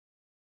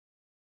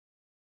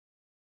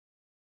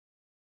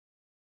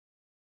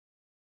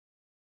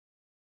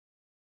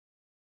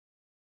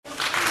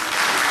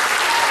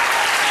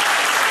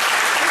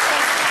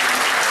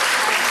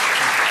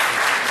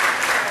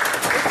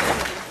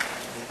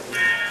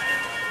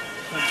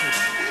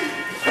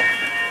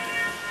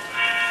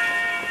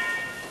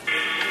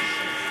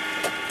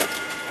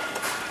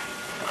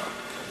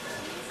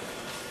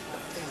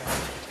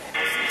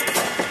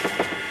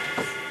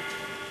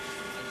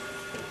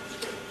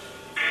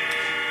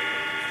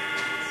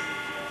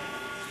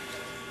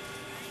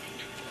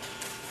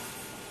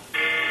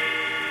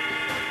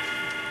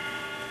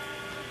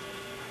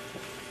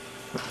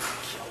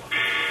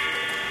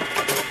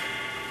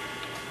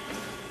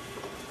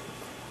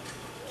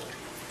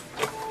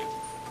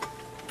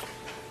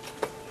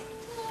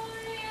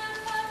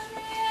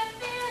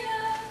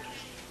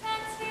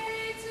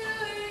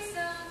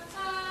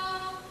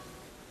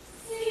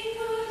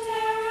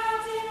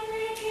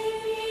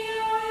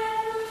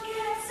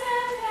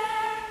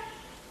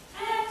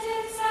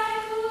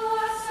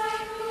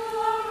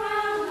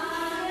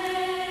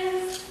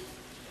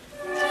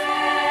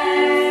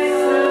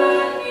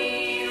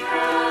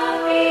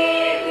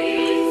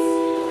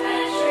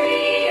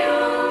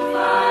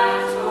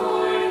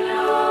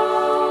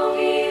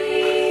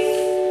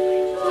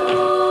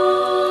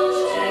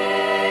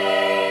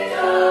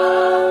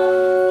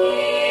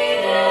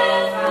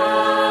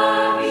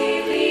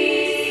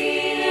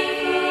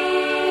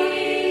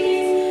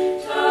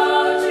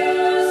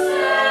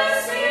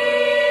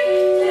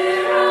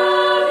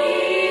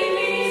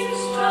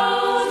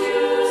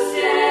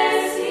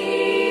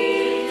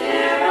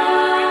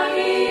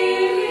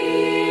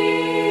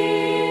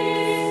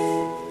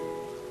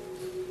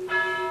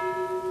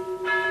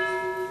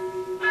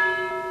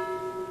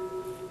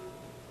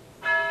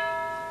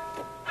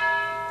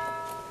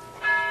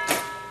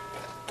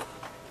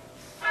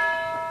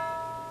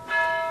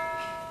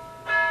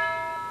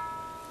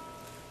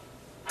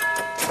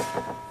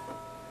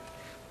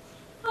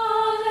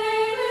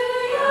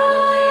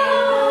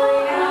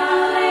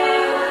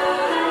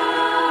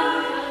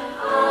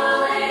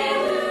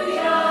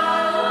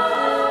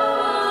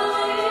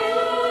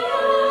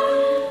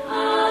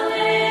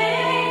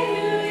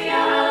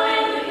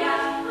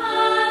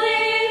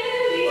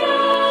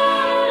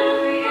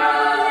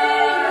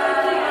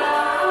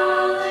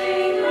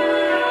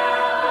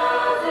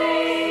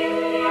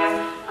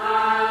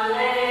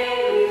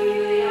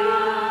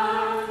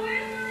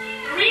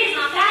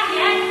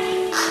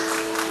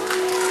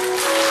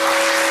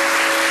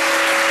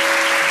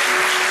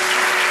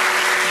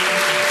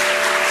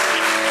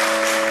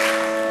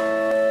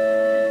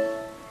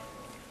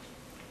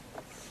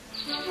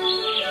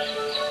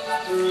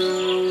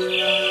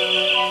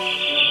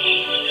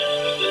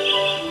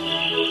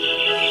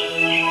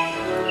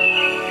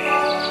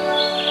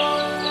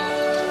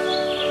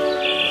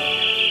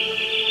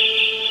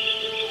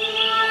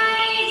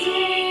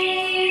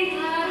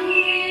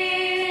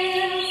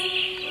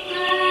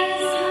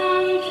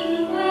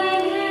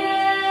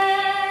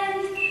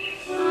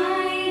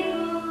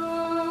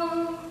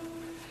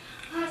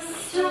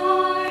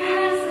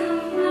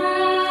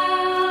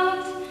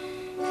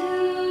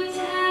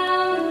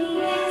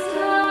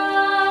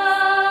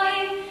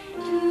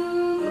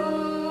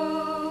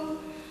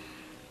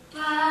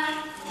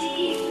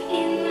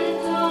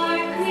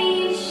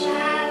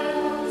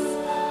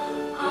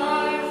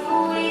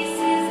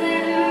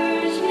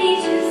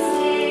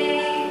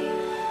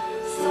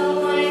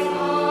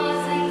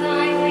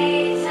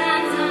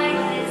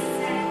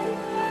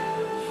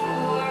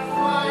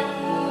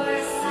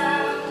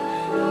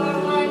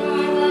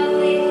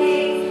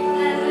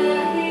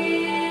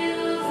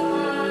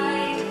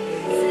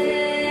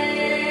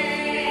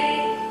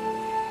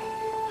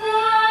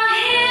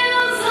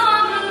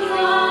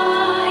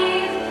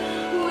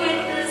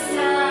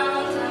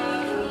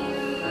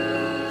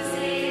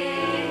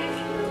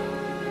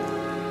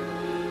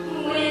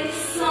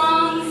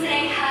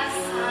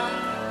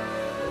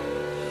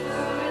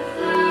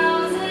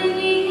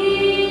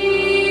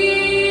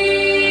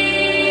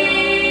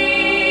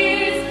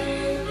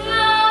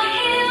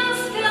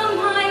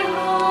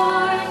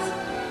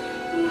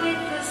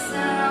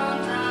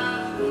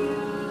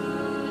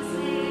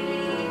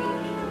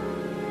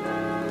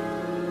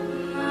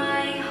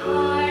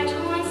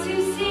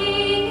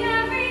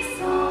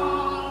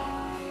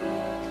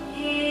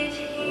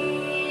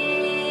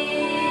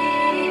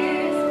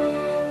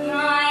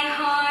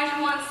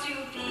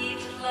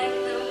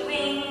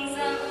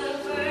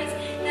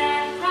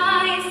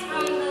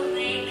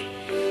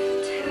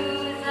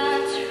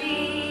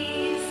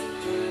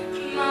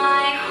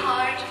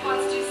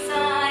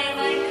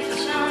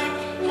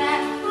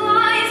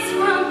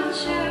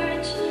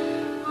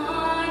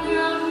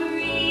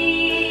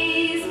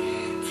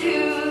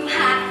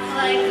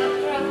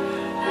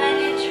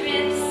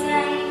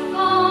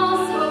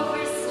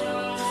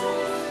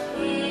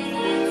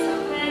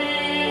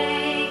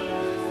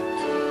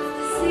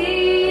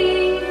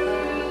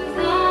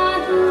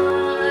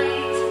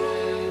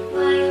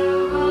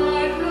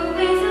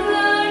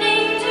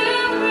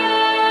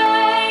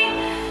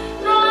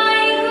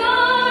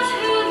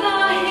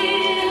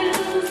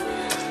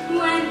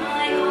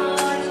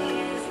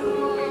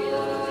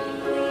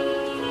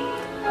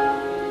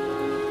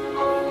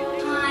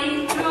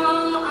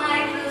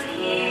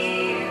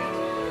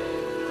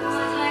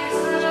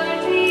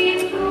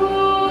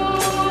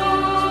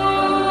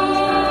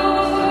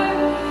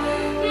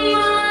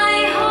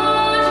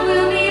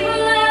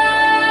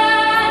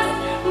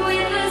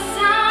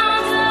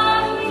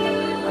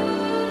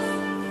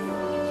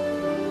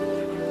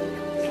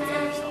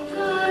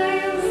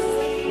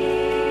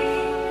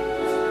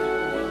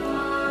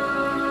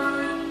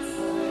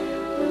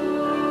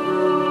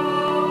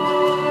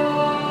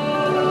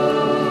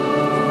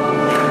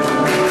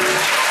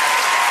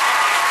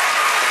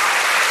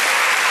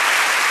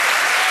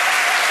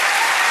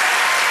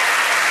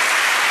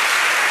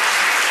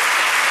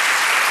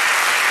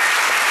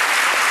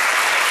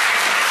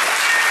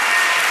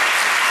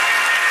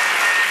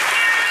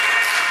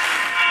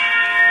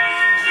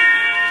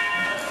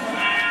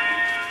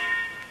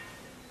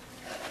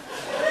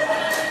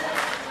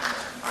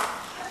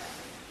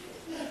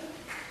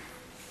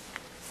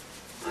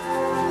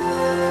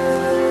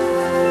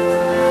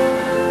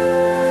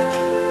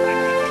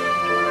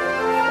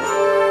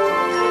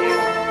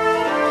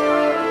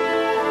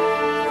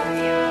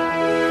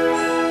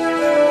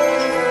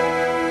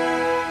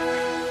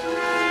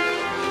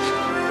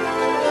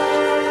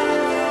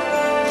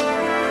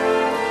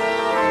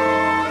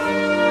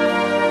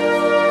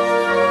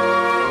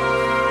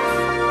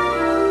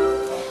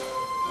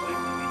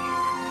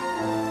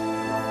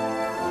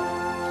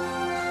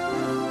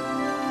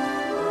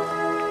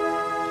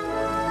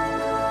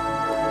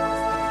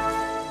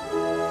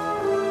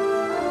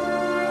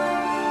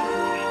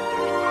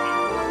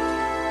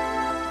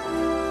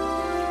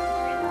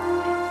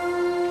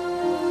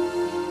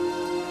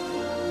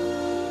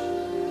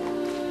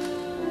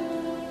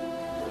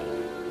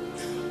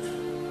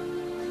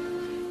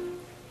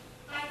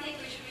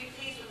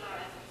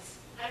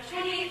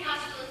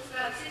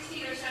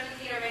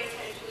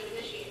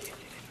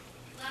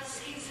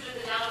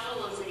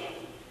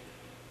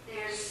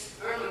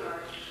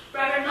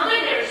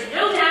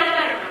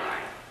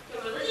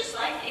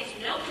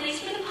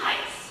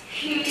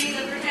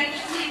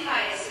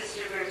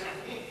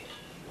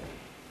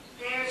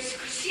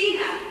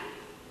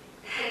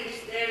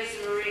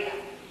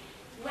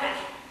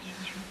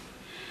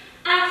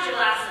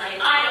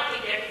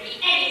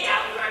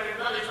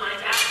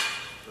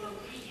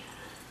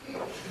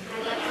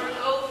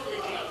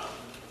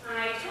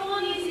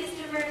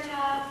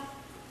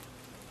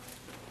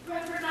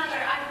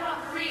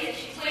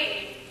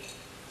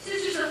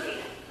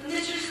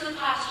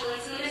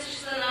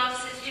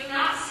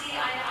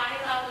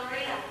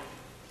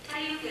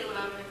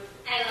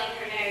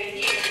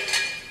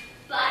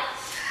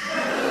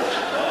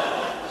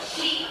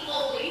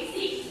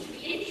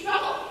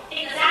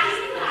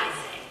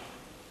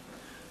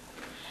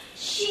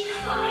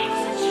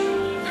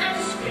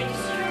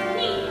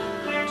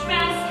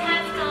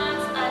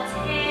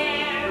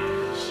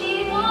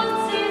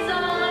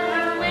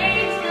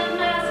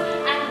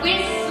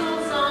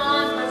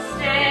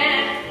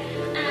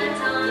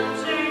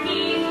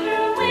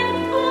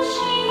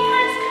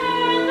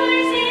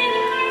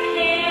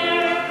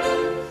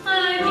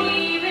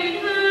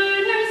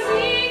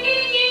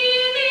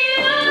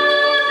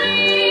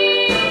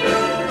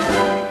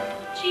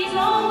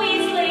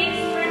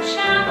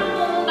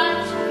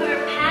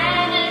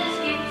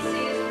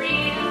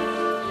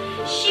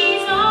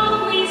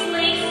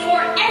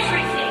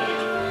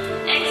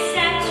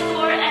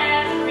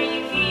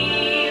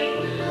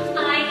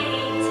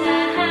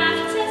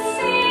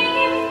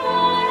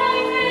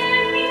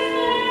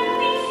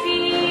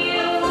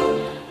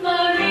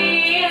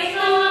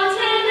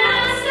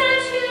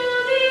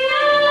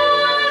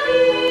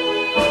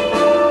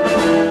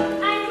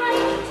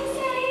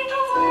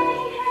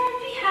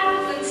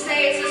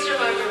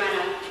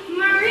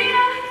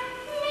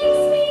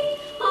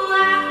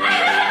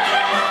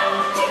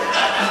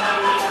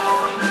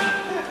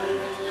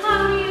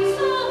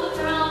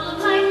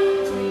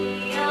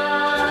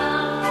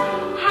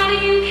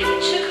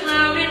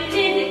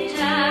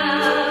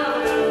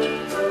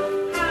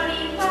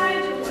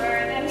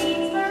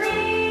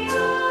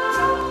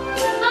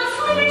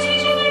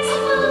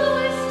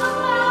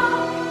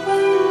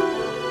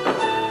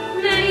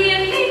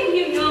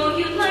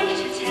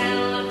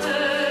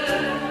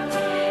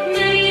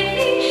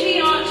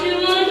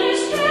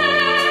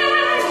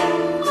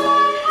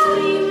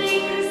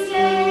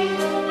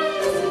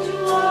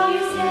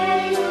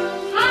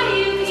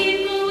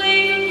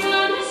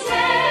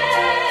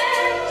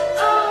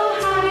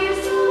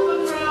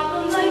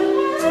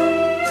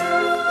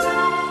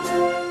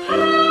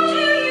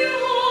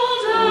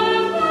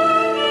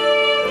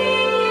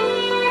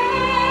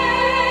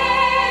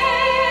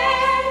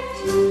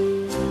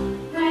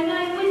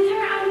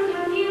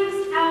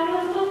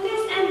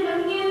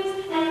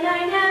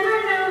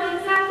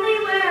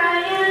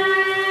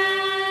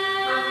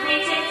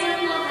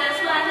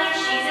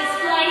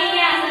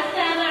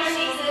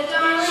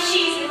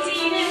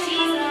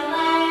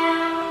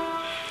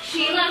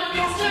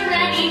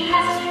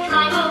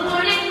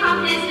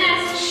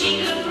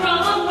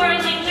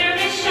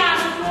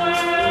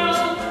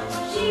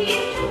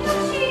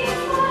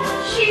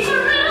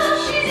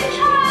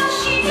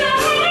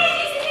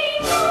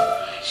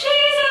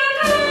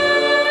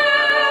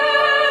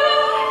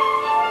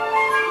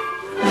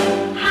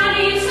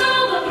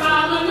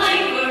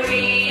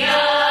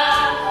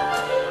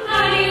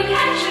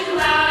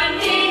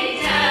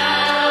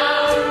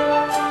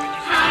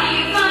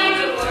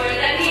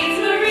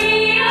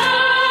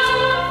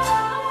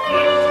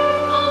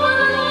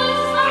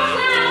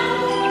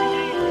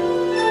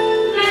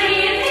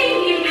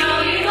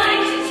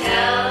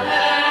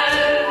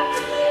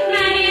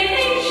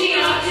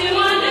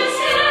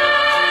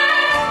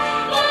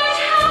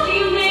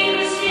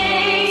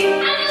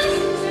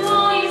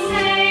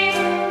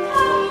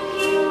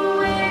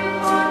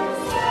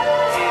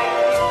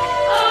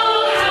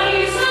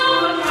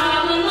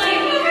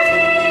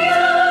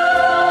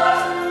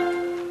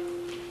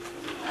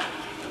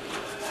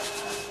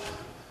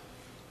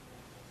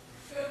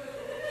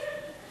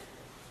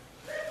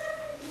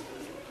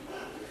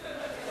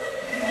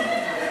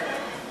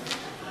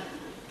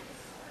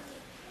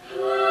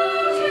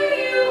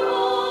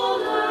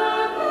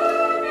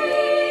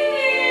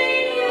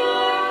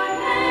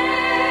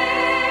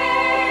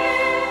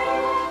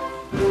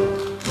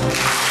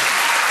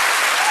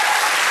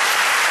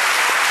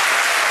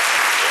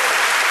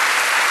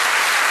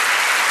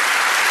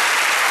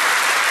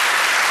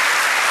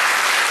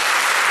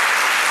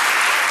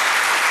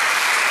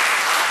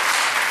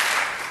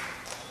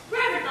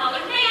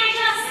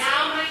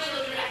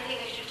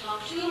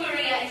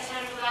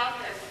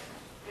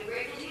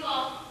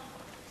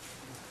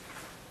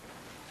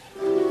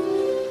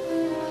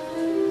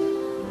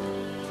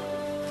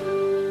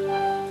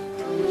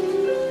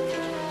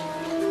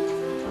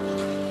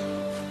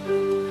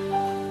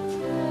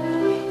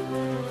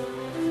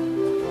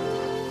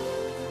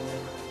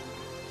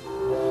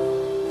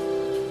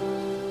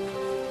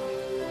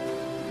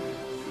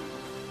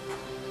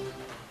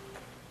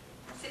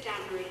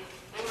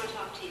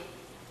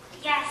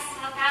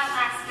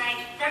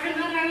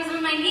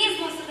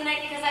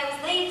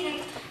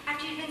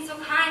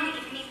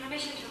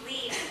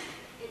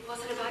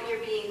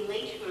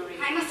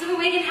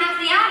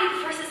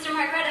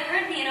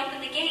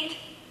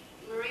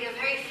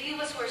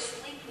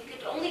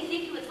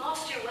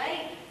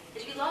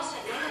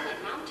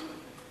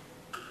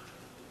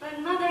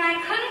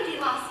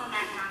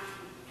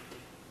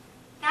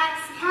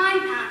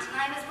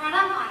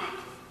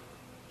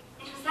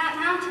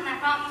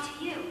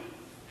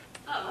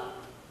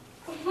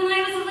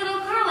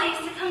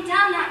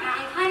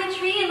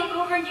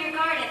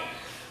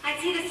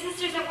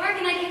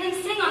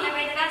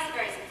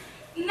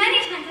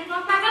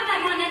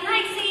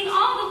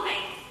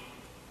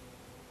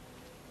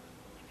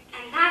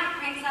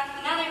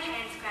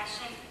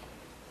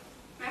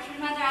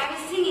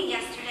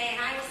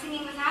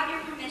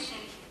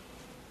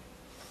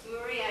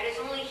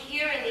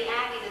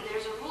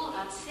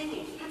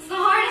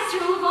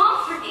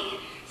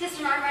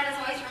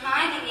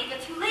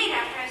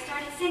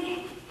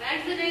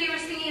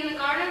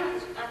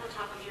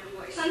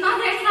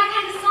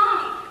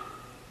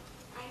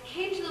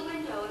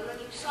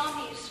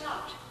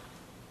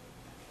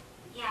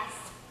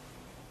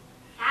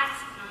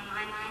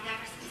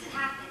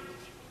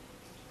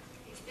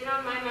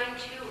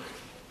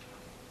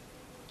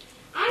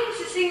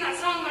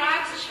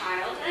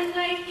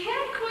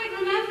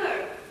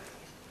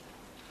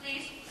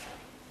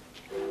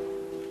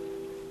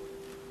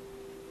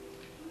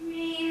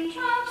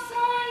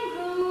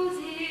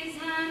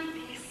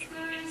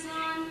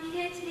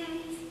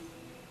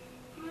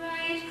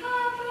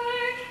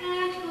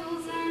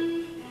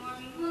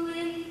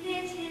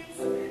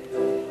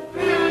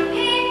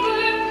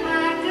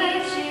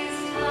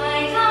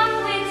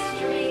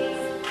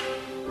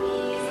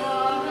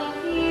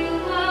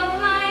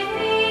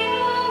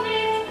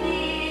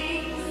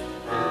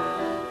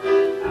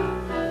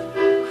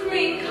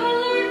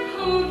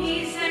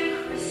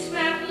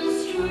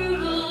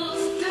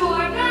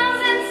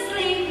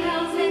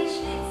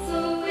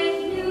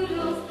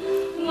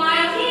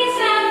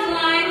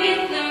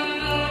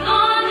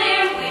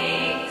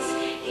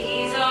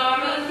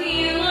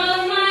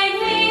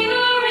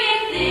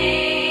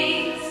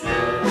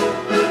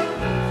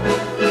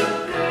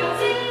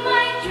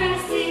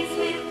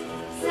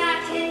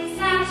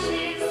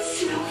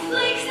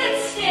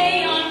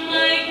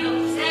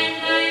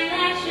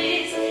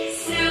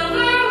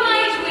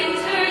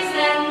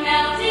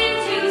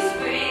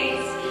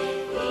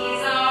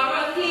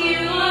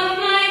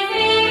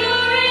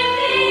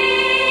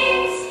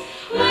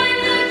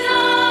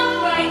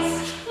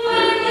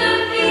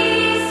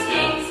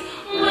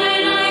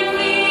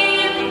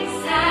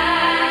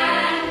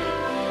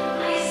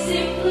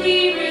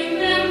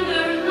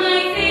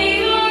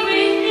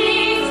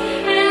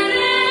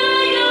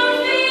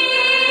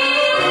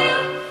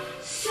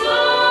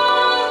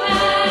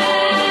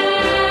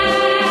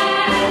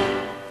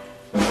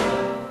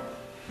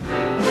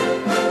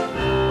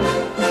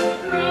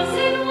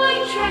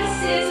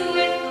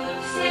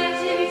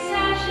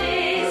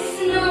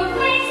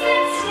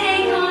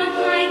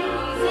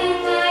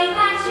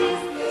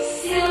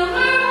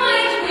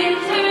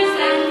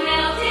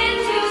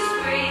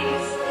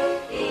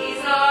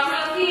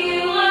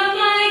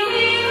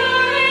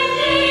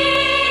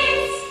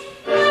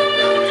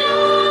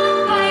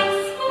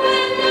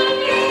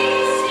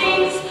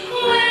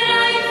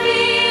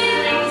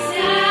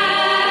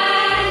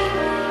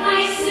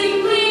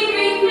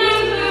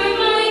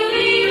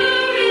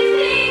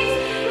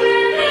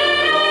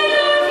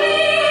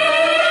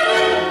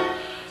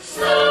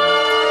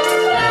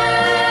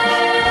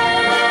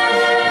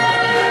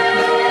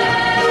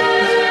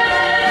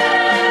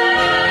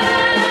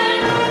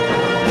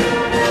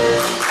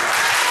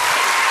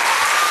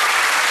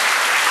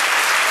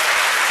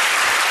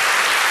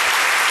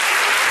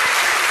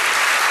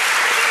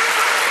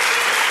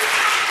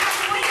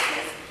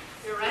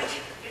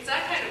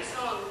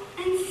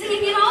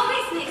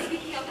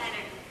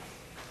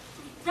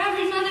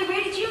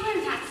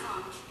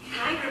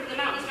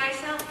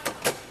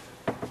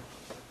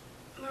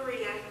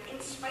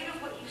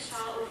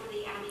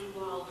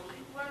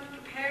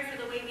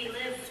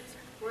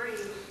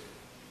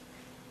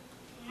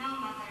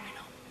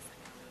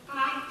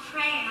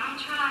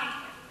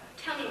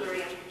Tell me,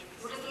 Maria,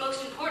 what is the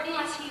most important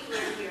lesson you've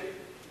learned here?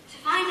 To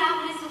find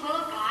out what is the will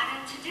of God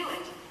and to do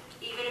it.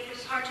 Even if it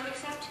is hard to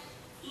accept?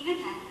 Even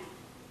then.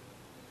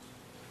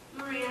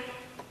 Maria,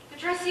 the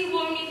dress you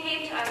wore when you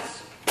came to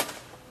us,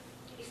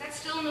 is that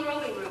still in the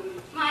robing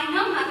room? Why,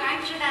 no, Mother.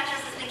 I'm sure that dress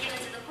has been given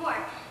to the poor.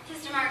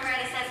 Sister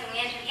Margareta says when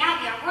we enter the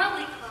Abbey, our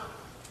worldly clothes.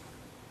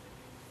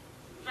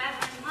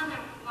 Reverend Mother,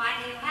 why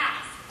do you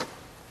ask?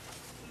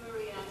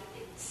 Maria,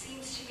 it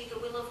seems to be the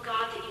will of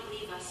God that you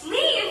leave us.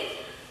 Leave?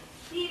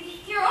 Leave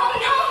here? Oh,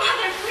 no,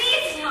 Mother,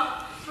 please, no.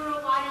 For a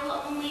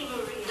while only,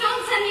 Maria.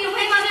 Don't send me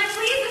away, Mother,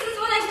 please. This is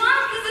what I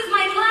want. This is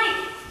my life.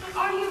 But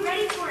are you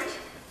ready for it?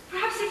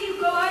 Perhaps if you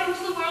go out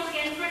into the world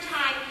again for a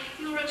time,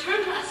 you will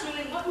return to us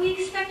knowing what we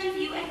expect of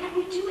you and that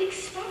we do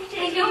expect it.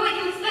 I know what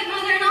you expect,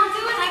 Mother, and I'll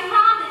do it, I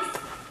promise.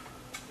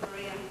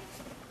 Maria.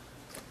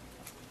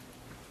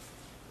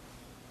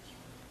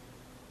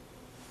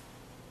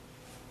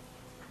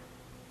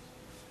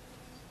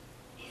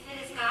 If it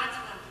is God's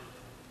will,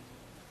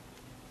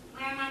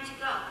 where am I to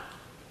go?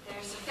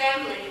 There's a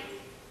family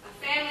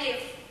of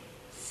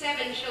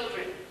 7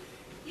 children.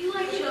 You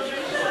like children.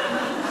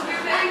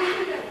 You're very good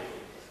at them.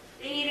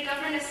 They need a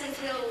governess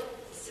until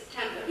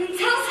September.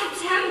 Until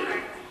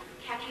September?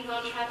 Captain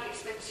Von Trapp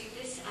expects you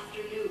this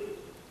afternoon.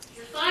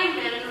 He's a fine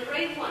man and a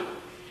brave one.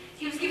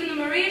 He was given the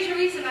Maria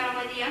Theresa medal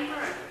by the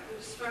Emperor. It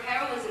was for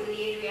heroism in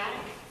the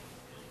Adriatic.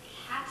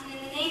 Captain in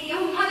the Navy.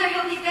 Oh, Mother,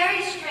 he'll be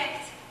very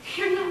strict.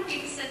 You're not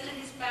being sent to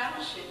his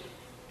battleship.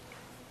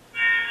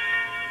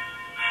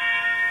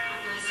 God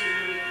bless you,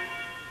 Maria.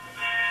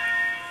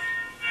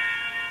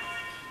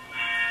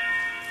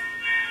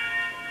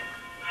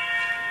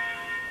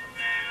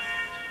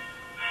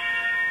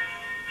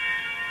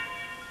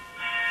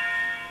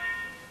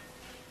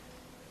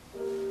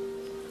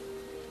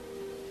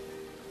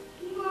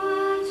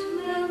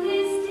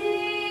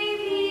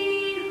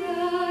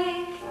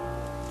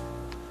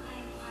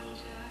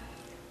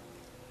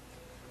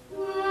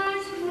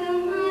 What will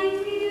my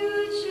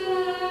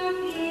future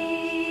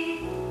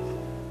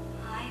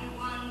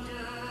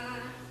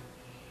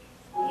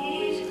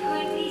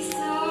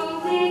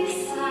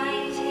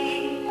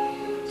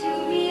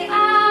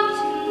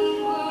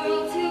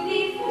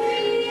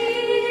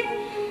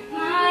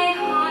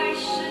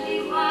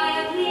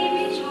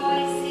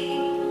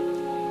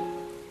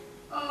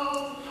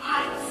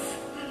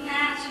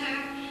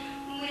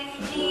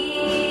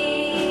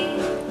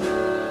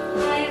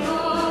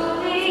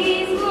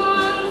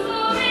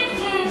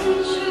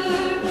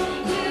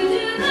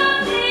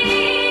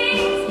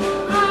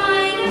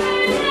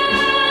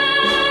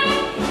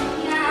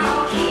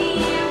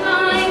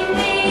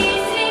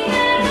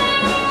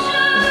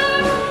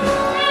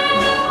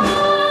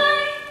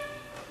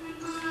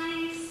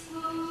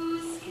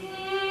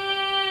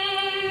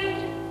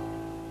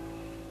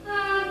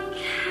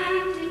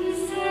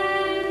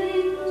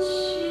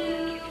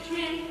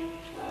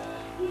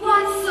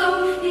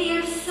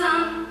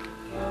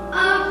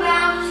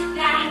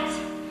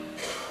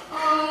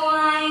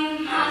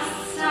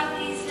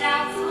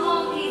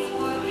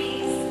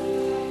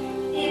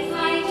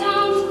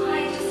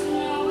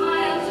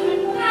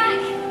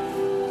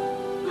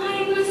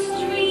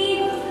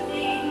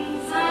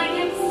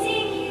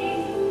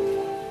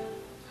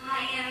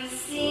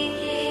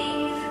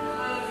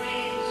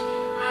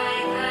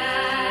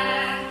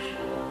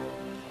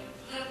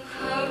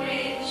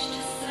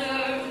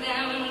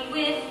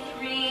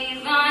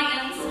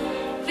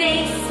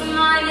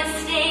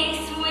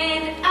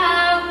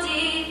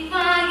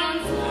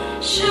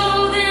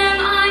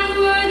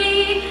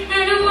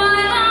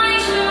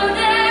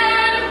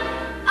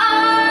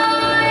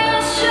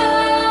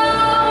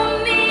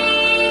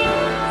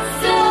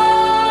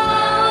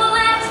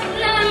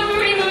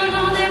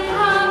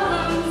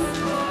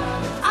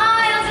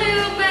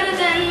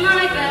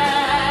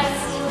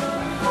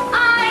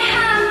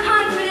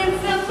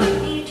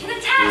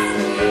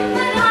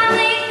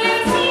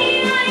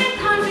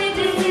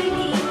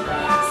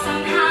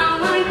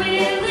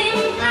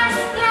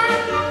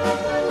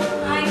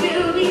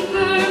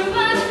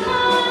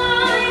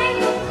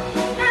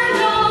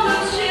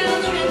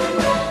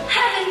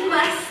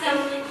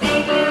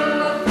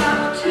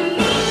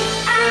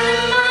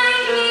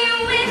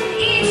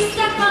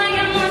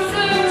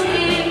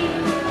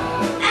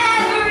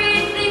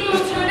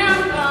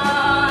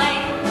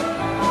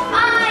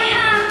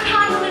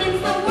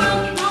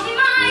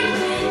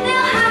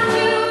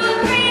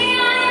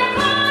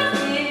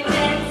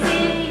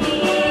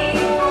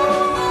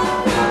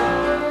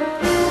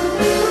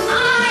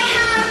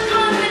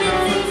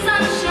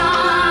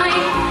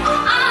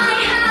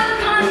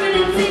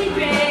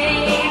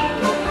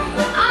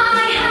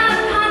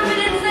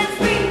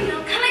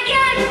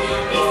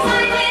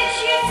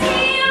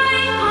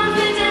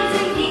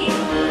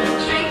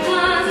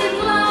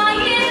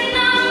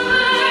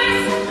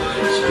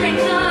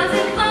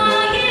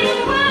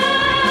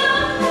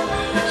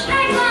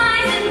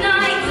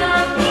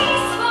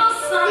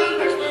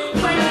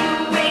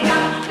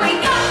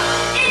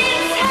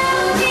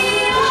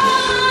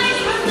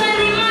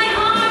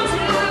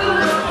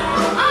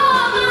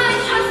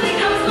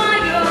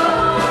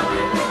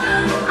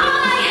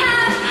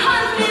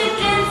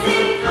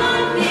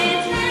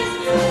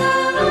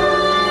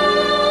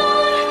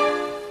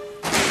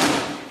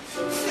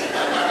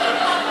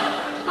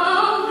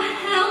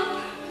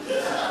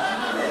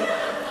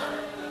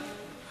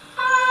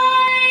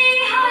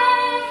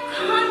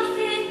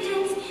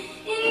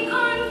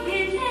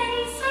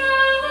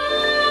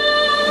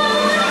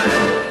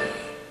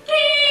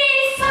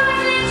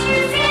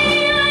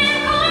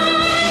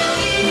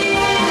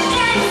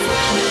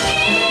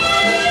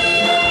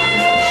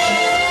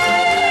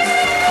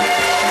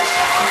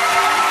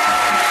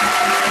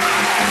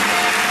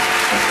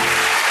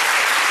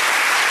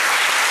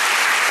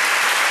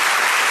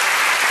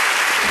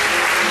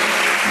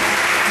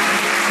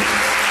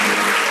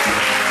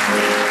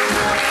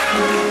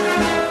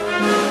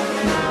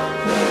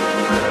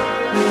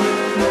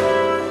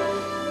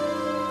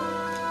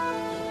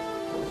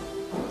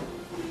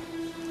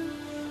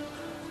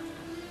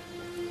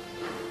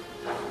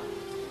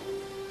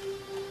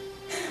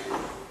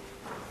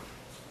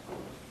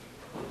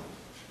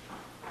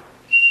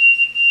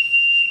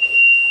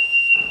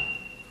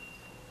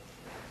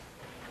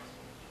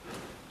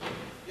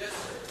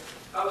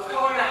I was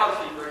calling the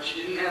housekeeper and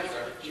she didn't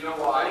answer. Do you know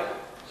why?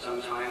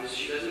 Sometimes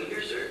she doesn't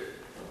hear, sir.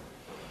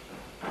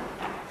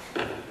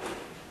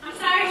 I'm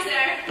sorry,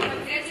 sir. I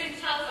was answering the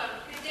telephone.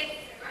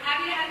 We're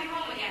happy to have you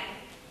home again.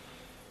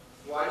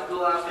 Why did the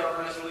last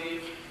governess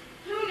leave?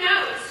 Who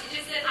knows? She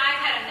just said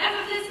I've had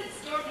enough of this and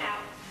stormed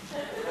out.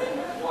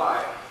 Why?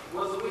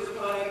 Was Louisa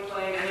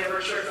playing any of her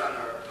tricks on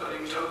her?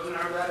 Putting toads in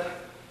her bed?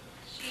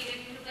 She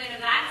didn't complain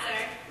of that, sir.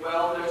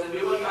 Well, there's a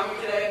new one coming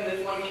today and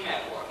this one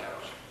can't walk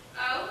out.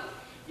 Oh?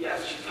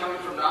 Yes, she's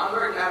coming from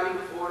Barrack Abbey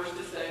with orders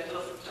to stay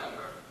until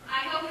September.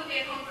 I hope you'll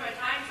be at home for a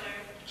time, sir.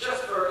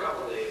 Just for a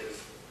couple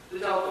days. The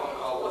telephone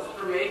call, was it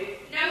for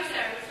me? No,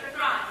 sir. It was for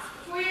Franz.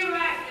 Before you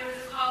arrived, there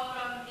was a call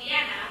from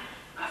Vienna.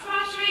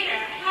 Frost Schrader.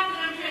 I have the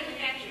number in the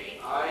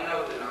pantry. I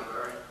know the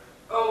number.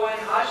 Oh,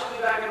 and I shall be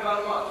back in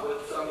about a month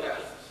with some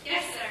guests.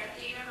 Yes, sir.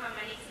 Do you know how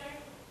many, sir?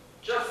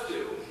 Just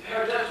two.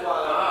 Herr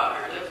Detweiler.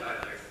 Herr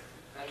Detweiler.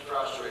 And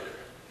Frost Schrader.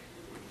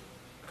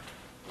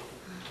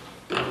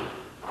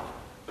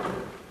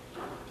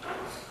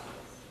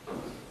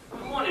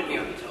 Who wanted me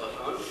on the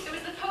telephone? It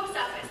was the post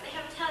office. They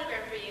have a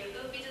telegram for you.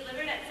 It will be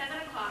delivered at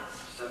 7 o'clock.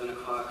 7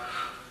 o'clock.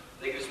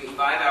 That gives me 5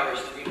 hours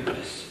to read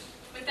this.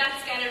 With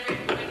that scanner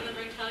written for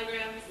delivering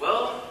telegrams.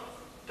 Well,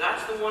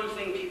 that's the one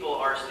thing people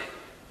are saying.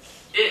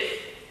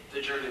 If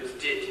the Germans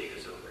did take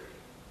us over,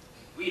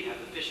 we'd have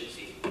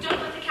efficiency. Don't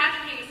let the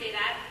captain hear you say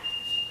that.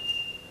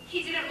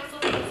 He didn't whistle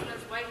things when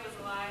his wife was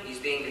alive. He's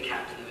being the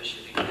captain of a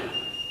shipping again.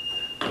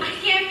 I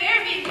can't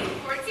bear being in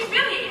port. It's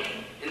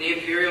humiliating. In the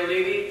Imperial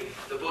Navy,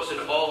 the bosun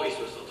always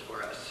whistled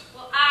for us.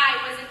 Well, I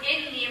wasn't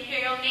in the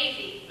Imperial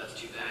Navy. That's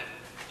too bad.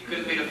 You could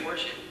have made a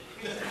fortune.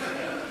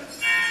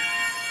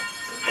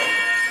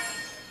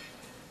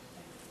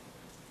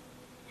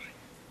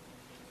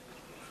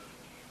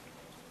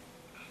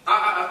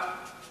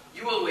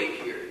 You will wait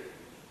here.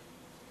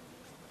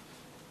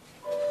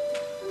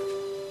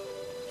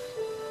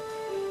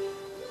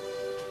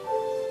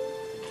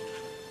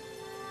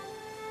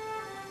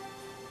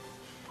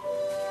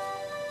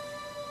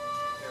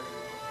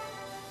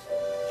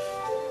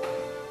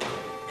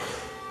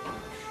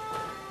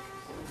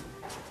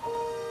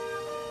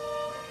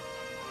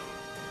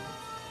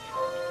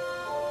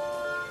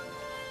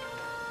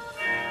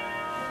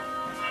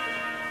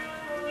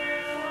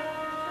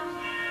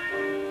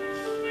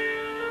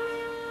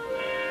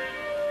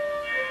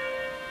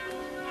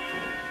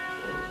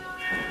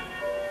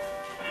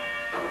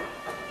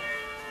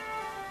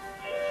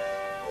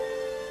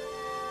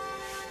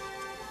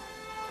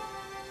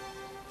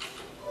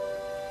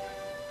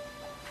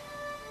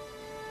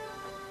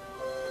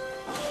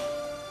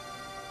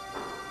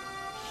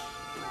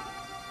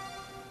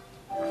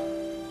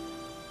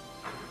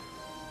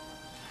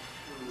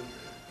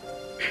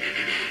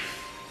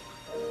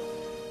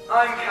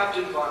 I'm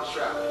Captain von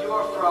Trapp. You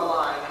are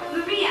Fraulein.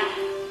 Maria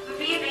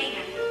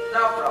Boehner.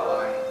 Now,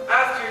 Fraulein,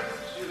 after your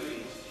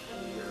duties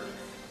here,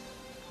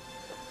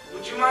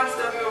 would you mind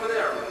stepping over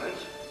there a moment?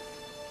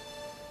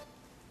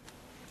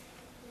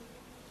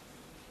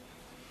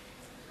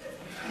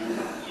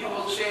 You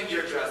will change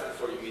your dress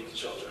before you meet the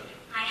children.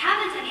 I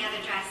haven't any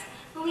other dress.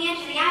 When we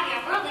enter the abbey,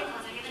 our worldly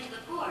clothes are given to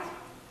the poor.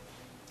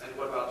 And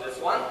what about this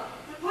one?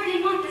 The poor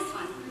didn't want this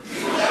one.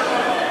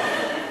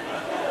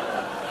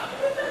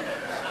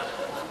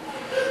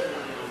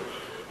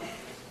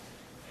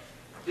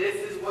 This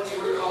is what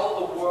you would call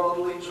a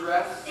worldly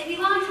dress? It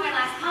belonged to my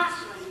last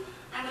postulant.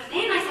 I would have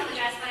made myself a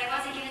dress, but I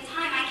wasn't given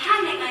time. I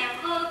can make my own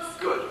clothes.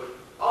 Good.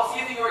 I'll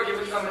see that you are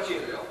given some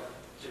material.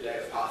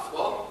 Today, if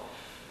possible.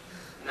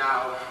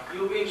 Now, you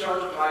will be in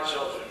charge of my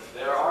children.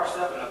 There are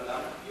 7 of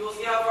them. You will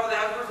see how far they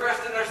have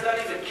progressed in their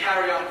studies and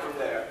carry on from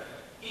there.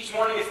 Each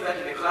morning is spent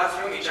in the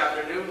classroom. Each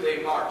afternoon,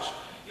 they march.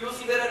 You will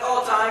see that at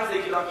all times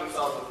they conduct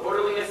themselves with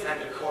orderliness and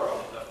decorum.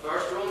 The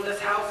first rule in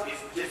this house is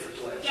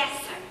discipline. Yes,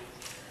 sir.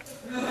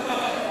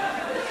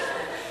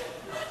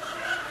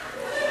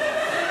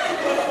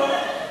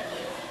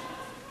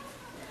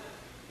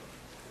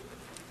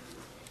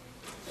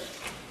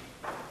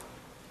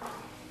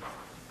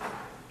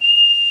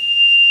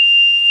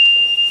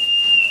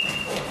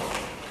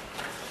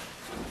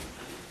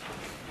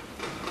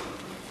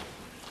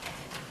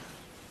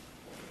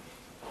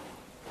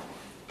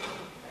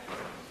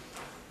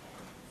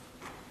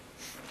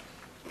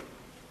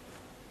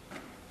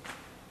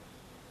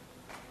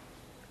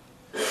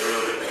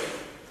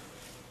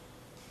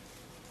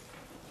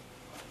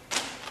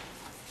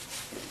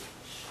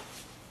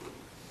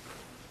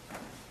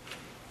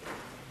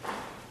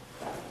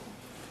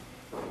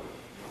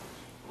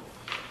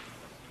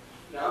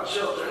 Now,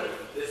 children,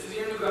 this is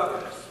your new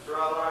governess,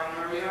 Fraulein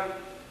Maria.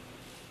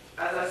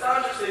 As I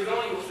sound your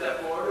signal, you will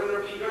step forward and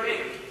repeat your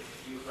name.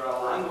 You,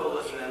 Fraulein, will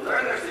listen and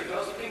learn their signal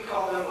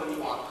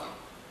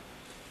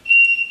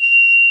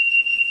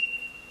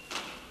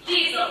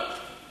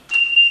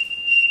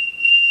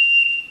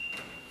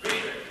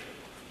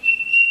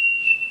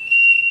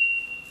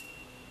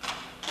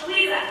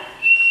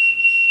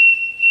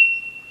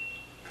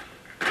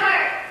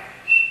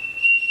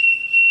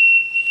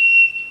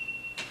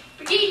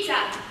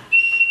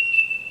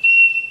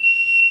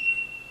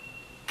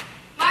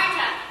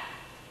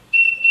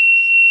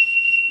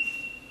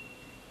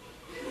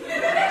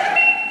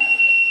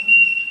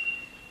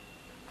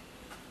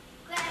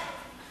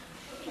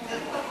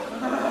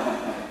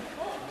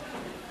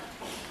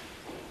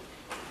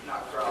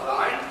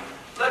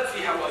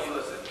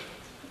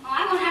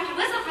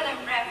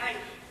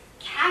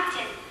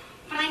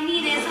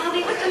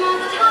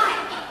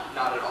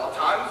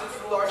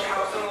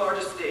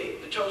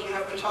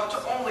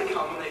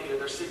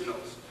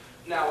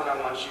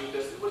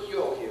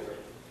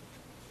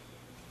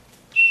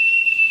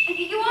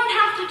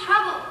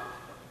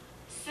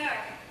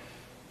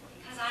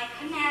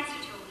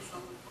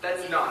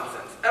That's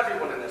nonsense.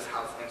 Everyone in this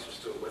house answers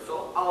to a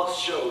whistle. I'll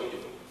show you.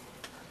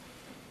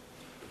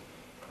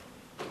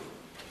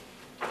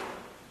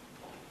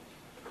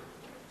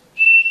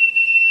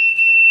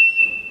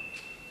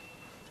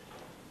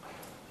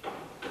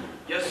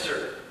 Yes,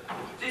 sir.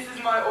 This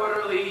is my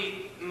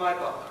orderly, my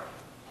butler,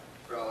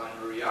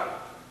 Fräulein Maria.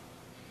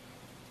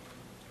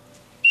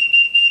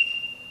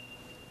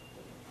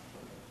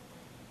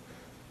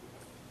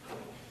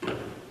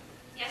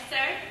 Yes,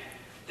 sir?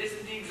 This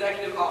is the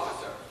executive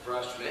officer,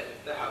 Frau Schmidt,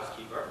 the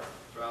housekeeper,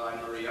 Fräulein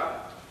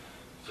Maria.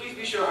 Please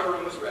be sure her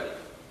room is ready.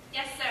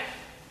 Yes, sir.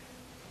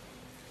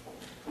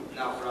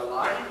 Now,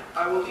 Fräulein,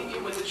 I will leave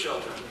you with the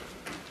children.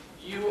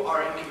 You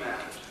are in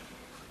command.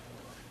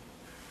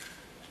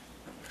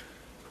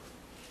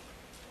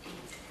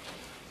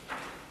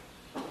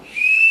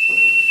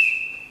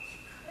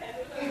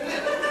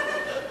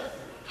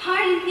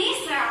 Pardon me,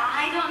 sir.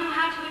 I don't know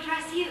how to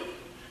address you.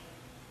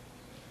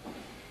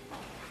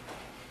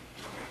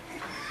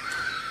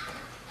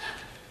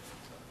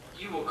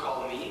 You will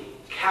call me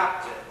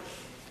Captain.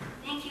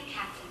 Thank you,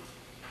 Captain.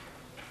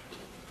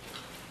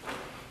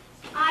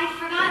 I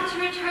forgot to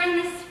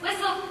return this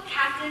whistle,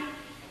 Captain.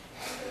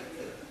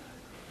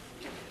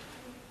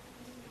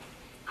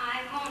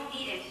 I won't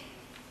need it,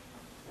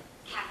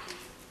 Captain.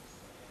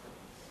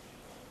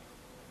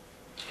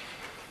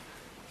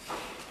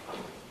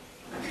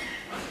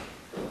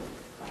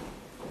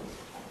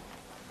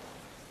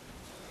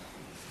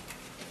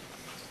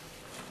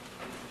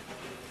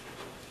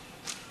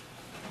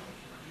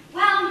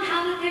 Well,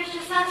 now that there's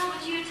just us,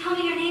 would you tell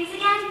me your names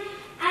again?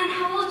 And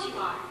how old you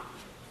are?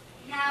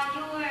 Now,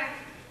 you're...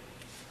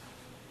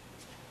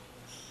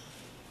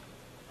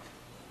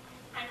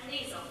 I'm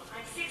Liesel.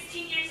 I'm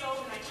 16 years old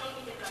and I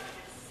don't need a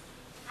governess.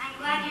 I'm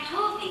glad you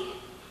told me.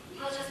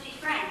 We'll just be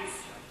friends.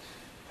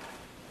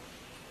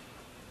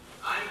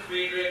 I'm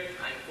Friedrich.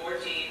 I'm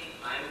 14.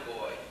 I'm a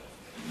boy.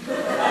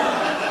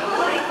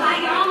 Boy, why,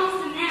 you're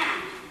almost a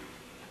man.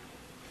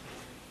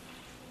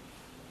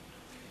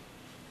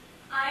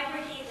 I'm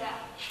Brigitte.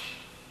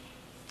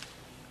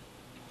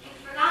 You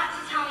forgot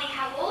to tell me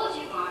how old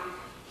you are,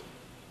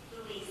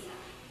 Louisa.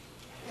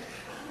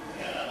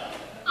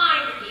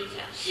 I'm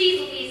Brigitte. She's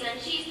Louisa, and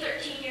she's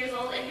 13 years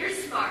old, and you're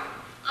smart.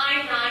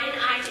 I'm 9,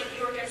 and I think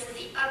you're just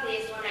the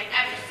ugliest one I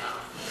ever saw.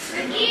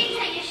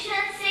 Brigitte, you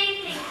shouldn't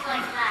say things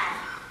like that.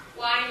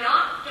 Why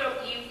not?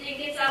 Don't you think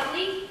it's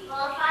ugly?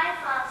 Well, if I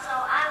thought so,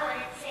 I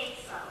wouldn't say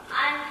so.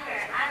 I'm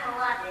her. I'm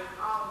 11,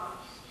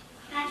 almost.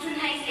 That's a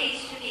nice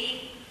age to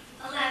be.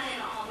 11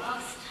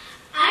 almost.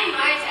 I'm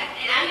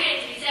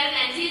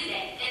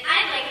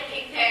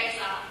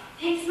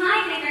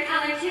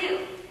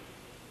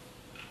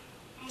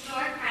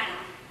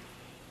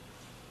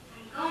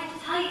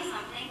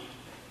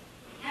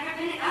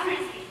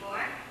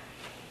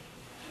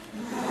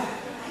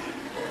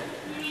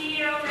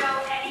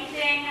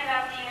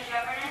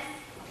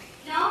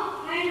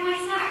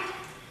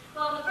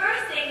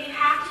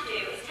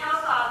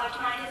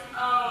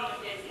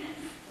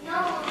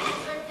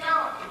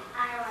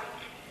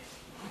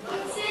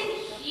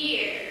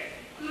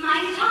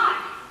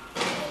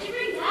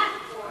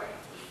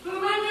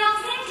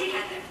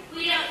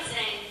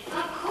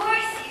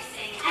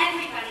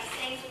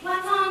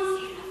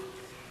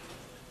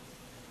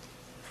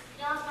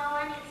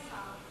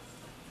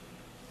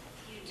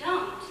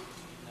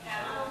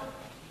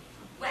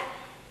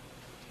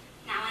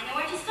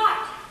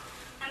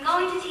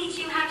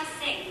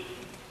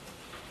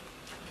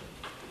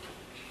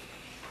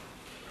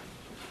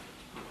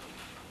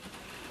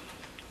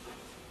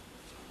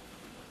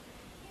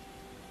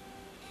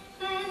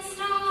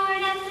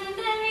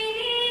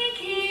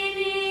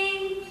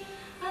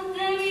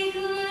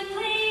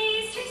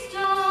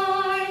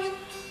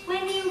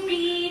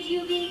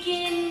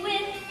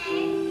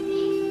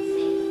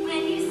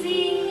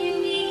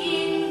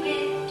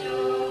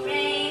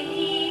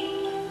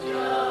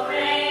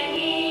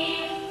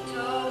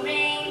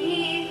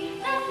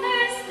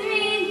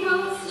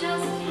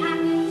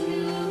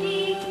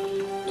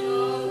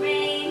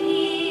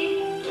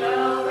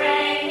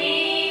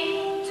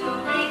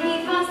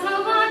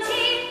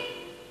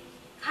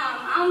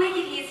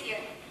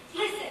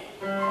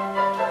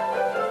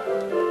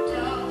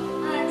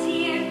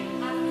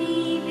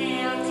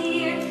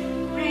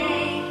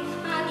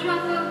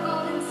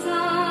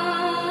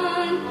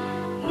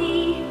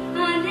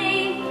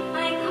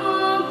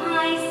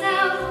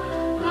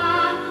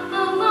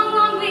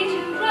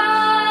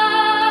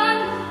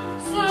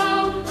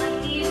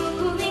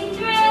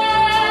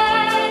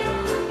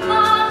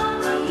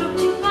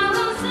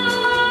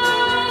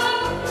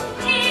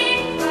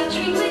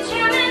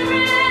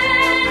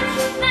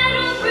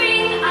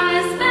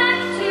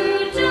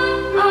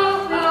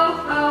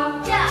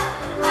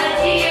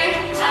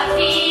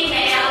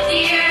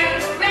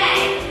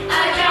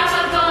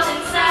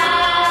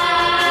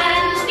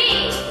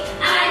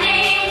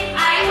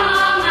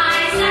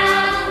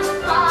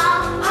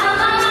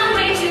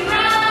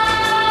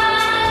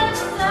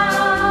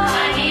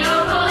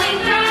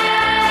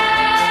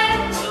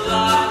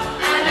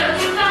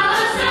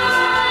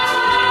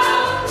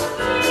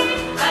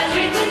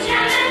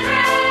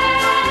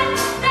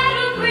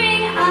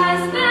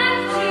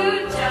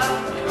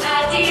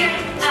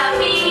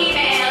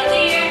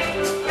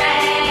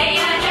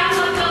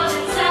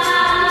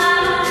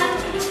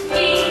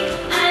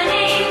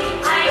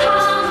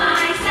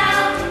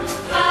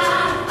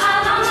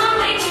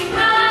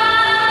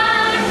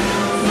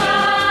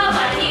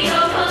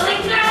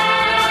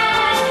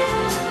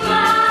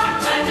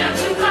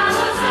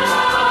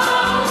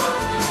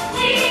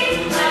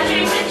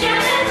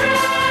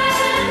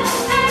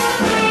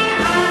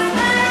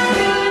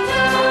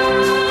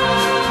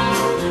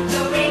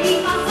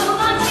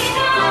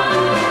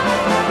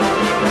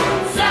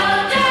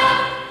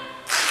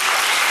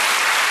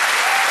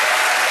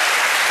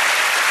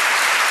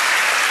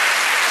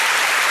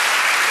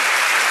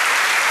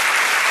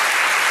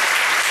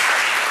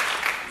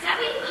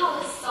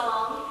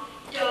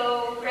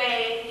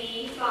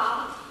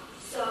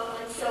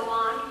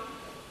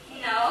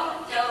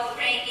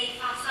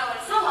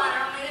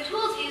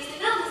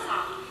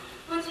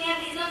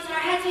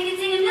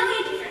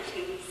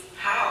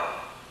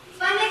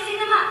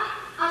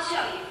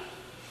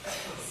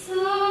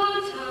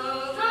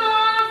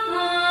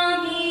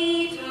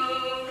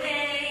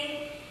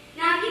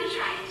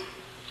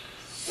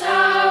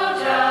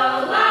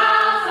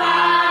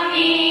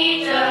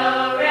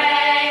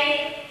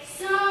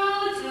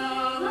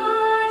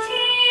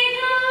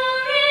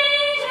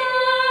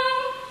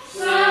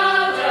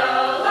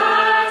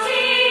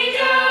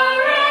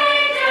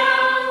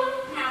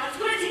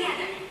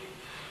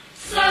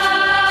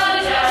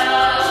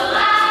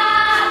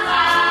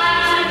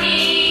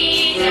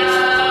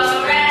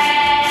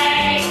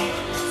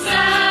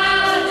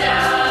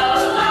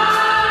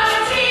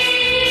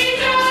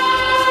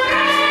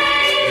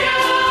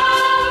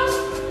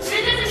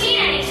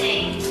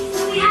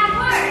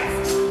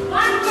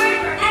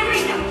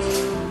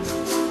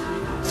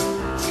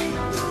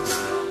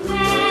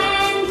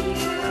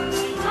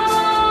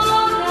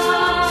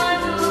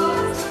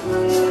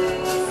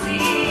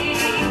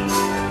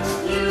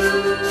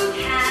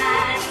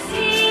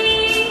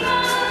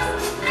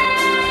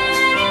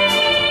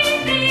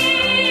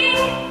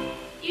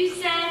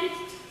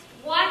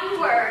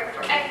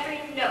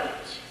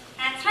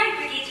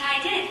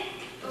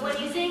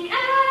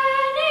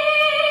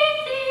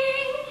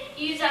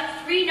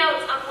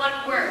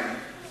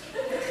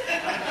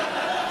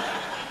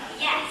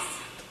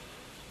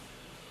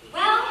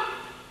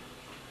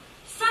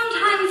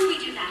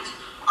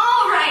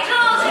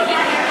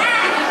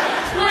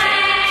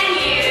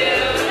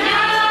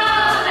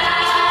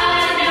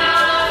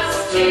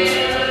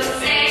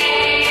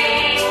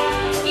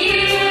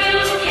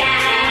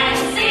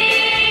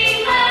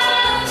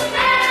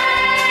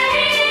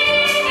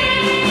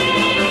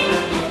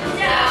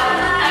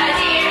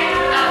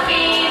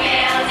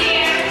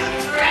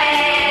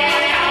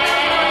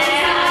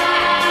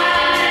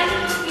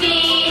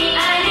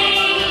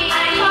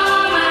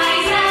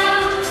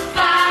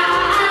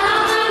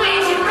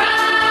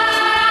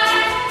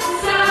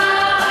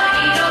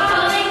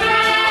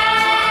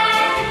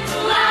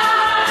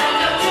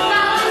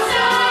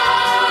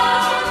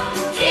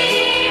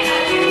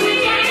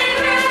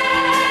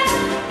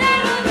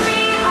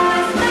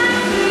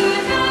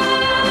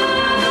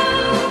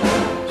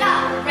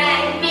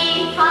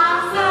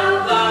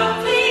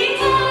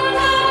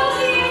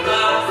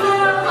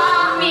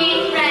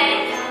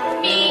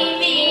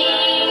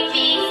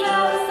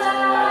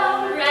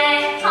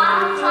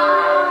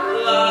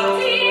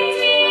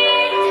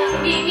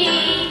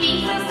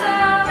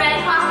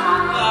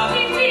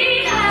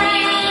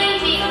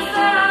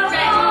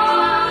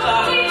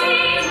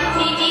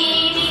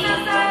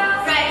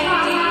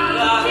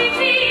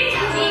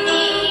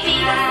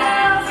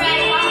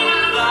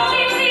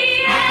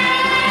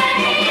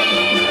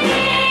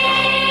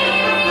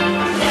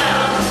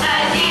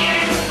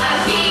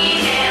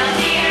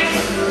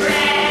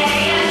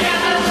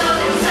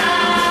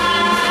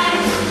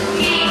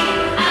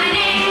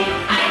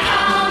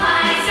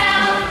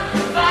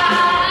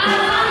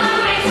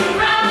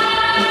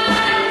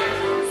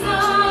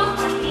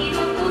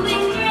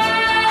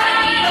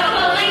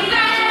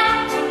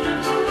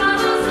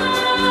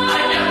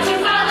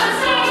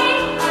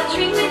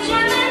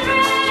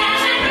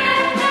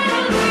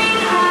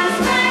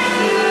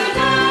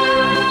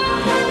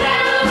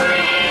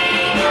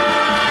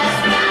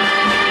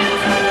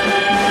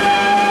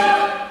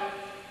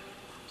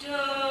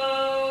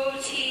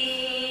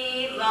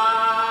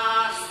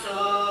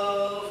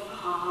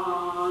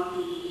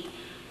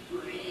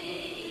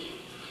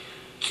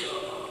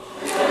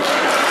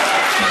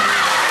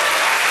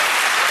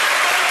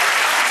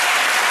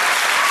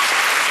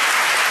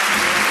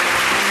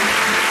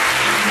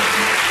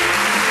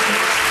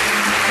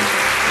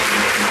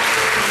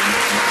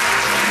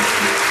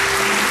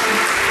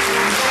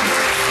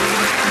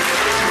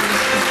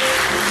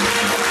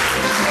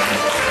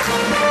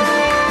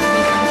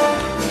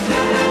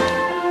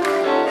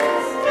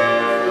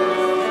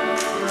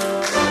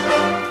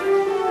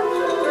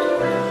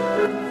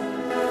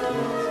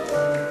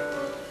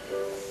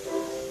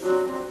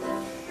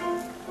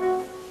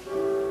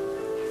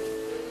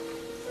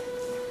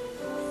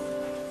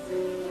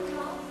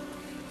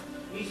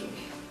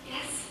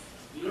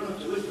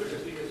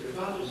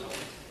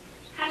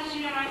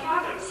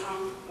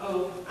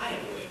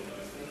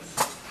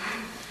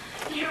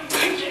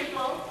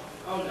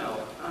Oh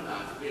no, I'm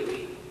not,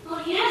 really.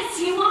 Well, yes,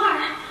 you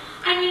are.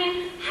 I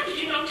mean, how did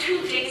you know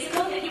 2 days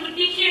ago that you would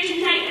be here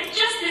tonight at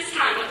just this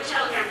time with a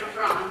telegram from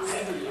Franz?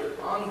 Every year,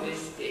 on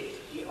this date,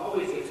 he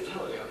always gets a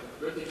telegram,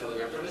 birthday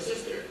telegram from his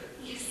sister.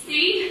 You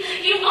see,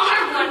 you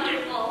are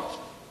wonderful.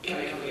 Can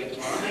I come again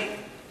tomorrow night?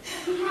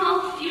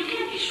 Well, you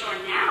can't be sure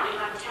now you'll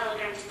have a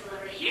telegram to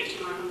deliver here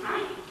tomorrow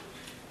night.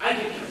 I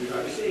can come here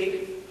by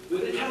mistake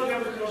with a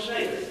telegram for Colonel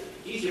Schneider.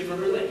 He's here from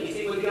Berlin. He's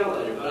here with the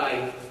letter,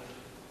 but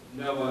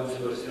no one's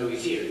supposed to know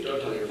he's here.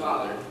 Don't tell your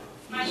father.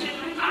 Why should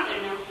my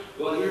father know?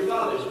 Well, your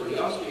father's pretty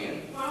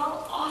Austrian. We're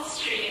all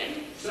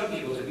Austrian. Some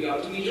people took me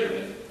out to be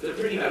German. They're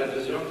pretty mad at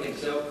those who don't think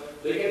so.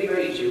 They're getting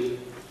ready to.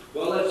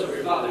 Well, let's hope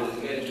your father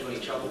doesn't get into any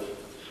trouble.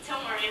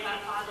 Don't worry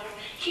about Father.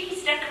 He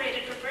was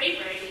decorated for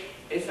bravery.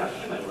 It's not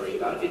him I worry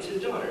about, it's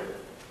his daughter.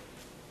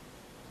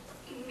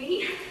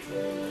 Me?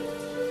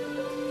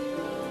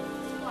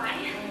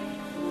 Why?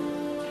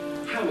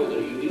 How old are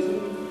you, Lisa?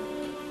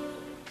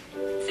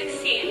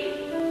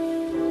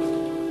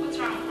 16. What's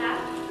wrong with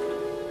that?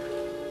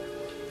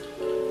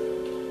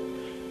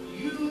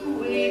 You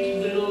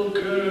wait, little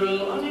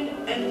girl, on an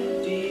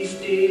empty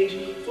stage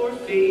for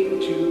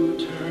fate to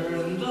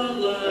turn the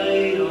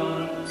light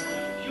on.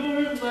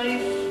 Your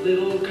life,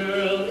 little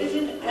girl, is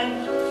an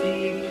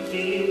empty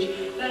page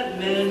that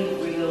men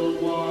will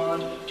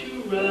want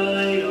to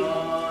write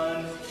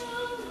on.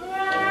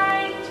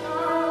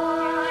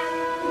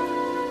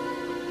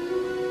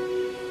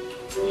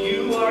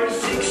 You are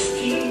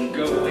 16,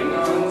 going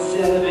on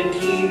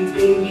 17,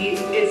 baby,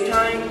 it's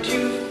time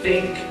to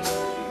think.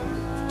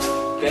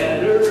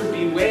 Better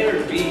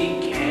beware, be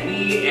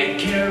canny and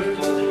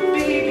careful,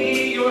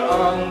 baby, you're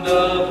on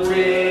the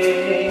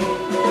brink.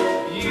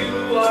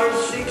 You are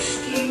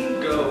 16,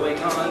 going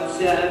on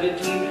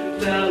 17,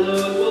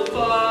 fellows will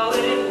fall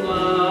in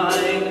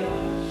line.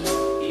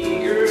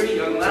 Eager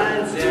young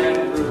lads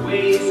and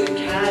ruays and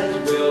cats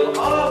will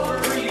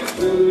offer you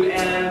food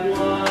and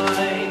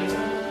wine.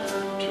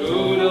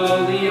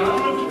 Totally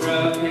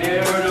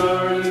unprepared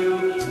are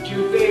you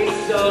to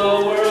face the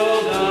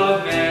world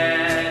of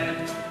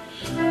men.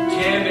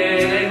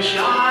 Timid and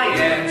shy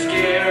and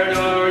scared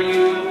are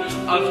you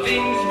of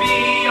things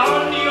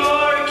beyond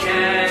your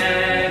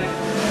ken.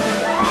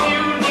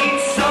 You need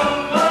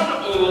someone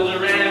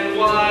older and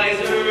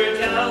wiser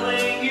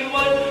telling you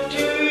what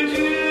to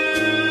do.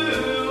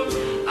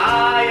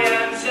 I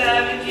am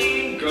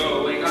 17,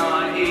 going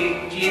on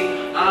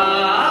 18.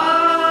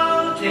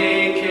 I'll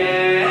take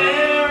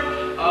care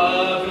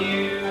of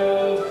you.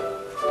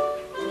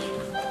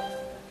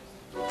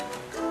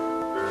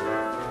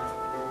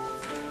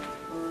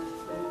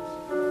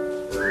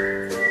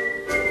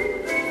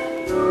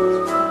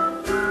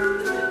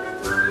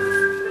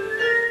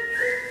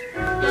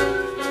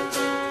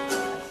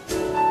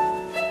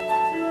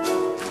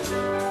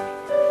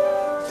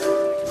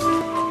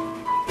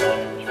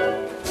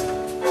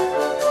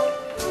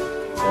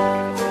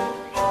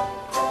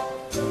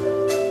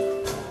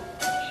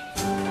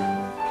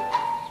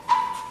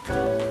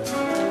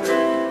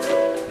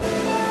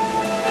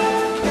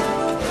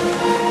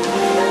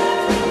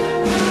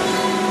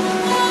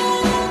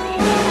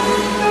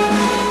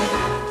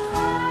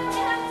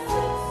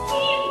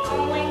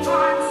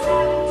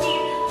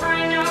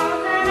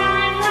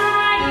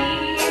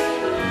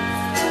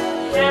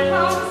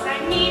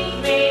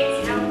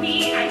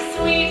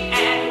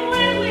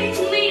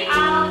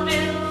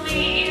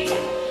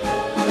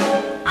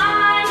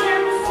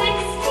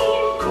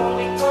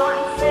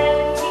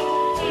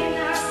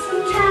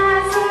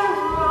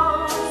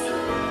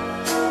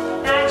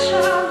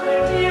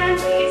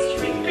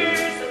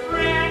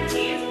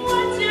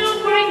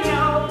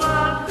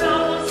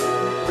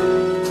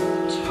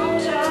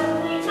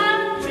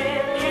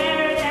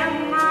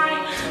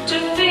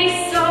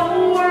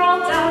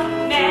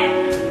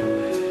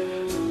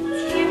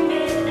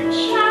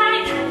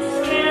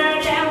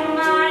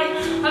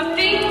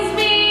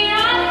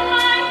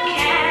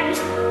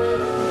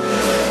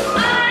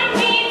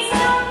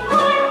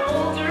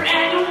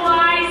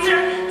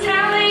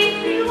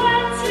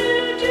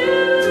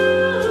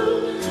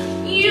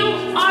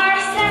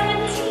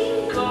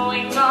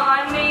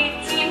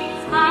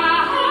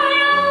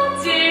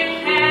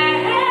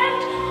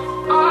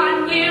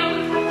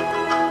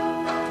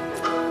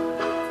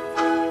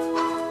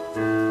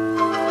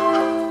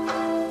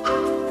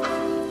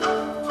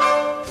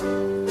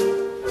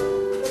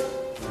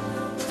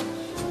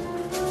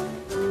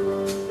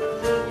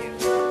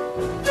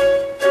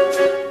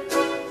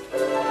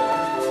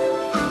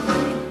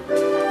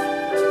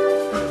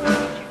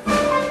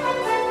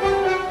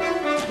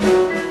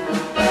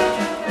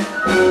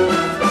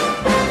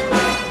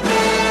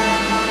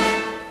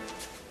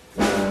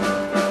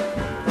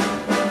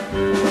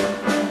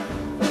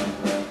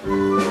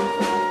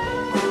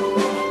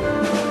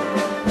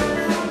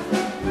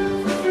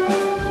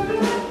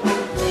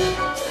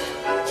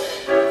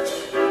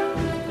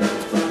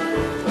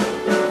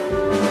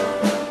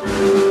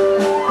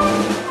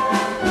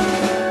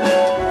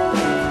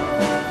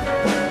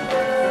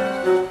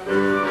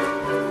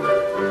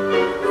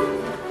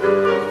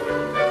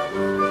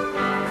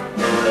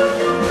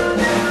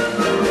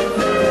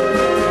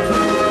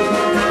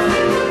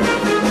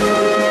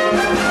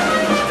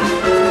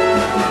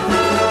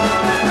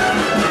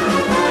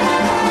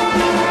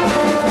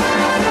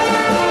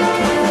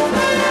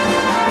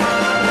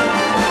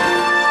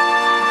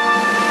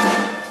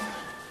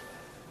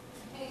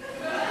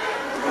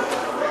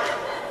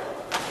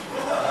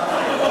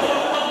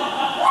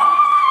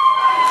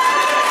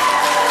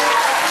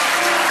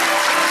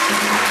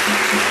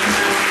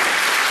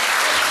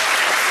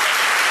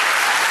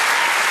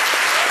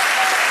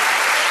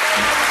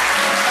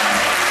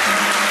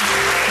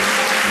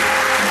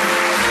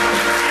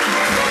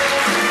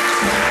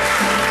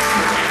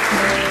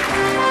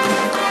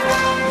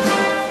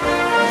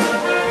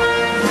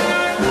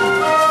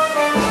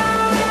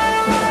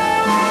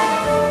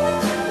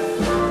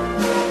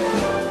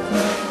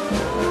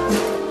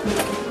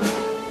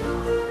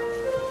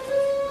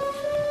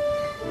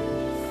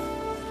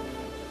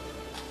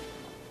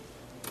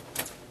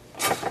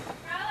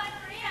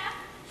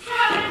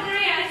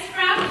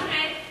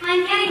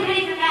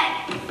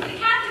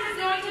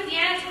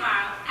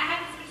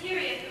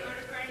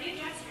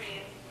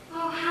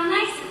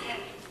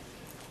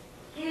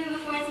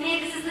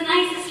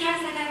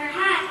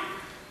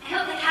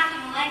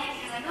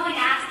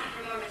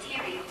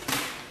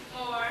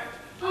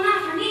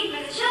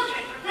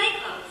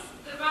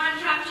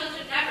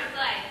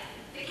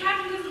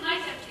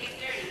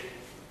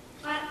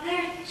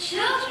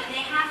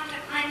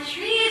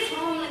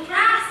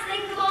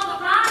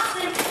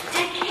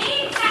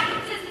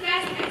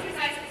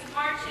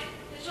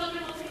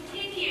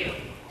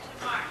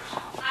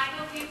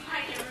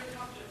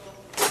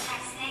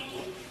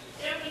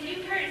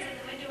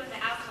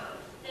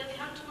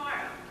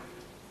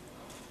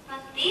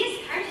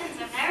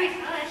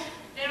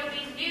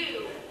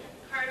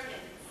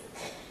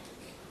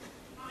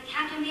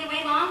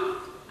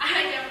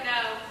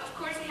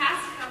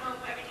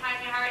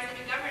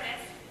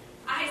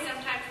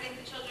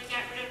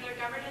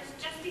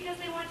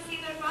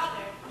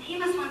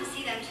 must want to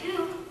see them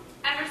too.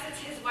 Ever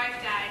since his wife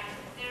died,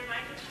 they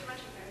remind him too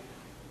much of her.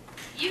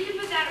 You can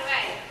put that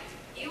away.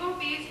 You won't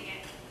be using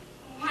it.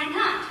 Why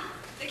not?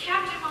 The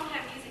captain won't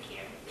have music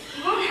here.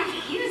 You won't have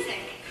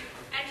music.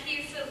 And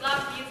he used to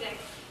love music.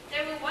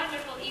 There were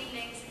wonderful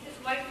evenings. His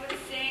wife would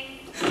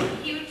sing.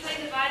 He would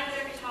play the violin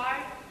or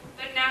guitar.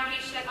 But now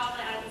he shut all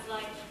that out of his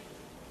life.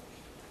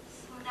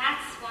 So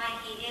that's why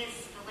he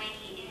is the way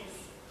he is.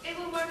 It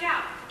will work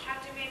out. The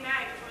captain may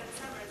marry before the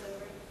summer is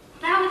over.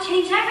 That would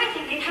change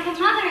everything. They'd have a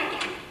mother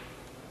again.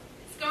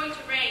 It's going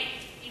to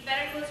rain. You'd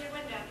better close your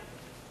window.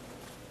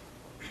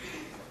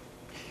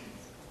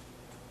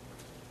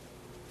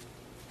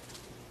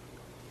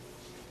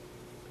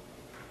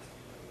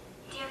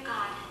 Dear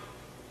God,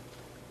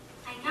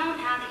 I know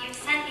now that you've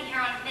sent me here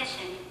on a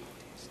mission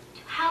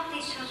to help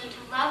these children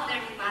to love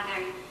their new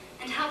mother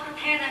and help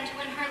prepare them to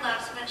win her love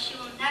so that she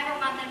will never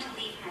want them to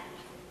leave her.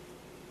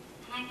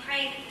 And I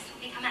pray that this will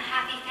become a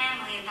happy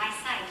family in thy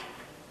sight.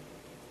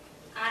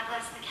 God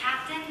bless the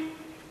captain,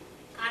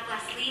 God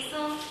bless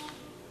Liesel,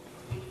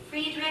 and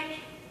Friedrich,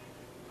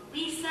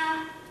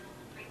 Louisa,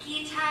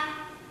 Brigitta,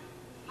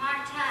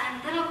 Marta,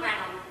 and little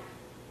Gretel.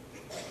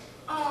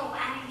 Oh,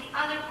 and the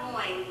other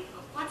boy,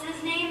 what's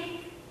his name?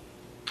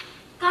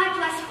 God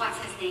bless what's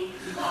his name.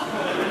 God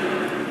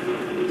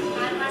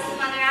bless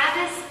Mother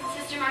Abbess and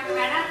Sister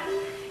Margareta,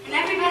 and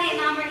everybody at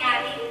Naumburg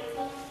Abbey.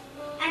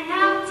 And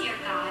now, dear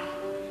God,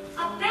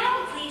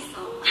 about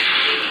Liesel.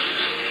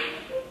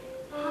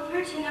 Help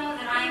her to know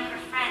that I am her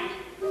friend,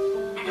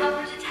 and help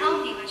her to tell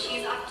me what she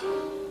is up to.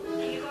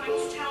 Are you going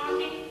to tell on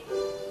me?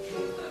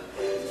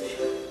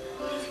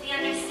 Only to be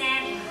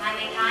understanding, I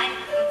may guide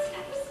her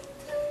footsteps.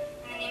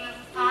 In the name of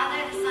the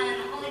Father, the Son, and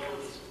the Holy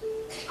Ghost.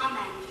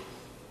 Amen.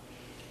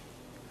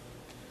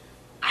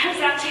 I was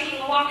out taking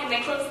a walk and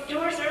they closed the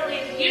doors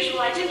earlier than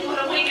usual. I didn't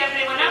want to wake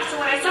everyone up, so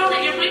when I saw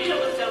that your window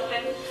was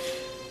open...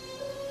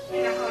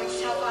 You're not going to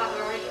tell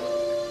Father, are you?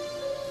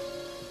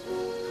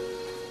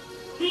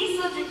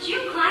 Liesel, did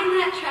you climb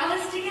that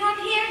trellis to get up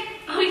here?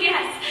 Oh,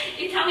 yes.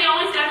 You tell me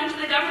always got into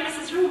the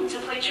governess's room to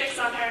play tricks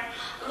on her.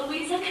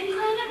 Louisa can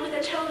climb it with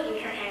a toad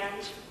in her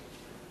hand.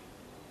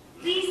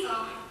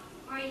 Liesel,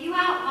 were you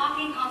out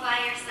walking all by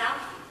yourself?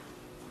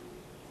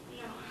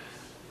 No.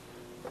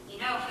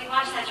 You know, if we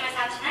wash that dress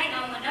out tonight,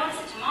 no one would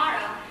notice it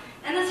tomorrow.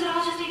 Then this would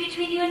all just be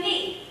between you and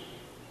me.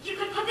 You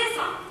could put this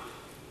on.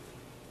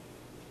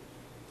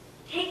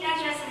 Take that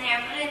dress in there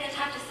and put it in the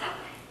tub to soak.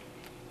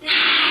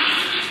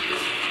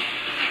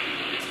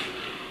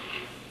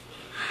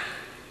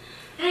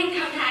 Then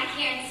come back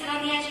here and sit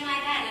on the edge of my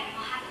bed and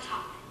we'll have a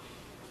talk.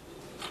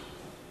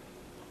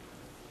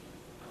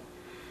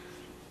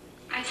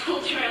 I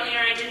told you earlier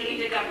I didn't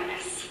need a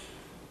governess.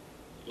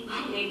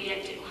 Well, maybe I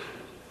do.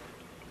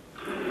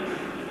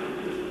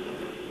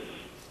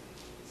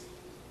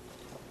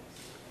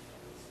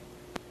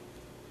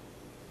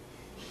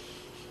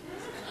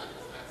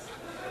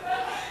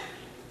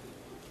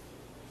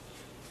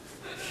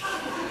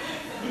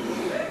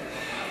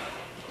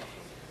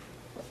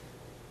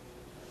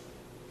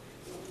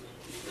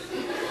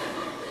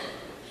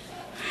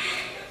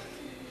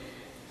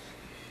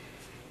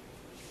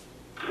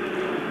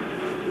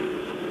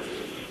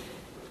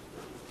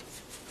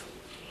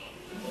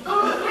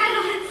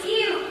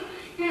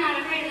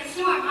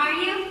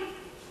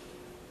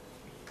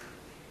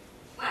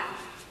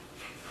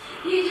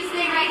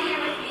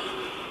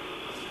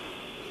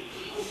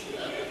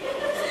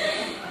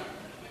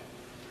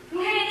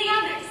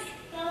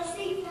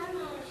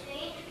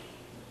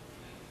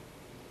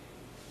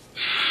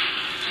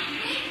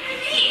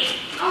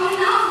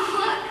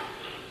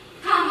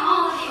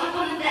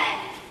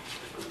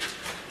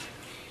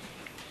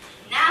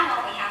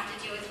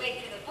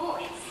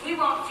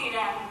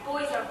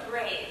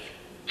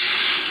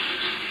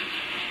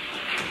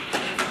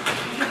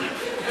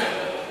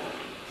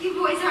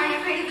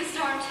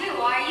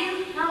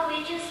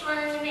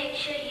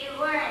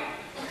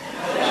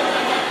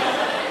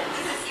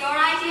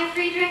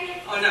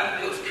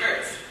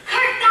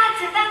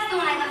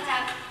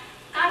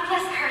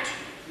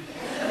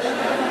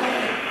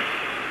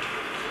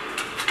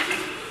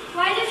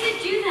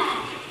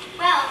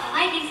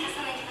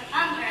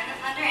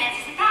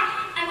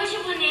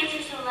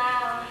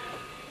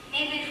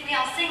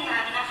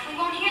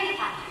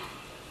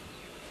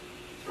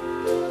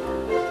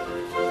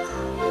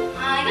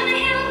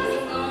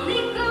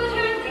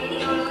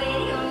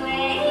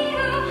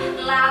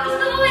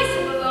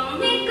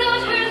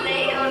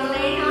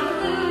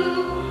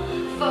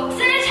 Folks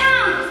in a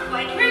town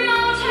quite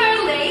remote,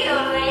 lay,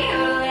 oh, lay,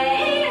 oh,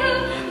 lay.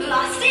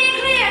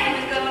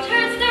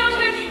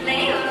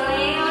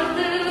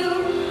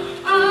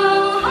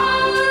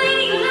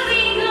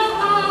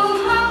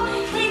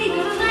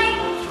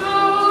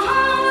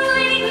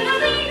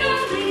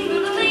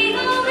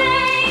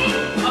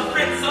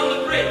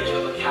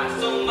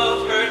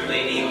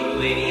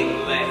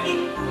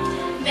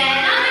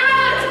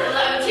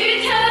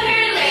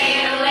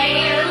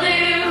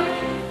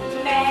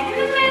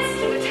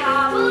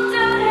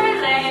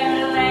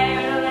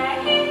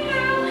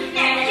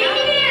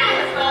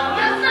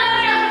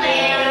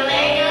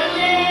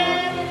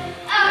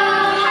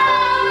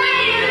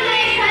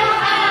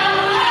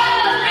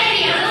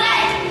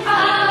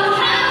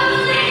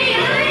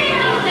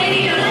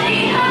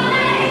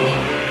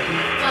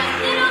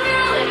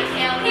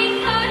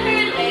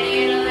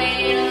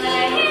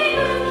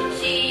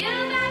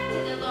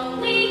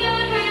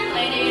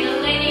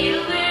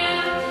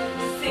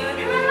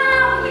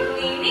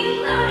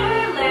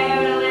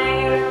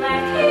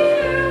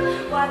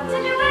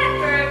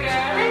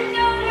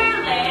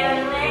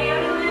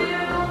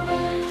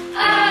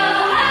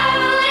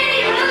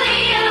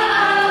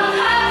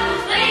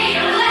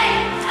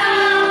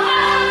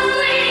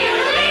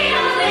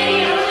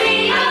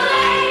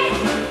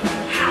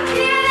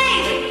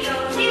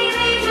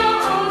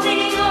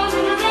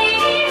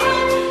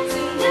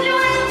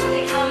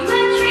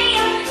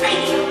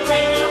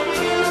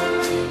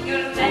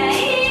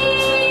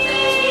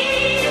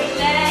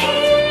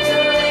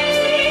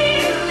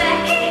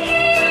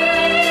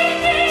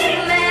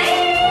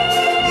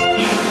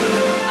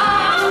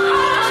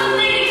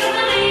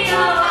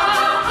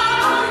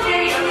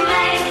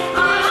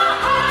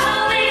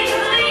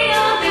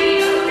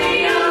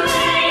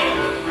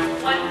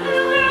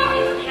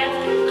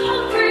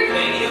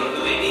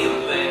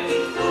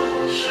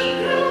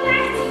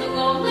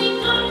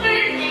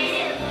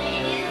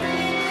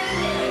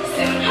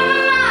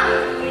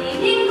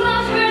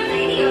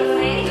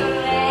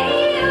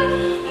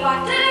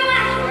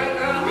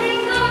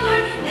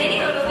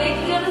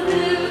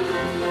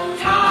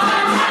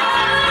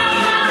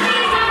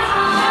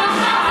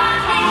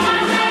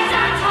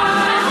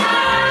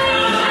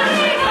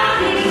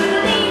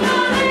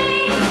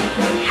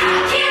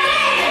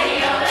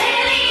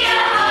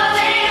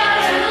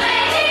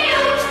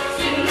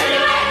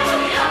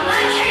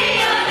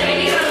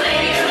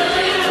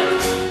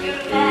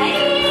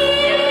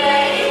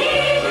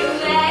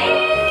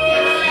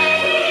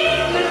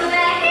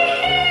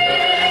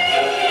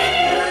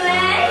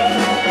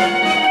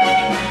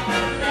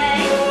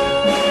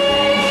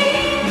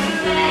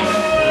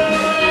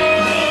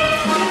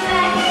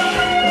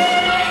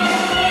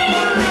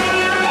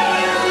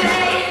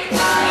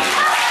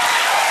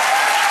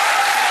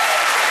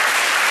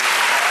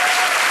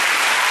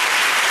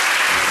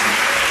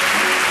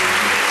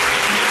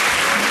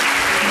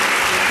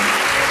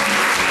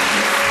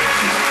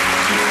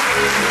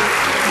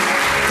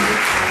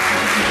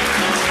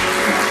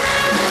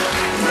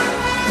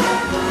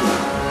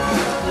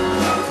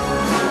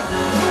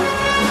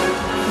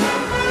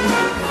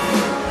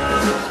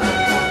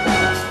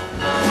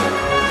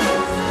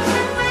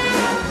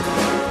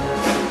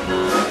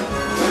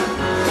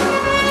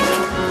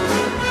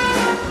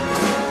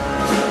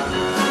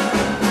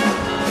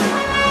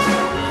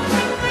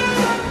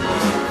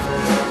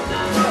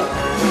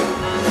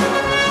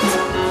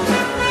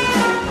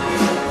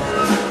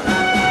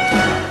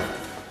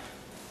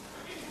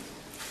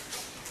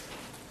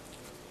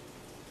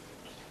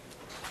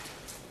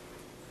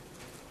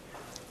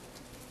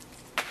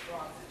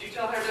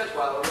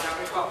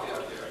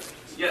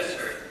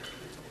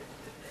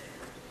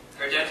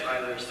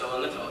 we're still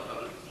on the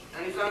telephone.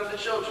 Any signs of the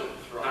children?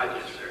 I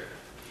did, sir.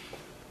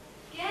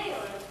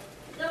 Georg,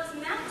 those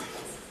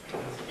mountains.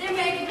 They're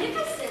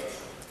magnificent.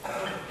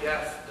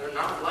 Yes, they're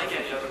not like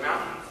any other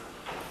mountains.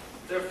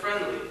 They're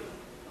friendly.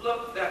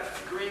 Look, that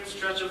green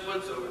stretch of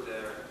woods over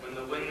there. When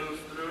the wind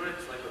moves through it,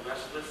 it's like a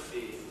restless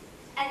sea.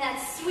 And that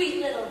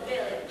sweet little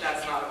village.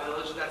 That's not a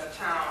village, that's a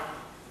town.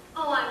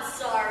 Oh, I'm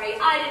sorry.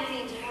 I didn't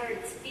mean to hurt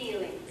its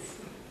feelings.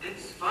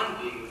 It's fun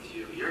being with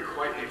you. You're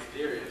quite an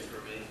experience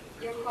for me.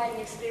 You're quite an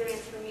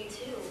experience for me,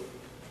 too.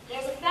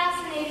 There's a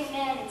fascinating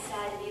man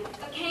inside of you.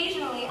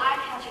 Occasionally, I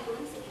catch a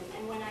glimpse of him,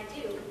 and when I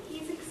do,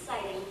 he's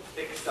exciting.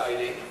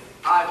 Exciting?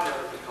 I've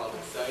never been called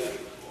exciting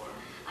before.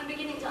 I'm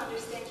beginning to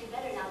understand you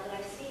better now that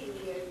I see you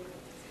here.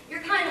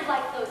 You're kind of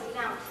like those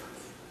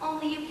mountains,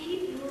 only you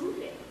keep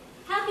moving.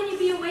 How can you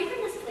be away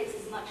from this place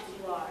as much as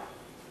you are?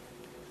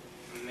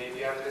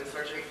 Maybe I've been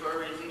searching for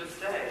a reason to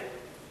stay.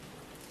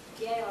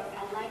 Georg,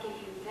 I like you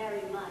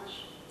very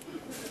much.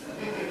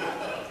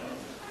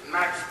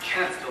 Max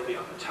can still be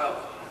on the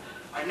telephone.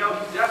 I know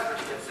he's desperate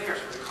to get singers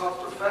for the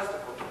cultural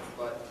festival,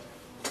 but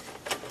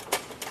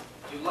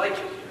you like it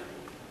here.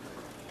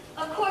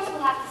 Of course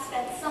we'll have to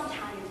spend some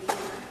time in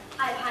Vienna.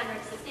 I have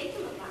Heinrich's estate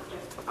to look after.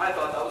 I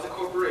thought that was a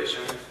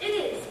corporation. It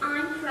is.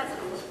 I'm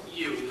president.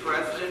 You,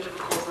 president of a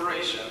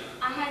corporation?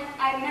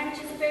 I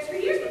managed his affairs for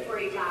years before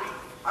he died.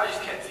 I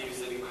just can't see you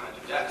sitting behind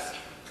a desk.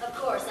 Of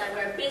course, I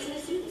wear a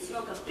business suit and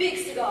smoke a big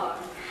cigar.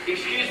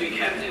 Excuse me,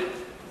 Captain.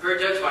 Her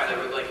Doug's father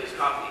would like his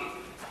coffee.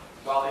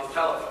 While he's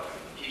telephoning,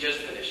 he just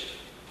finished.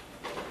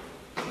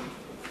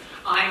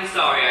 I'm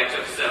sorry I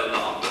took so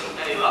long.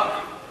 Any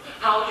luck?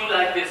 How would you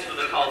like this for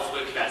the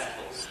Karlsruhe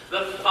Festivals?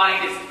 The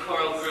finest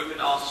choral group in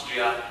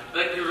Austria,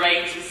 the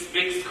greatest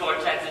mixed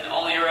quartet in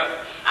all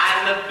Europe,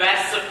 and the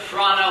best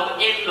soprano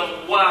in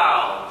the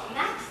world.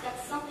 Max,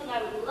 that's something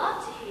I would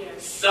love to hear.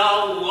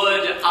 So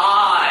would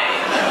I.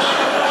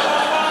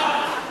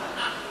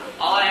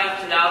 All I have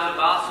to now is a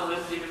basso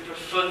is even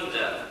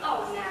profunder.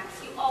 Oh,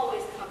 Max, you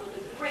always come with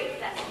a great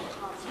festival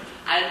concert.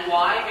 And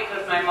why?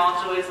 Because my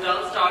motto is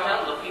don't start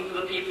out looking for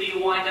the people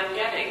you wind up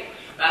getting.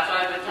 That's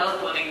why I've been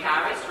telephoning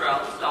Paris,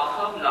 Rome,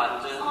 Stockholm,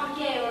 London. On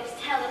Georg's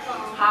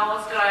telephone. How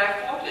else could I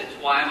afford it?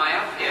 Why am I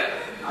up here?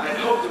 I had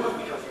hoped it was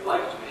because you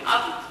liked me.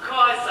 Of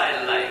course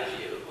I like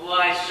you.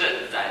 Why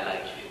shouldn't I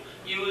like you?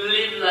 You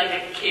live like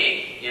a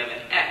king. You have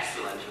an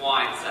excellent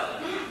wine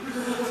cellar.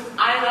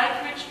 I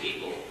like rich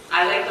people.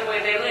 I like the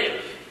way they live.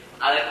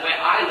 I like the way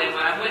I live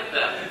when I'm with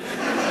them.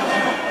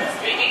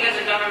 Speaking as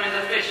a government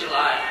official,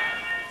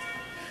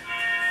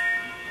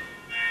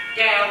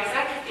 Gail, is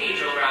that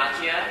cathedral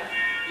around here?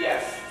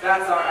 Yes,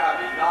 that's our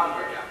abbey,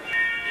 Nürnberg Abbey.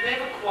 Do they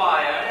have a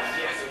choir?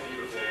 Yes, a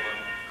beautiful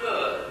one.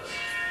 Good.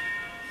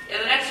 In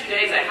the next few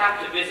days, I have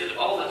to visit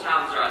all the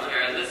towns around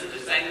here and listen to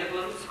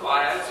Sängerblums,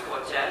 choirs,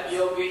 quartets.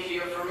 You'll be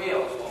here for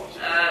meals, won't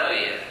you? Oh,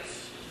 yes.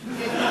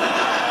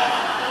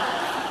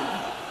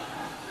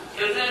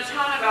 It was in a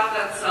town about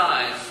that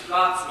size,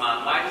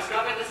 Schwarzmann, where I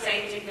discovered the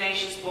St.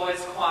 Ignatius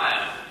Boys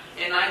Choir.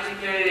 In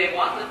 1930, they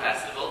won the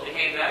festival,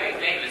 became very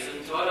famous,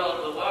 and toured all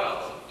over the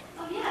world.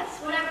 Oh, yes.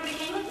 Whatever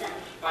became of them?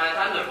 By the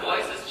time their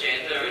voices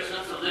changed, the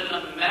originals were living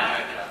in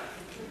America.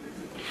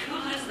 Who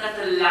lives in that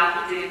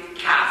dilapidated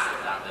castle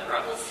down there,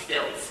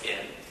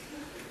 Rumpelstiltskin?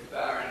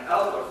 Baron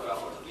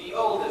Elberfeld, the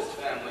oldest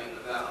family in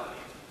the valley.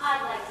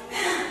 I'd like to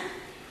meet them.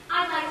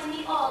 I'd like to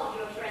meet all of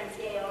your friends,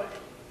 Georg.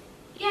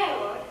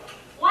 Georg,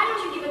 why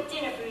don't you give a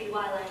dinner for me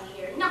while I'm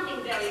here?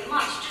 Nothing very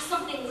much, just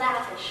something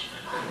lavish.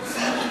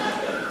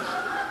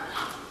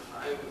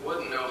 I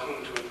wouldn't know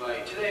whom to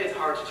invite. Today it's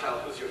hard to tell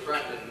who's your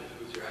friend and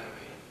who's your enemy.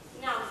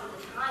 Now isn't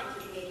the time to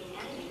be making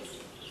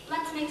enemies.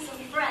 Let's make some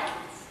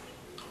friends.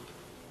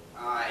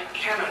 I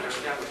can't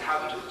understand what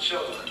happened to the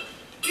children.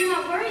 You're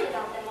not worried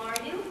about them, are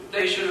you?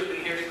 They should have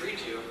been here to greet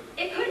you.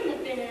 It couldn't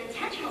have been an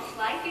intentional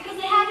slight because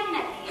they haven't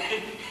met me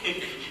yet.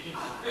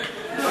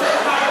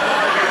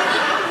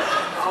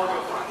 I'll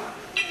go find them.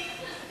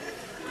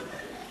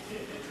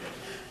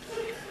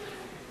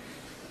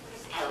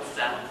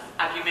 Elsa,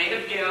 have you made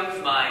up Georg's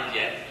mind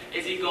yet?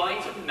 Is he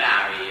going to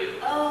marry you?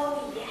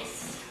 Oh,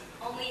 yes.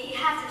 Only he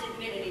hasn't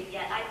admitted it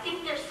yet. I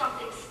think there's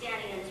something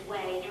standing in his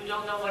way. You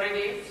don't know what it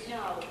is?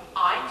 No.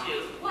 I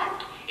do.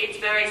 What? It's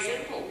very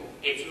simple.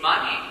 It's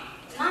money.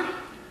 Money.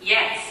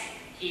 Yes,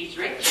 he's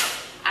rich,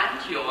 and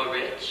you're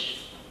rich.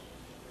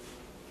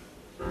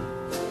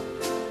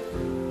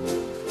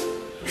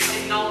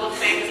 In all the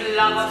famous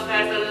love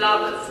affairs, the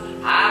lovers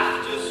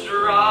have to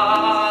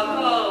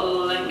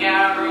struggle and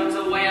gather rooms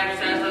away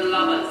upstairs. The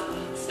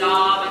lovers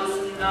starve and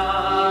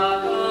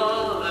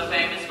snuggle. The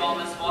famous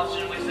moments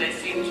fortune which they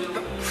seem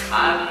to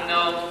have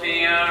no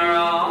fear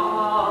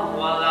of.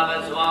 While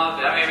lovers who are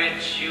very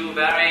rich, you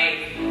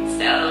very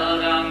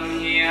seldom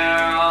hear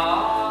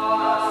of.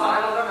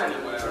 Sign of them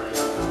anywhere.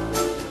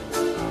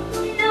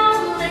 No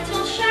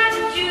little shack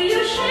do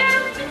you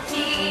share with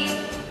me.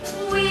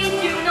 We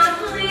do not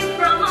live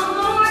from a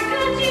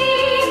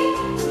mortgagee.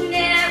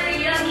 Nary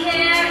a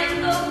care in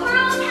the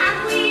world have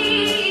we.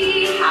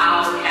 How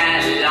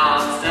can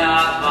love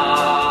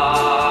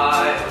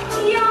survive?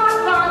 You're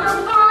fond of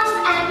bonds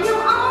and you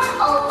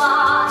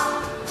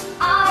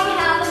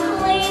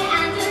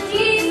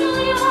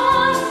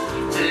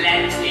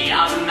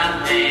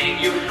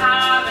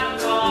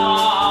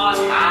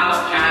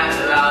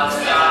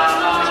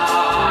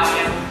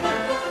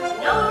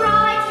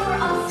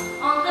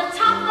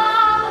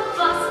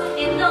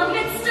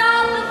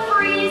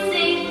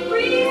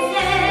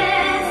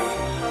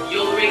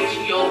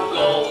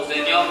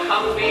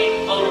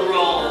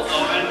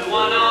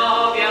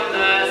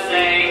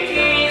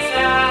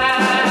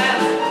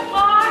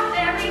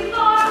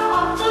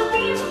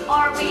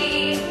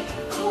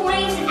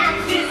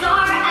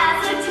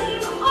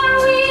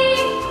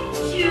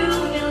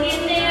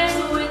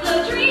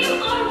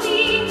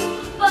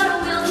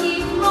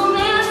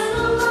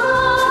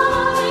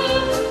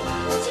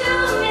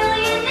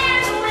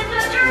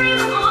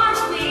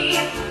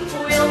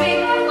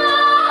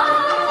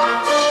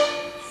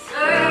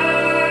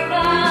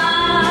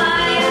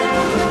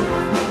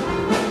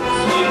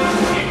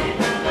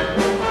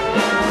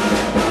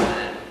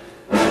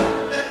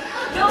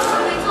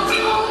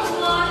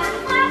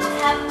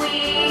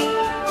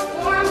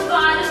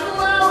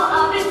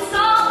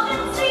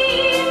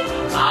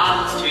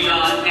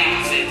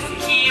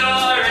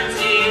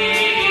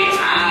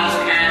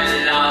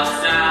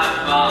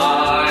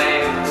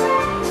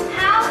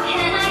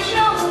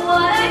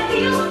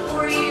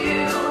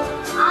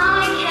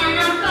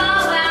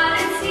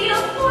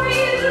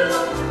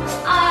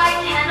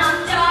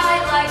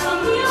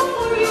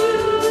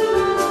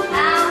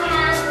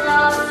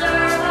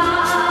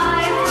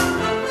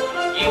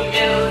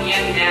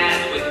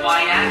millionaires with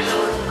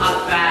financial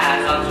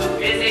affairs are too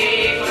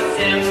busy for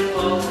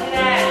simple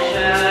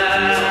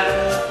pleasure.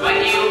 When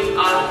you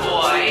are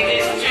poor, it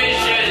is to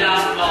should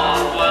love more,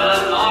 for the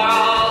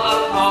moral of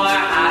poor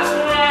has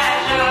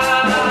pleasure.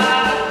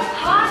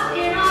 Caught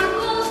in our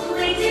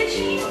gold-plated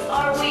chains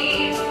are we,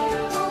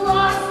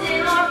 lost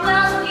in our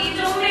wealthy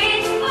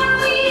domains are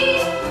we,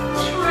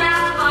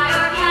 trapped by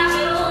our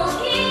capital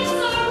gains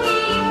are we,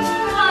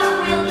 but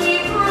will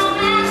keep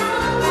romance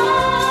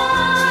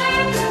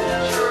alive.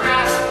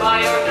 Trapped by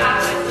your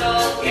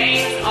capital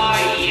gains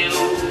are you.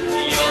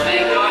 You'll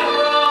make your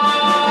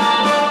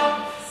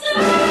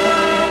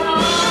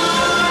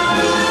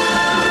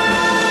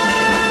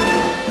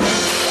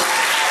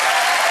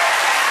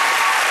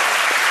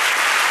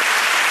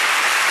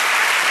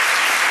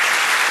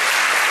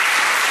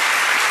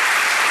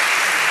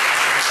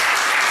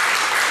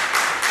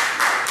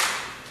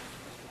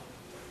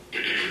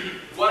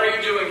What are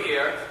you doing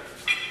here?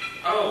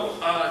 Oh,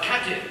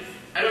 Captain,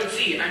 I don't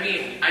see. I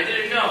mean, I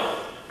didn't know.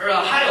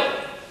 Heidel.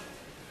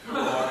 Who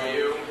are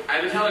you? I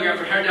have a telegram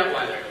for Herr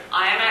Detweiler.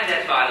 I am at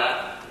that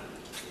father.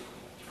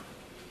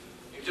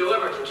 You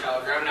delivered your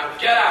telegram, now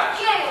get out!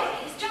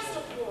 Georg, he's just a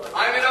boy.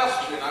 I'm an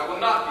Austrian, I will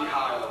not be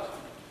hiled.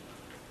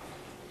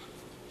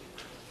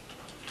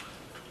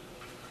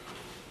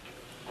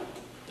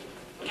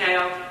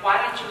 Gail, why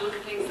don't you look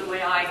at things the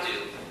way I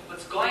do?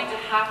 What's going to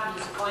happen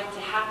is going to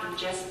happen.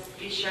 Just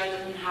be sure it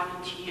doesn't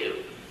happen to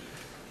you.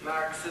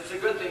 Max, it's a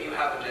good thing you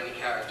haven't any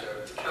character,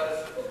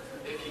 because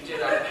if you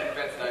did, I'd be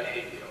convinced I'd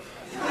hate you.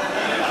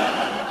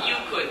 You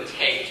couldn't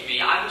hate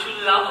me. I'm too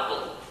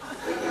lovable.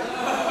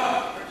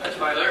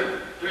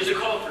 Detweiler, here's a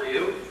call for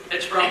you.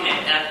 It's from me.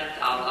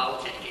 I'll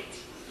take it.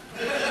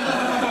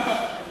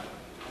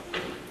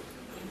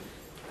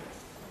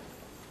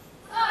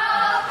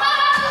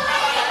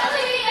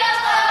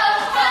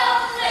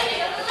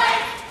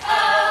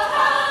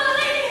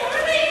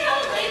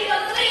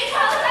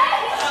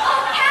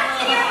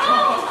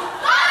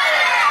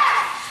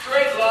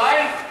 Straight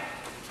line.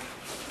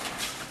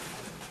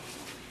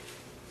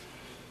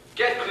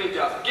 Get cleaned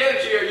up. Get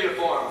into your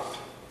uniforms.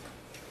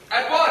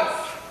 At once.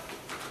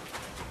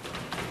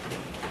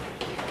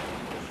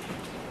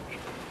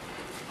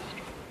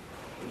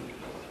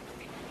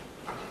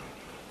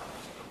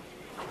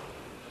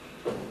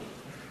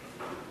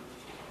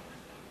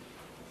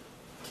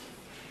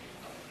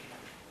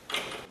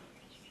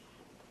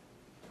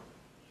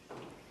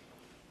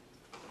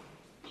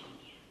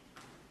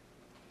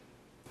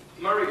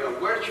 Maria,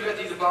 where did you get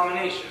these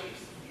abominations?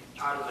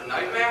 Out of a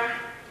nightmare?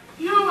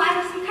 No, out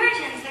of some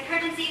curtains. The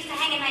curtains that used to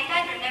hang in my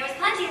bedroom. There was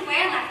plenty of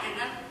wear left in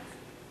them.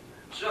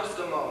 Just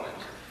a moment.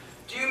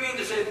 Do you mean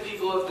to say the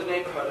people of the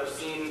neighborhood have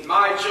seen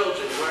my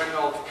children wearing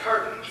old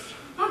curtains?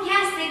 Oh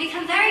yes, they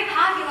become very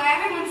popular.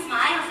 Everyone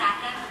smiles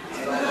at them.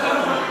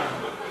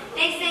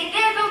 They say,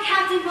 there go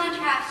Captain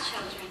Wonderap's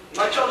children.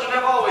 My children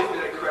have always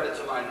been a credit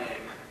to my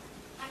name.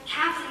 But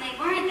Captain, they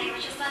weren't. They were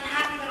just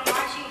unhappy little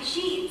marching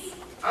machines.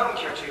 I don't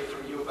care to hear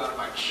from you about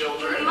my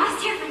children. You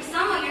must hear from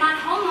someone. You're not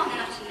home long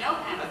enough to know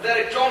him.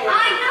 Pathetic, don't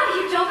I know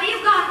you don't, but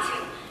you've got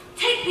to.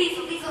 Take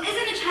Liesel. Liesel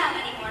isn't a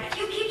child anymore. And if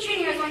you keep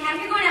treating her as one half,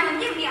 you're going to have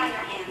him give me out of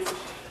your hands.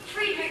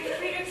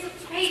 Friedrich's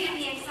afraid of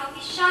being himself.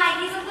 He's shy.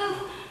 He's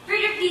aloof.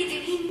 Friedrich needs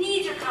you. He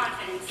needs your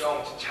confidence.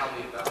 Don't tell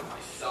me about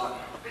my son.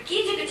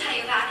 Brigitte could tell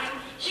you about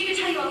him. She could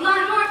tell you a lot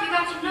more if you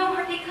got to know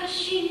her because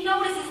she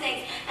notices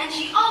things. And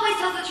she always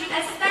tells the truth,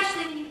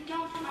 especially when you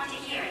don't want to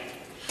hear it.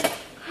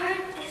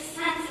 Kurt is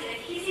sensitive.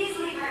 He's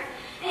easily hurt.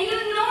 And you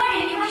ignore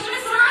him. You push him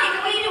aside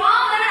the way you do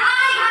all of them. And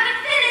I haven't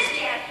finished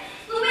yet.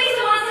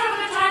 Louisa wants to have a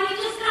good time. You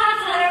just got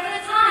to let her for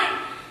the time.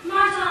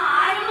 Marta,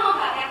 I don't know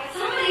about that, but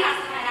somebody has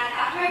to find out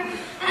about her.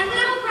 And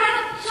little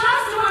Gretel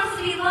just wants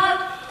to be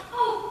loved.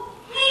 Oh,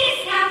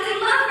 please, Captain,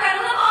 love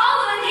Gretel. Love all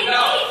of them. They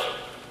No. need.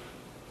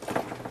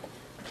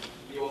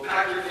 You will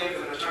pack your things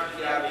and return to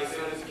the Abbey as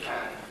soon as you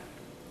can.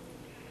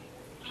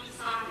 I'm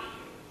sorry.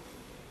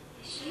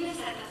 I shouldn't have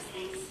said those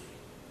things.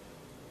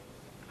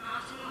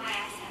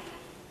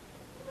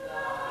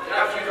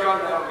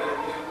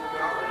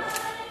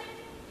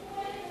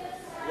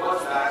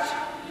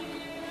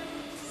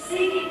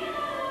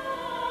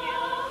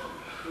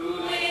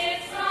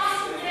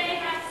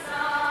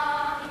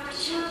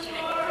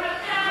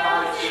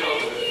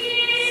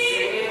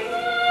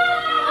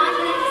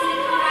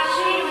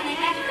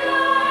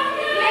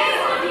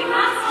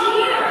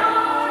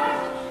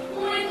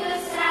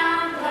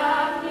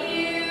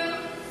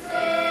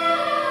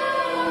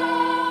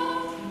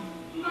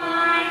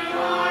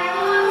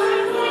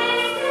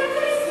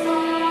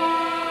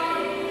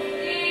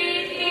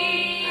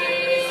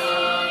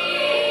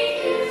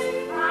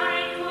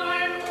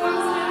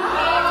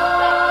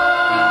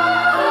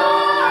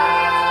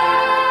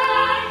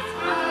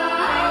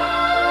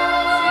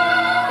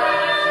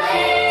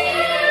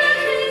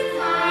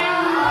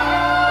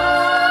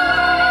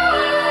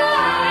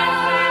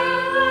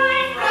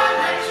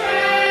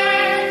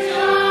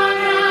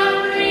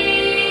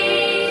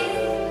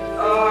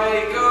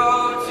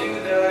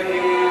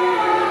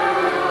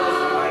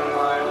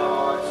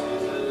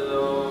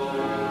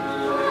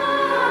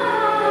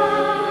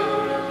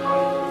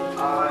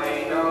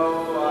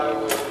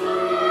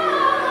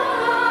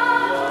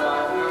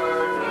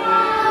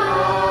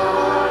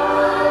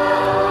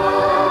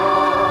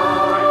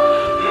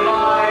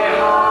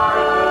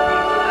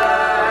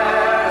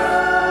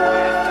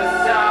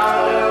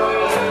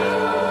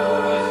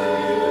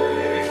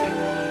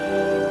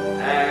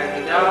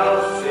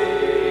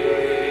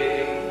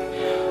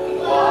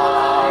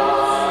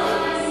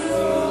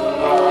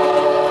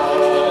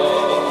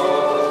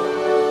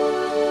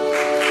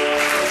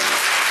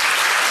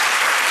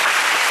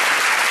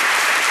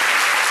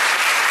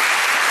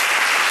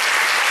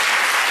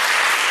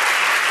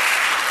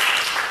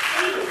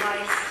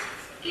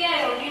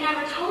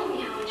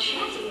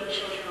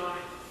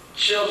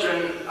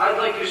 I'd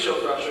like you to show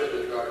Crusher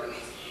the gardens.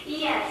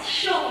 Yes,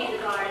 show me the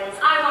gardens.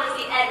 I want to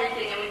see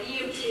everything, and with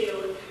you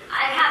too.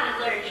 I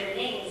haven't learned your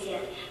names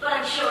yet, but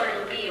I'm sure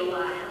it'll be a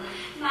while.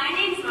 My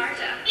name's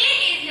Marta.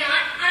 It is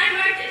not. I'm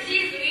Marta.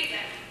 She's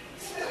Louisa.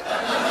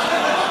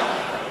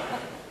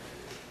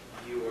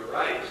 You were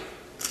right.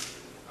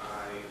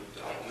 I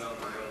don't know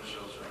my own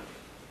children.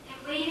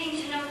 They're waiting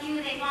to know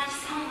you. They want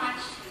so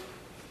much to.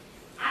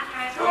 After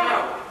I've Oh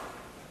no.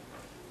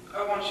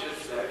 I want you to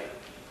stay.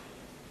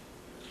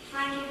 If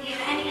I can give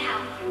any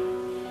help.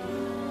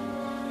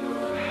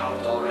 You've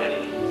helped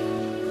already.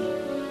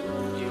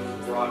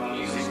 You've brought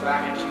music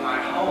back into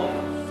my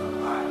home.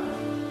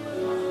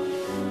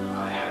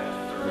 I had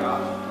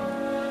forgotten.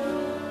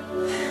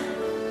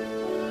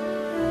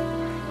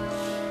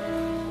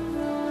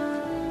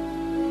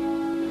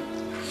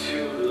 To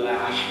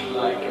laugh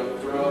like a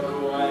brook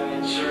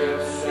when it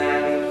trips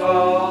and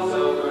falls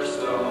over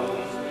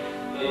stones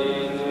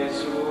in its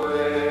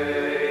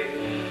way.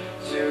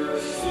 To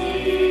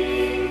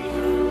sing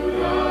through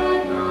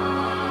the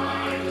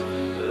night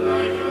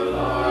like a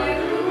lark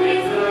who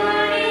is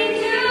learning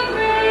to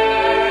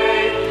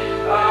pray.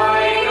 I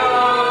go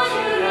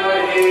to the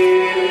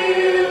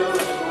hills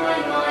when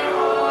my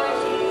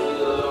heart is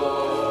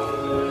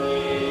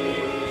lonely.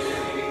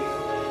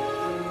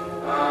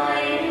 I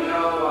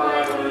know I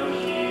will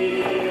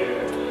hear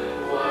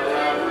what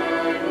I've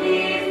heard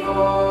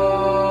before.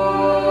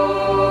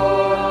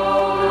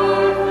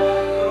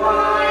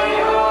 My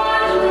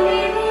heart will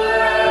be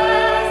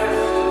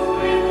blessed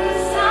with the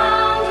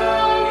sound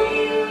of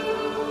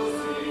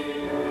music,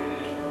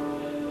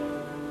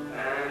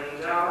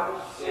 and I'll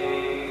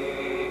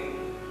sing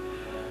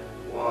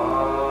once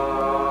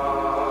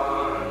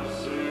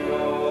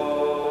more.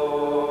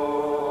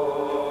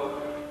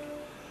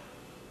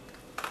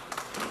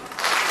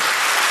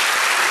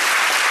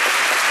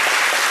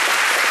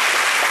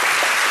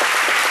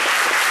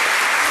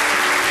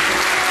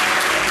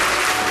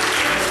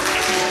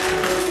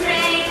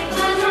 Break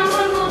the drum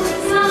one more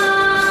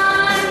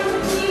time.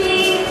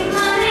 Leave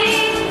my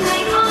name, I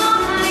call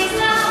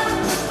myself.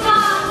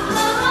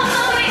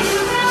 Follow me to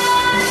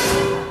run.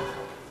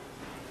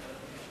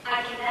 I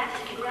came back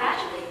to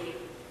congratulate you.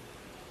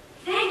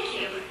 Thank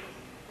you.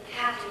 The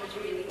captain was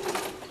really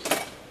pleased.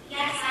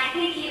 Yes, I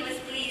think he was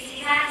pleased.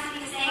 He's asked me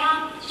to stay on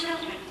with the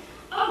children.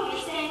 Oh,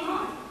 you're staying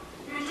on.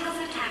 Until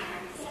September.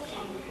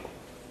 September.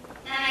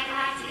 Then I go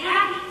back to the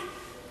Abbey.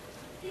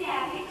 The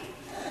Abbey.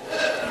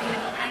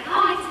 I'm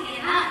going to be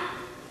a nun.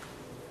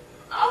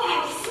 Oh,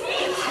 how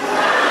sweet!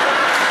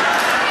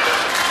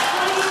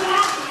 When you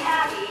back to the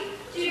Abbey,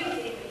 do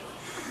think of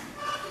us.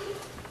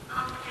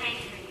 I'll pray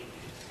for you.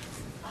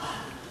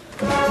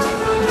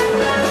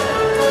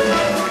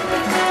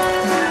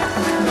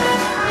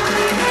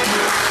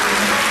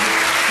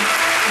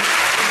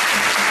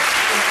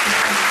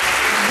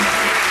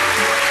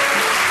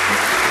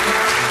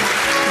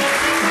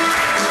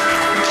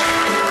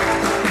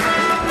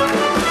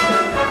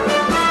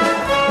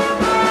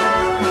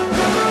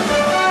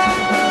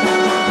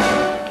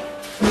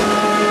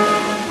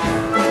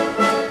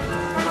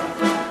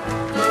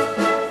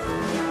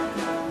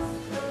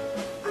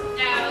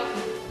 No.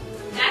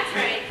 That's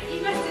right. You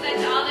must do that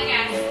to all the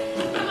guests.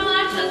 Come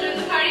along, children.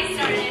 The party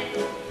started.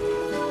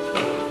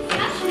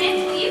 Hush, Miss,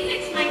 will you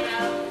fix my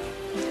bow?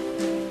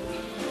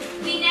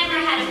 We never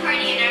had a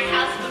party in our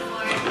house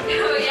before.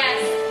 Oh, yes.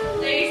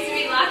 There used to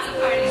be lots of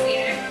parties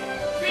here.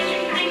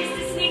 Richard and I used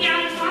to sneak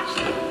out and watch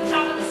them from the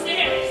top of the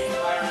stairs.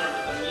 I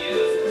remember the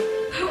music.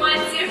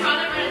 Once your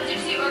father brought a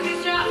gypsy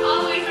orchestra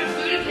all the way from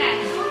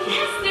Budapest. Oh,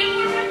 yes, they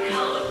wore red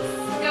coats.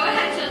 Go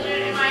ahead, children,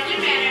 and mind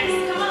your manners.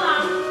 Come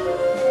along.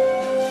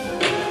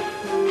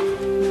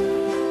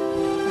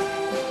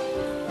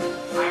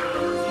 I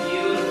remember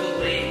beautiful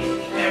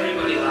ladies,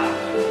 everybody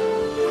laughing.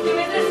 There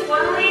was this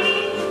one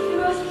lady, the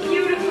most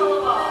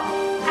beautiful of all.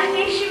 I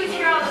think she was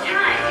here all the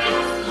time. It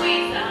was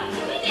Louisa.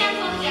 Can we dance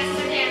while the guests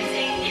are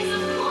dancing? Yes,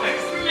 of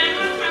course.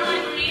 Remember when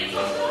Caroline Maria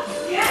told us?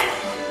 Yes.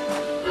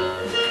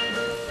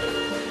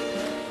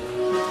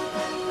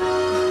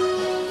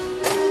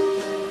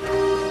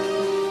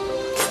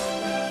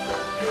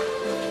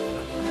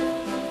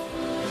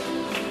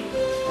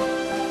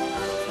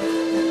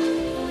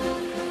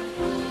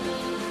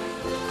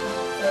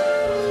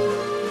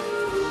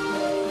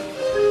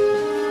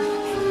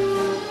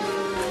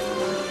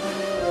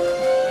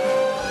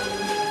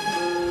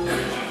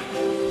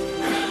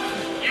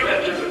 You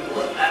have driven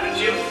before, haven't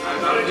you?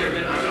 I'm not a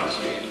German, I'm an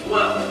Austrian.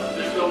 Well,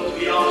 there's going to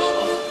be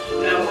Oslo.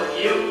 Now for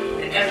you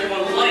and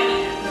everyone like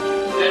you.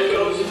 That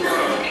goes for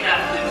our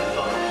captain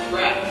of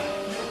Brad.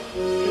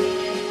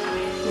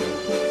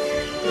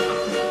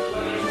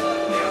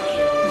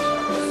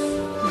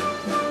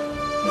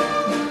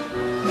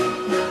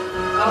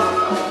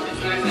 Oh,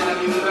 it's nice to have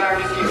you in the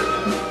barracks here.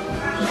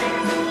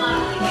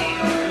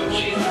 Who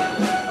she's with?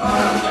 Oh,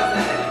 no, just a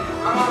headache.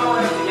 I'm on my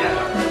way up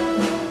together.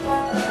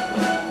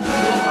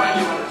 We'll find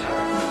you on the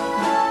terrace.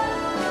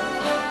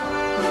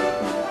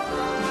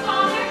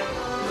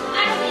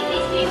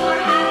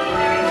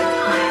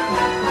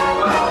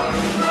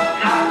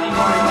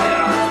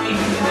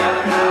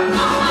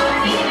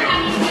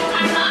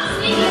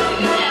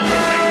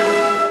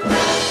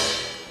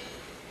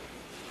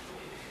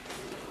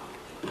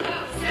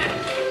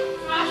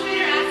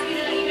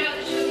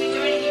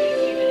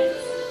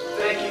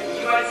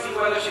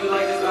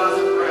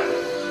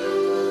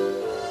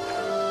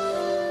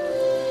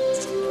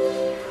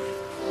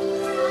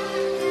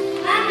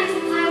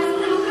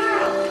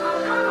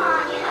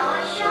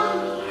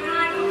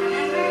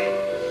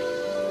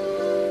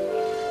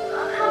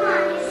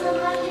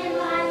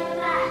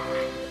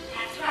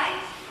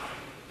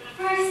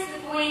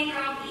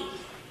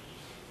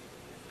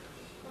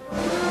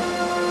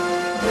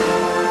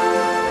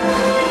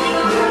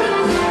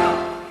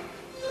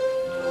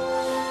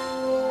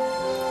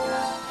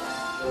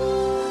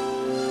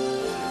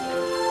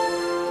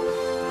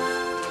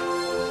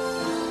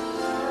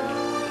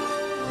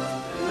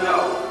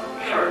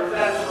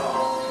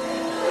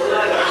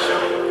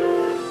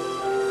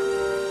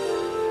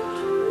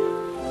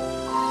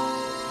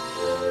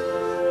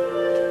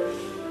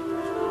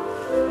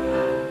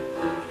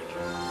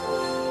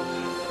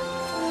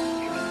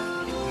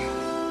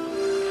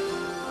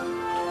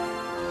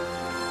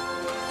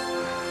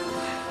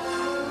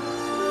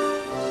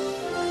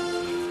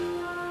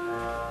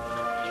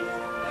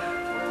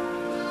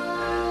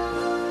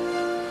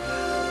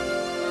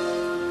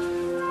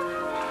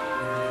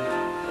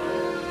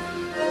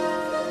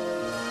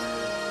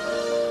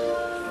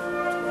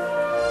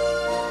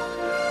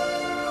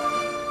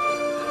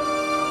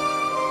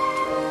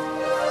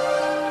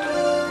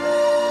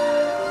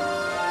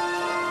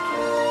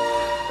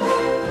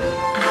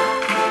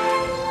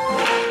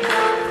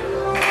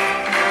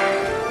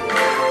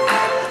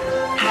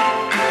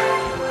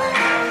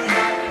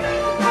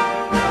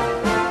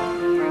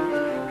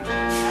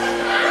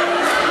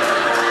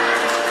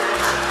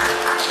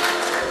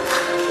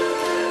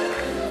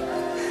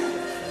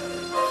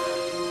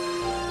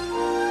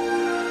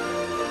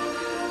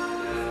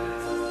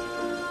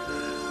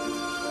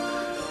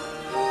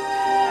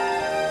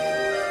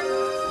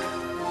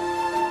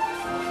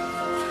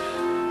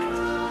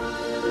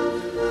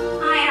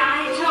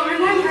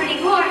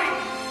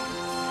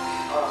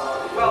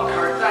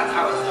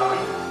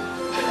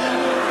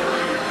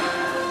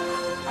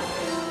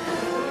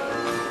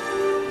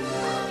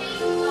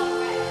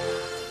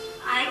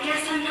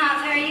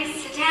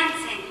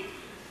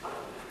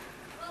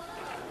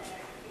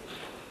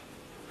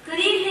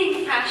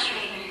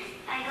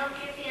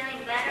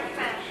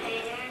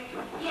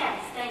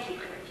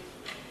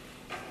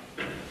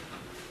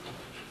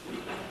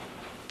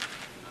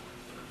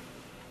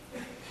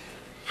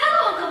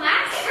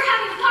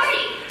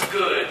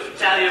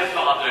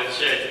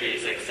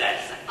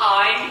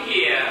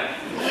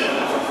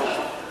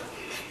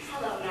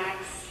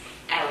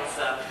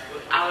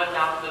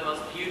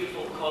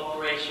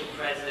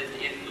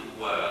 in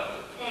the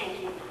world.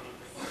 Thank you,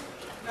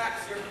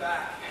 Max, you're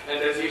back. And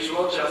as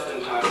usual, just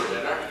in time for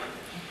dinner.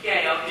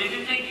 Gail, did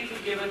you think you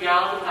could give a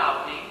gal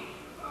without me?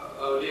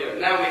 Oh dear,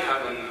 now we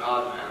have an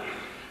odd man.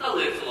 A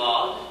little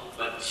odd,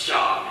 but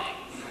charming.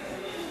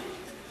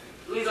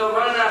 Lisa,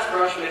 run and ask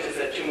Rushman to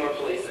set 2 more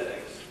place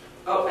settings.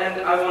 Oh,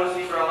 and I want to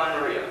see Fraulein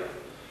Maria.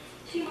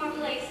 2 more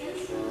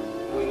places.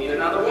 We need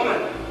another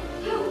woman.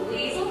 Who,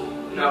 Weasel?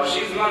 No,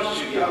 she's much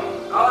too young.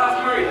 I'll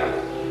ask Maria.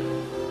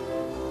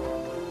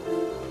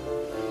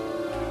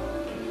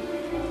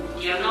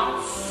 You're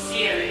not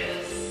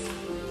serious.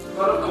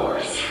 But of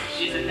course.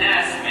 She's a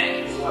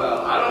nursemaid.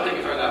 Well, I don't think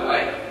of her that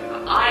way.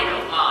 I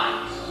don't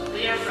mind.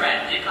 Your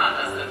friend did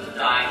contest them to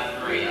dine with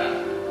Maria.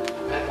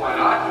 And why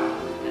not?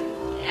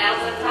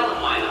 Elsa, tell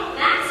him why not.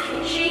 Max,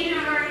 can you change in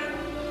a hurry?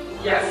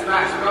 Yes,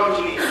 Max, we're going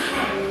to need her.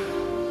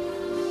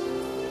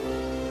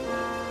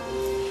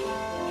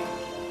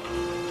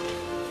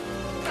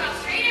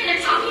 Frustrated?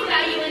 They're talking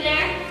about you in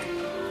there.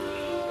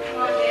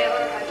 Come on,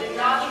 Gaylord. I've been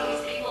dodging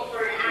these people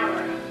for an hour.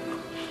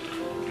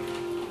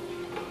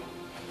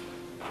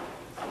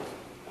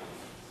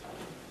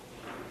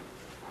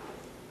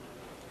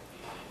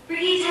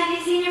 Brigitte, have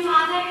you seen your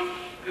father?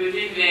 Good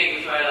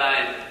evening,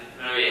 Fräulein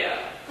Maria.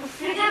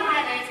 Good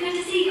weather. It's good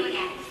to see you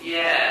again.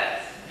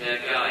 Yes,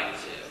 they're going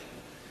to.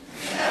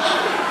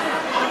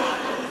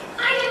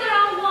 I knew it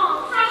all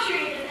along.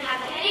 Frustrated doesn't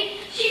have a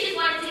headache. She just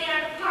wanted to get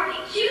out of the party.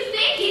 She was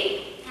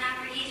thinking. Now,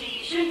 Brigitte,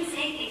 you shouldn't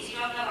say things you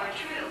don't know are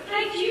true. But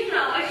I do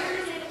know. I heard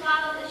her say to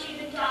Pablo that she'd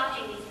been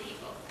dodging these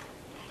people.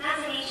 That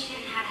doesn't mean she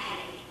didn't have a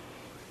headache.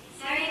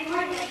 It's very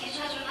important that you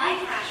children like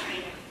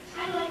frustrated.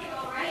 I like her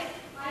all right.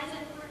 Why is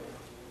it important?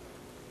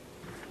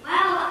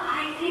 Well,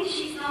 I think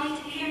she's going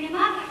to be your new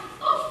mother.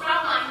 Oh,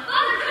 Fraulein,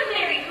 Father could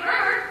marry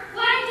her.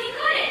 Why he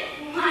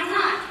couldn't? Why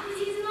not? Because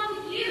he's in love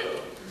with you.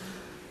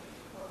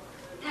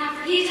 Now,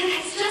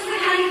 Brigitte, it's just the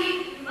kind of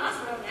You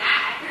must know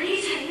that.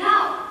 Brigitte,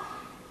 no.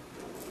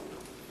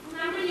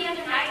 Remember the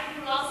other night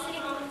we were all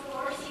sitting on the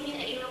floor singing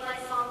the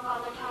Edelweiss song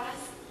Father taught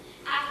us?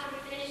 After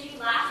we finished, you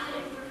laughed at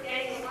him for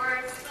forgetting the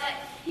words, but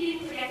he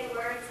didn't forget the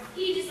words.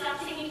 He just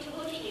stopped singing to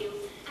look at you.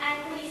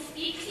 And when he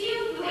speaks to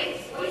you, the way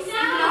his voice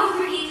sounds. No,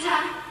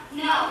 Brigitte,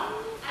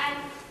 no. And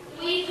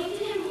when you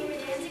looked at him when you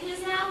were dancing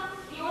just now,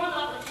 you were in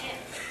love with him.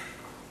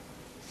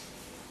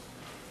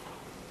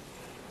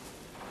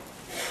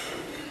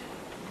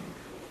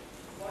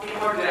 One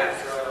more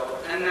dance, girl,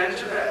 and then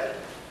to bed.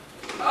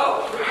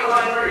 Oh,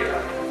 Fraulein Maria.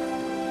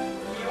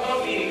 You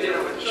won't be eating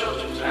dinner with the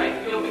children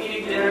tonight. You'll be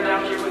eating dinner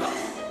down here with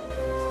us.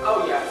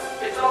 Oh, yes,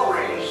 it's all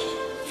arranged.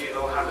 You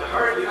don't have to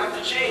hurry, you have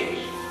to change.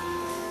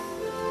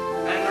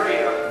 And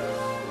Maria,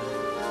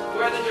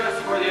 wear the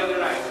dress you wore the other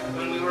night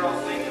when we were all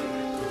singing.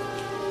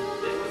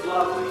 It was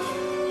lovely,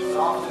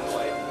 soft and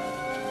white.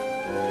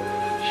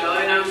 Shall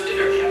I announce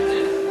dinner,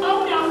 Captain?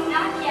 Oh, no,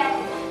 not yet.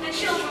 The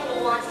children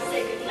will want to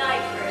say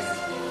goodnight first.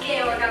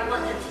 Georg, I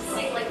want them to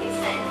sing like they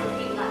sang for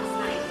me last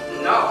night.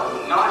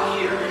 No, not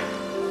here.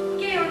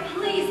 Georg,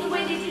 please, the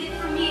way they did it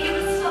for me, it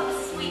was so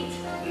sweet.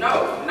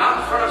 No,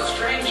 not in front of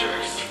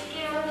strangers.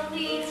 Georg,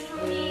 please,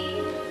 for me.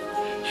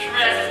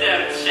 Dress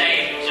don't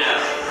change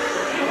us.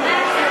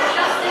 Max, you're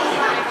just in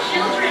time.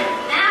 Children,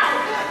 now!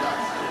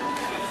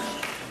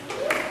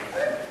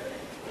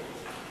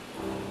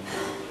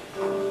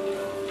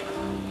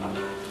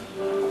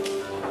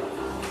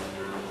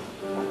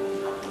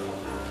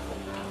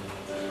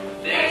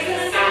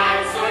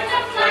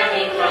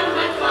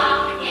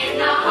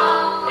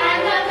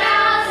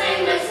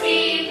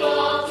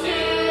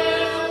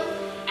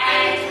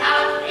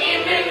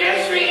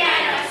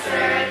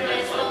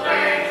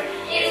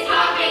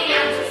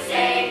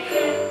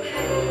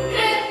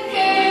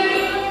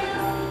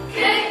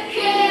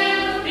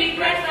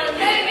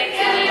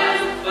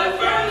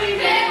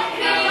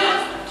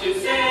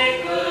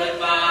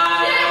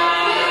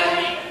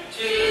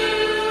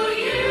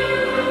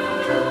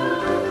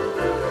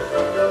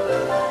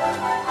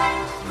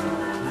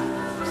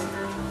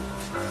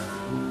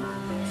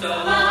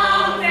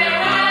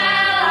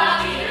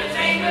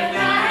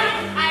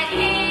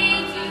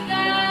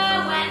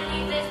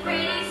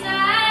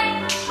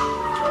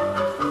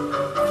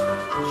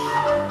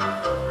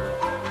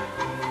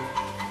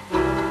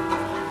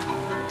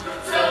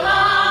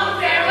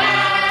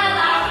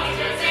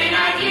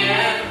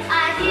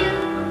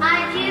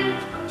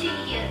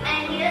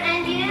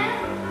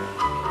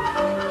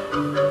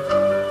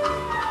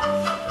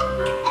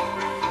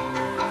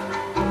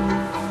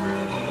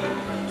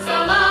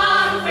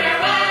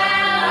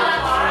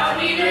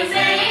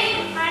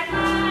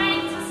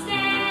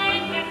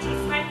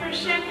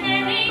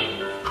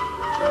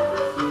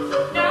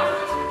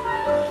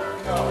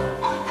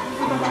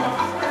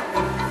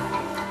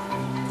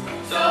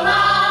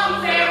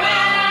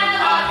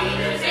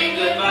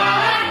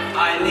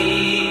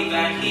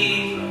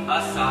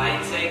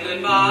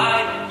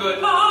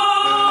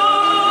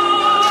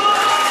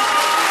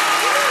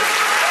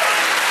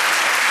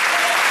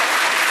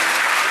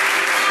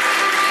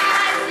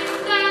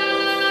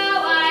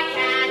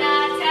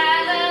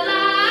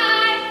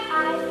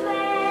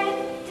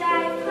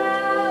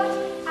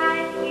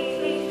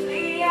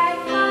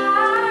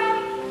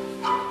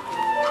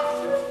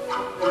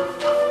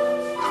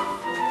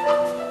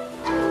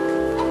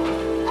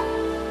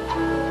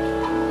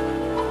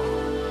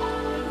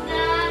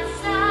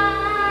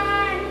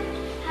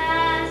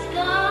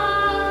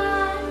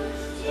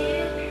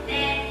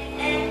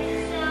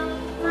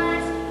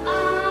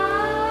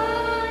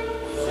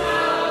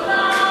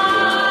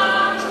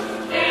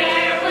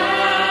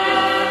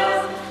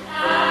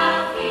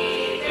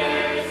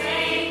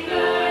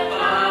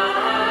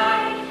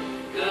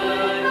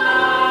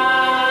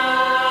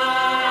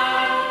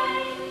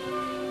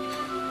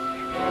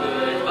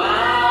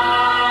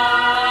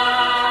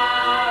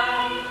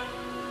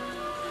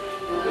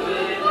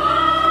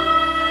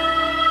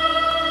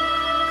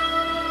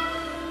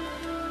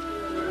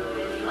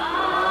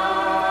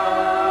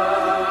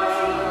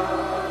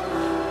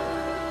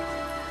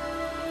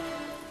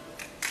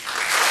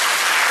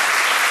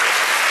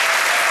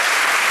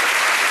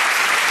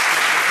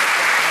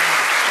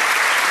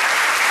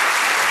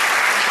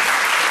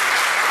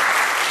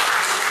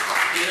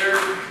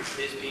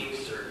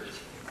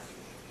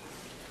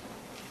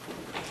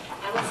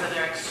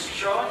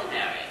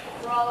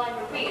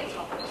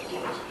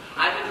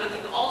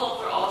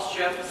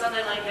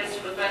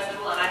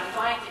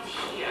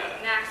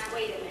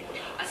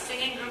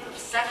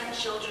 7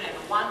 children in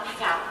one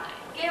family.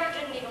 Garrett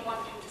didn't even want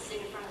him to sing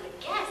in front of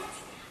the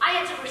guests. I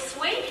had to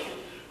persuade him.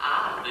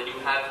 Ah, then you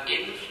have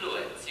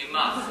influence. You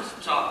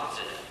must talk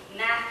to him.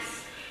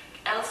 Max.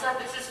 Elsa,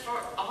 this is for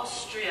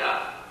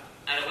Austria,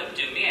 and it wouldn't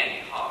do me any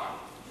harm.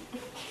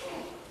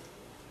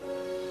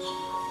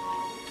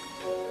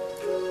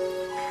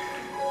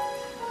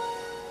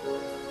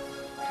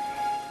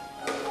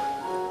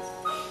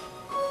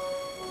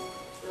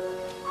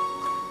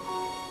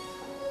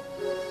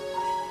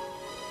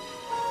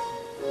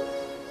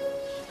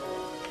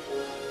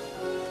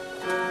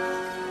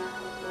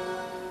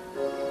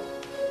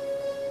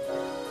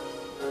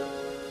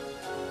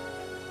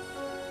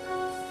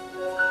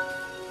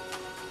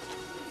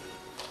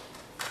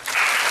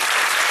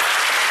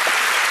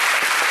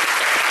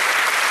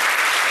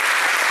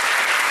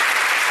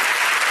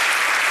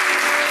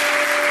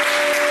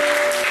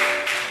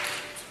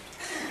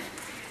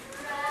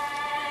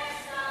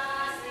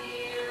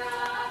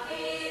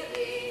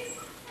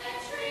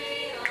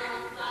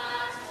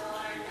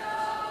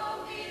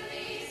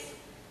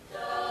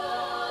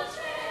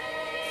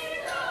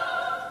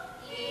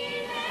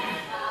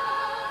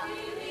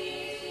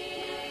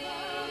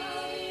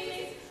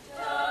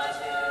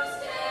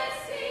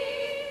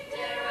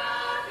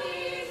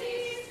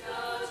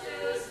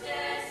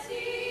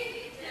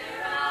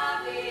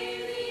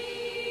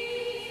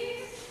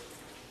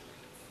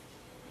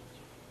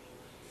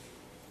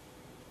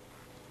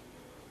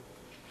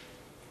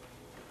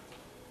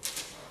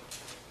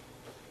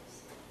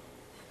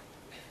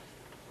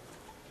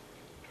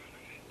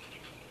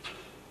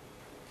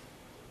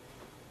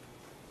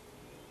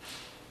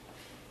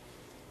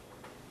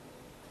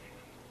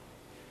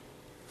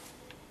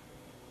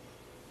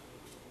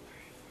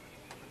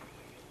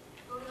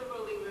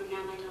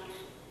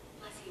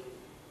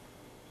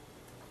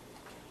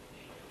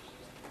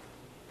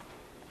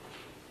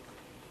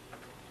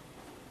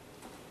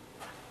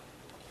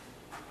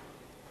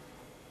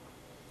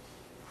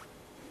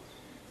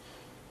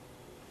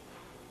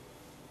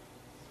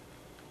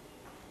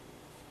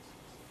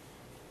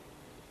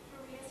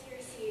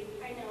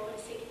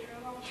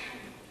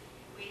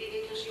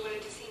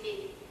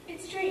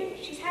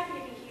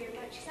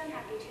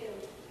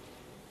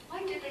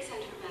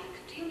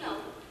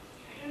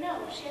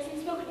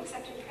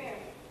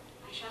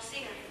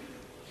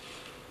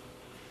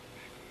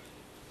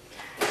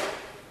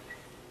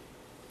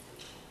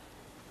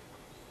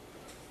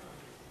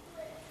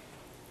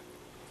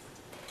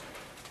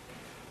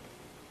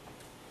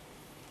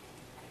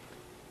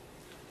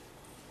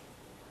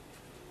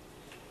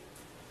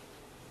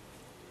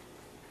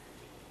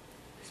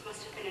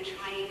 Must have been a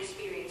trying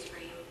experience for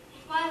you.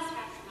 It was,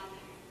 Reverend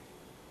Mother.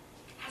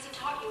 Has it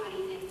taught you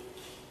anything?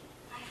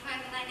 I've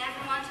learned that I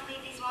never want to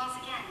leave these walls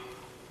again.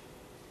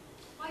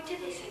 Why did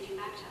they send you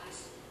back to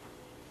us?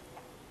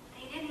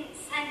 They didn't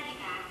send me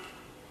back.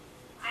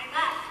 I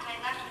left. I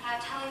left without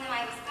telling them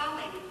I was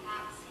going,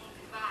 without saying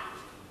goodbye.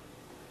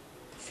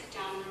 Sit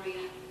down,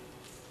 Maria.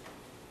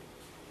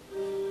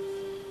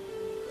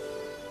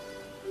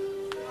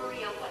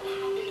 Maria, what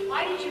happened?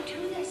 Why did you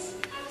do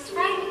this? I was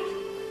frightened.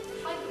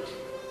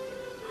 Frightened?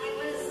 I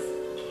was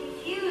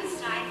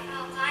confused.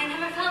 I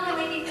never felt that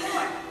way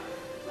before.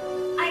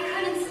 I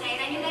couldn't stay,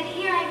 and I knew that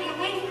here I'd be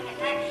away from it,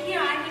 that here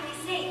I would be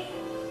safe.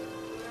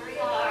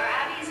 Maria, our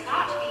Abbey is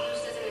not to be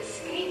used as an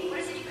escape. What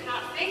is it you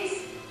cannot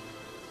face?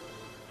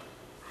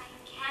 I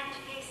can't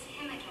face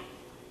him again.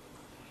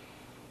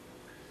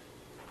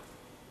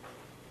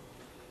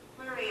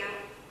 Maria,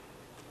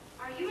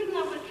 are you in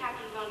love with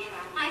Captain Von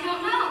Trapp? I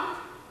don't know.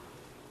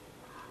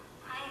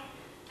 I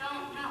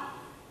don't know.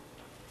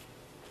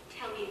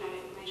 Tell me about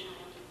it, my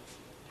child.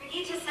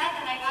 Brigitte said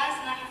that I was,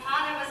 and that her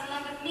father was in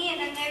love with me, and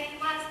then there he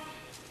was,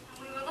 and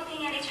we were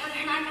looking at each other,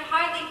 and I could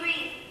hardly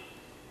breathe.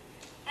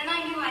 Then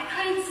I knew I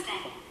couldn't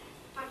stay.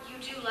 But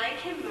you do like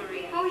him,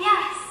 Maria? Oh,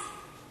 yes.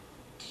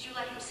 Did you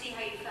let him see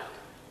how you felt?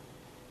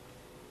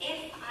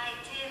 If I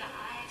did,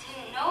 I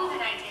didn't know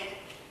that I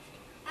did.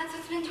 That's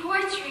what's been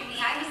torturing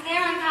me. I was there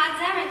on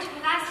God's errand. To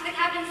have asked for the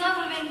captain's love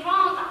would have been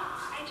wrong.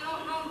 I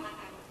don't know,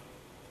 Mother.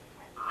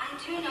 I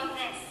do know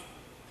this.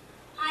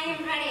 I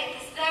am ready at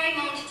this very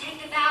moment to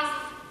take the vows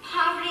of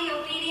poverty,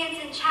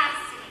 obedience, and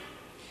chastity.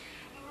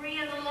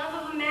 Maria, the love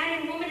of a man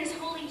and woman is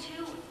holy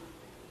too.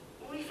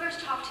 When we first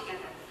talked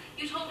together,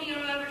 you told me you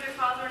remembered your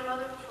father and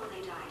mother before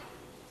they died.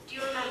 Do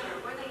you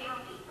remember? Were they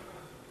happy?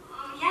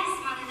 Oh, yes,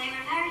 Mother, they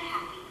were very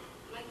happy.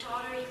 My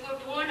daughter, you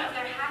were born of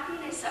their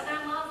happiness, of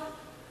their love.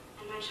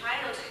 And my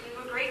child, you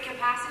have a great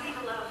capacity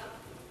to love.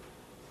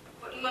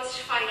 What you must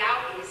find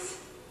out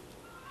is,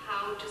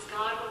 how does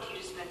God want you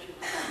to spend your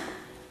life?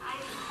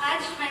 I've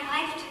pledged my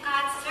life to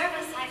God's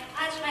service. I've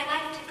pledged my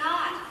life to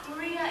God.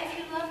 Maria, if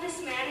you love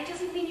this man, it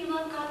doesn't mean you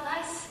love God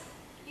less.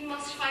 You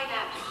must find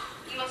out.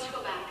 You must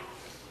go back.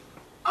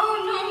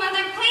 Oh, no,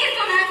 Mother, please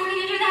don't ask me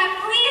to do that.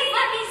 Please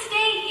let me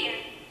stay here.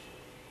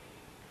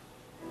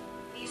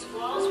 These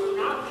walls were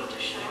not made to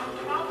shut out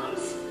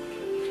problems.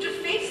 You have to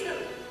face them.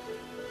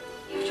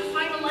 You have to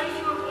find a life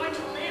you are going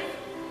to live.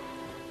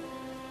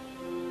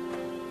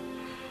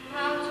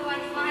 How do I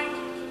find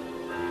it?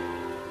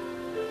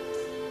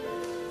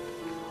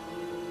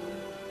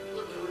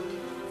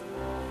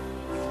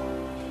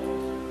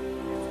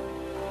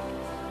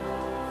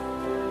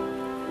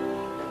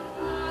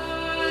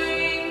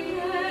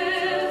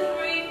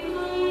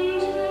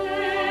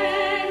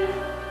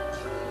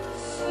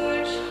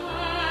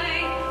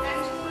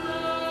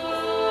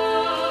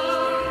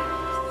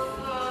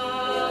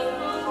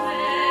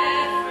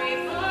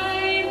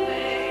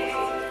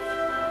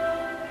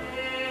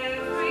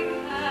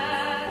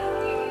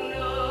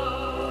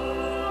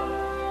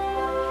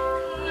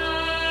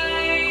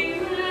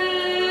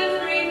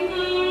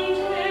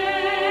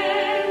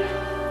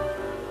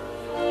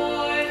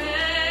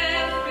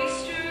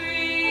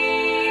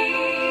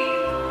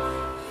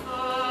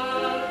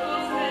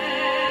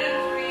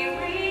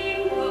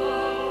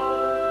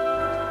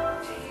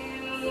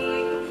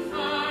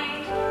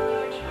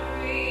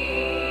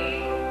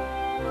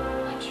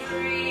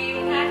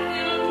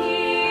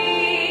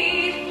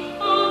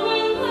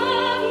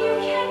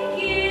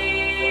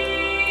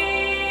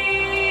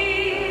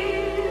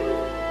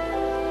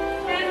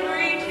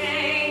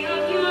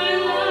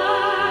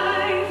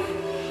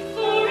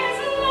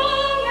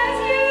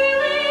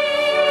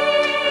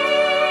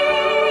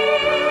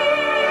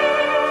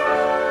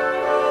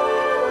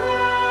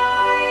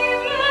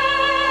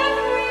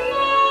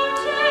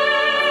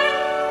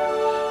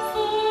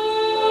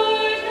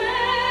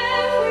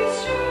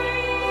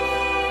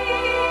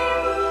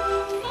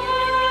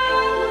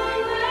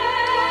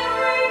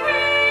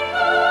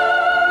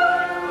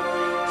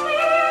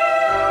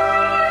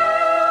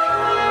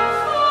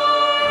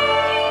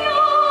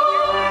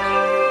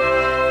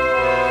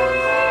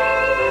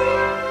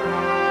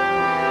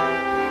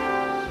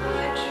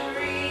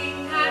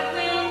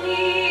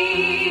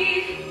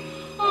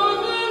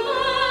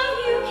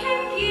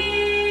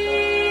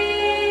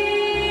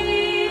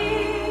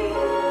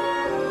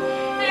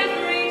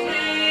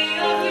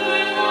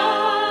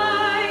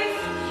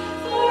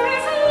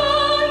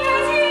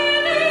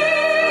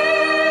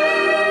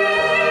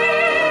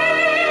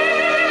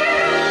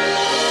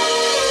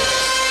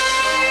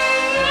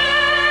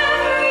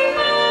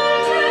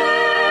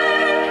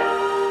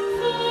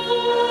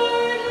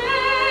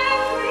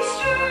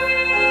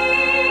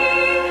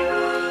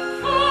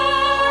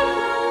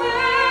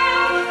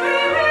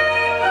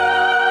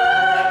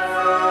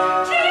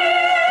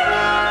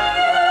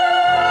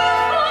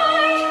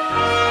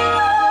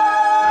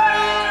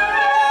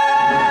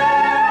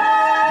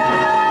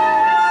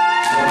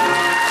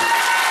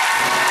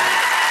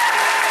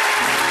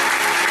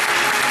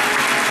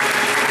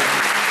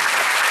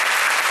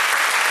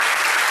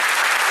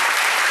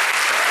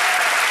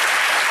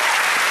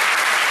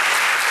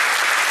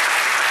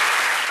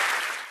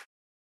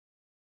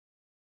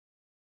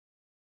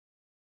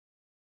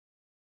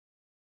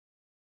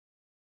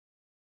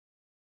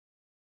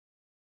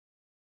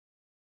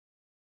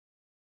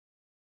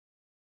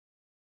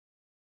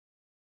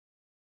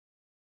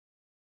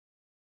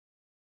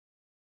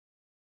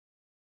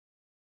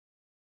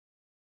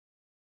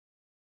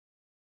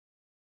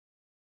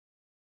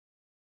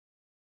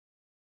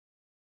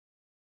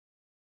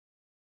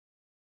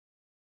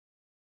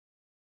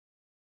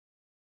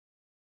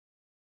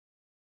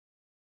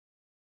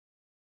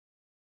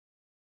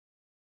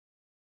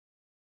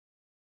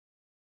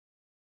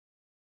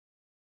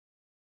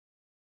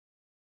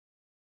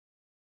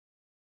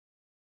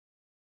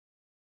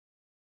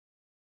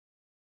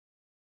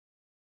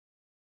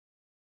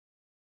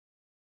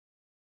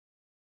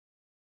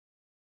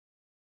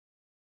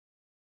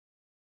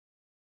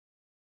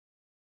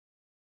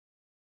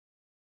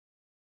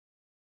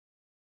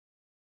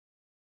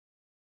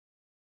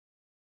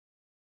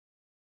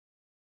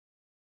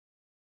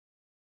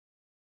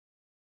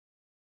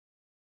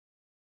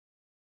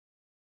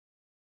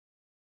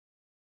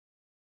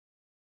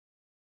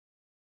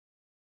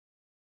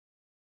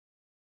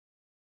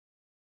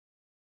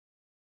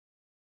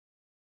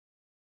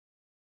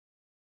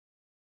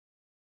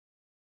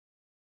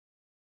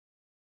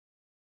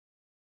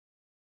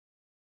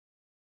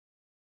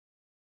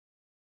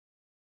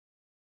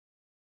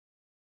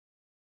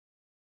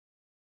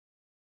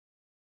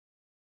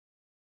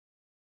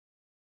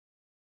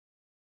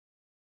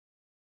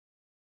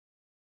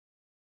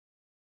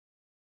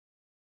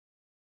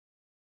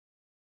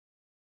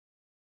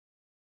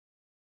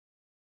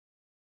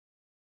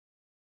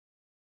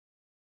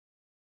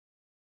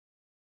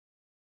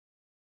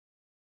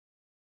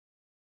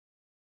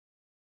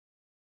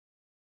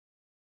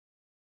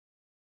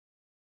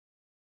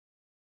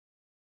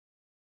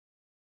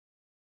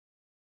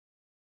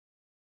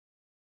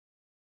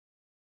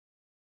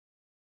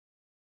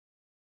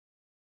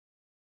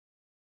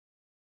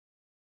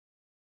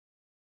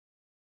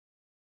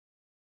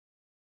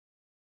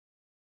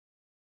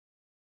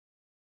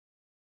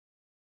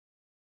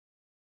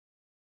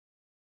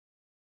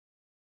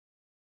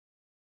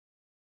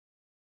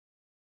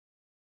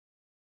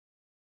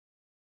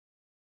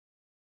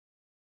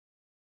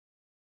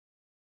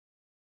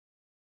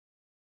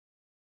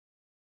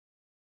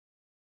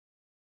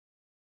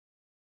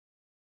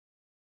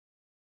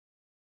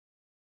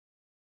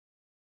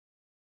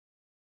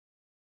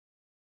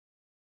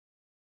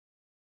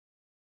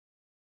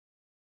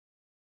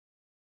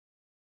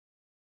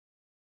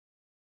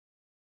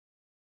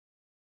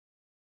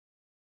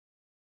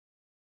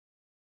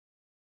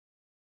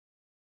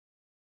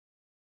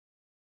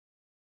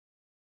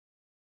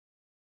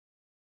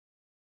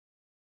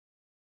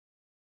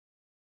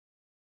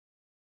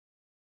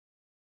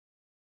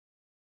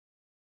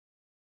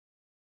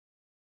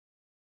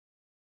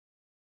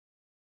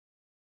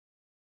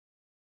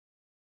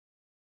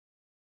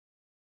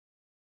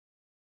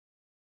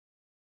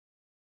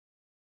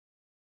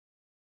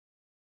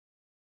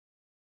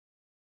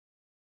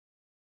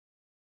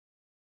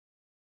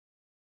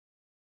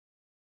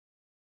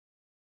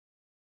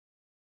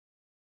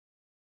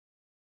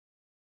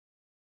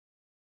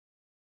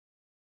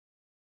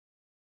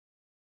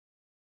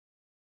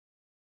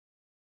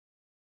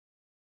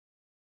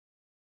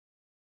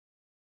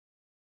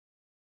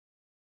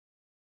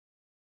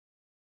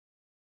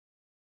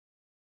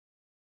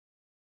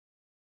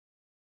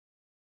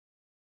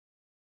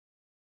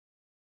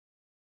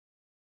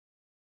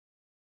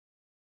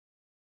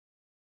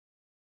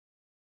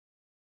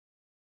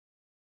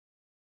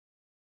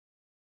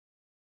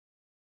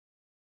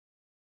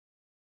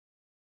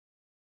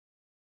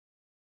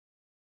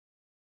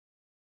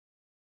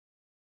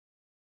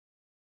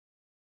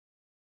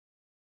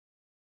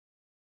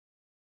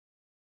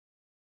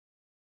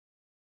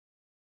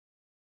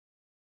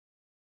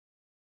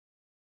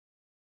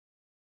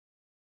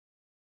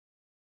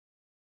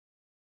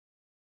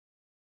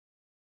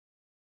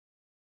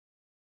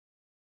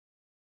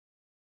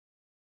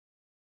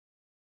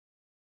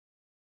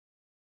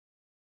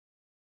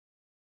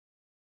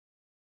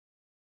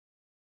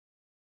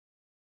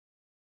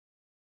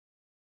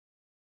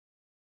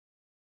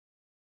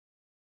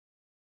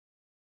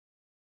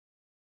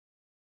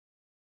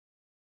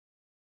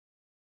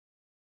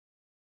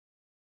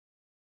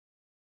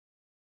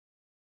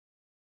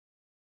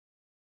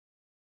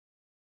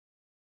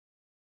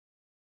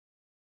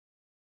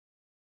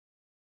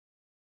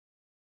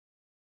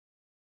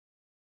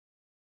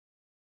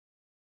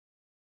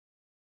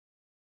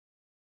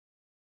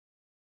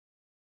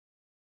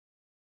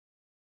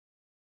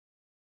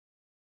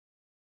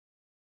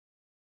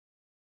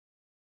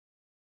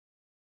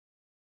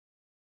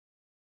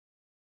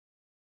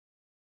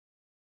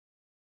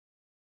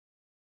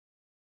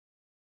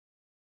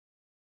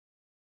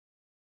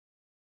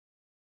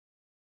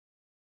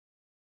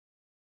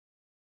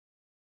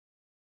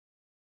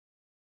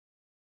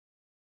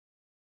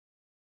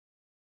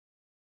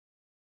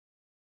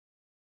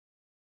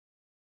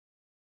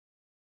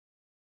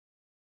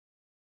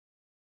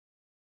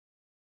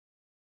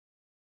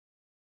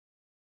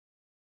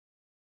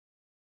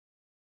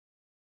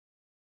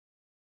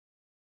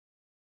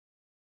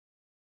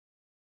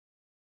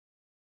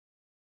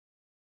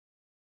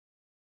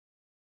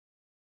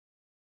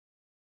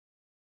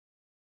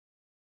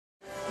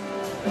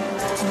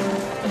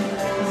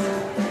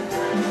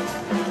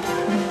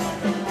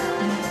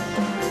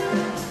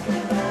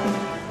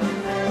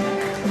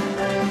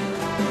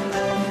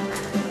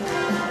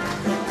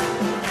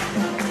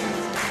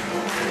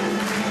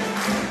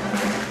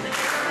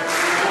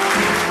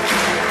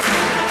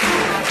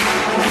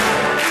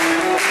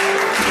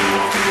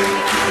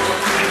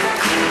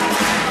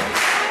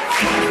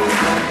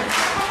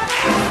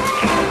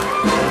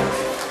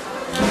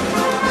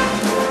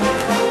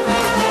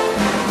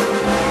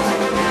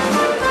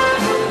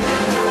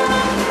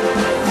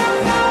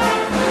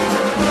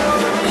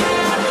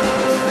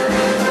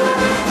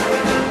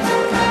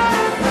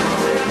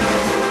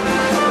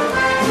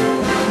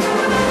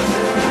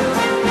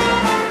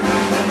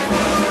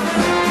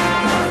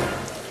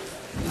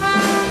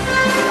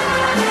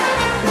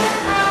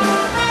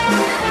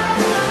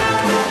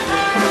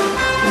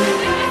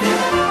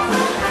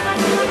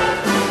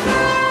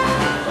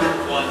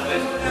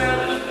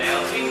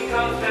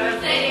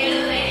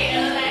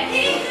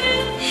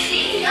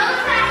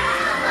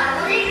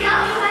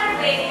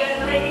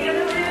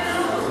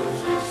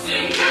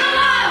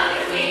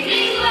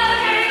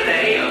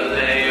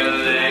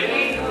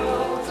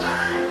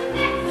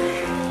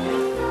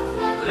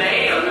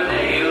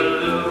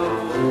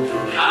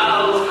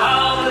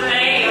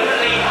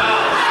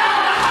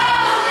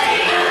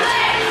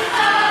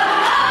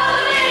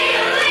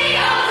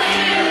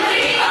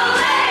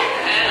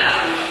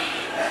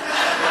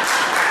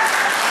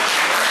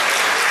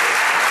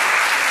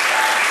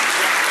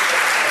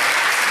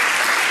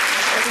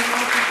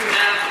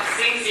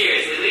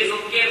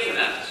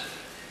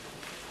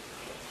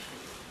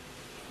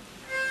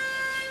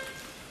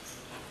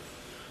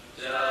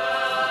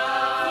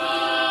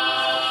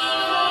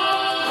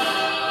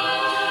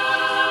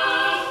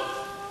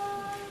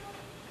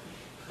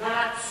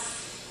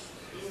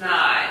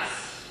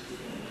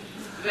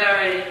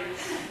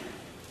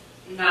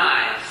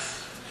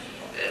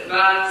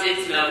 but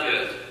it's no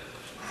good.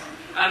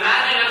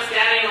 Imagine I'm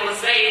standing on the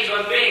stage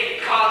of a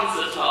big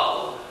concert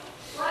hall.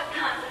 What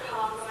concert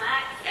hall,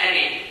 Max?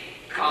 Any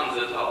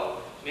concert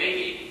hall.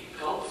 Maybe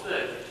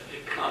Coltsburg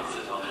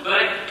concert hall.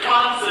 But a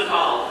concert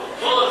hall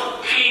full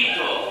of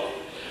people.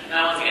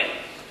 Now once again.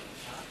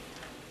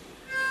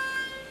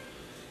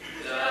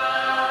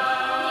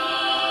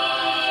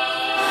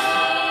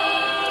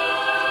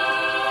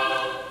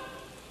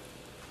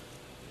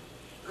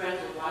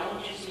 Gretel, why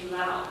don't you sing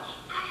loud?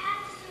 I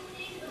have to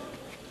sing.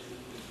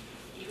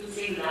 You can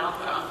sing loud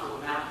for Uncle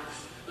Max.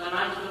 The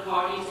night of the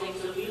party you sing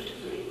so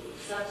beautifully,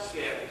 with such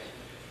spirit.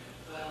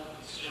 Well,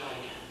 let's try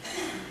again.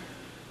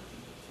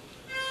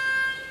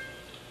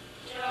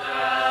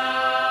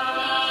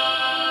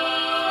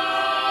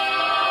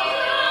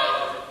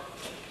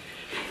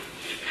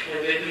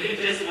 They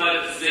just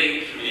wanted to sing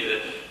for me, the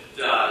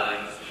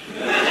darlings.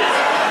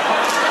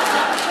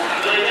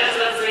 They just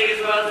don't sing as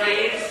well as they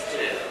used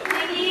to.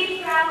 We need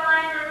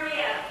Fraulein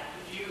Maria.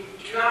 You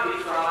do not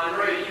need Fraulein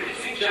Maria. You can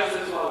sing just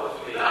as well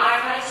with me. But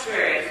I've had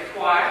experience with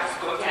choirs,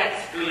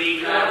 quartets,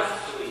 glee clubs.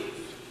 Please.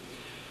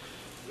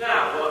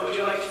 Now, what would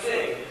you like to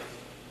sing?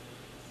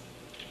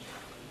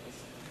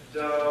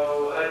 So,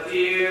 a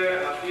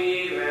deer, a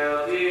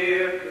female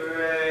deer,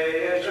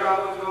 gray, a drop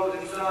of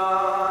golden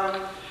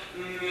sun.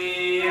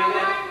 Me and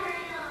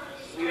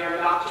we are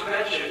not to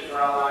mention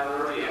Fraulein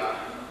Maria.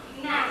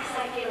 Max,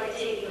 I feel like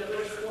taking a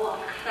brisk walk.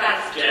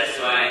 That's just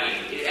what I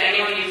need. Is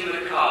anyone using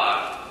the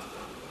car?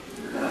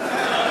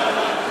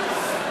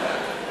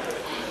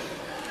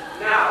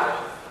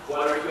 Now,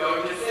 what are you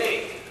going to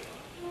sing?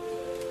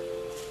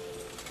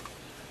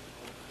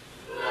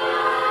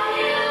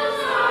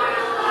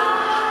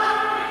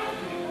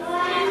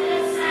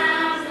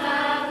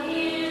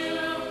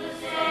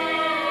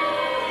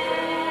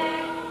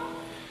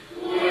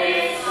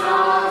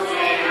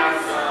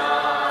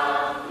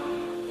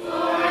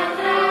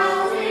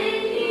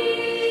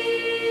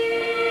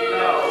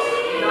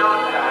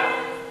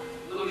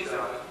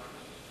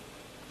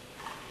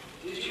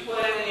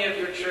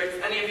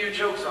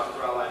 Jokes on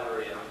Fraulein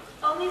Maria.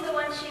 Only the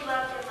one she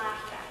loved and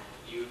laughed at.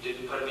 You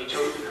didn't put any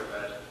toads in her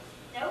bed.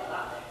 No,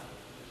 Father.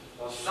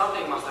 Well,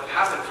 something must have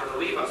happened for her to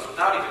leave us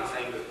without even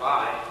saying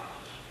goodbye.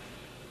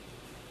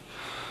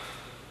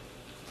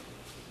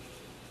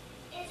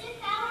 Isn't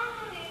Fraulein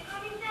Maria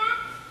coming back?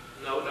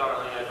 No,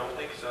 darling, I don't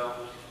think so.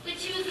 But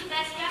she was the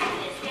best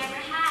governess we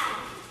ever had.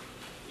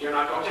 You're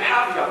not going to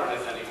have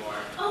governess anymore.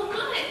 Oh,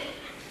 good.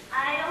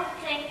 I don't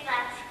think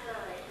that's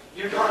good.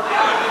 You're going to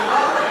have a new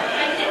mother.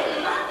 My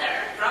new mother.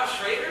 Frau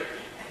Schrader?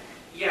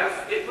 Yes,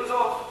 it was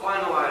all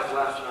finalized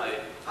last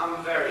night.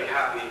 I'm very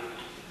happy.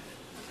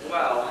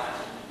 Well,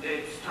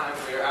 it's time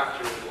for your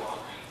afternoon walk.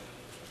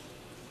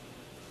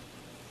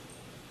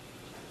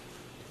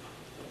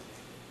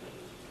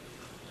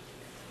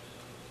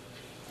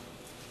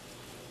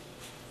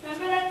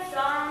 Remember that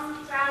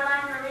song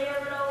Fraulein Maria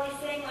would always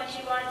sing when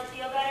she wanted to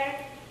feel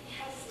better?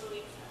 Yes,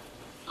 Louisa.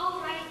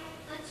 All right,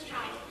 let's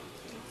try it.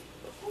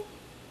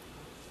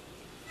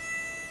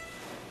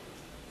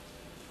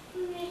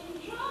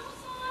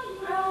 Raindrops on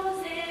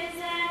roses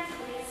and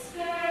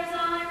whiskers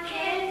on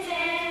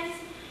kittens,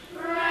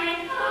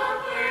 bright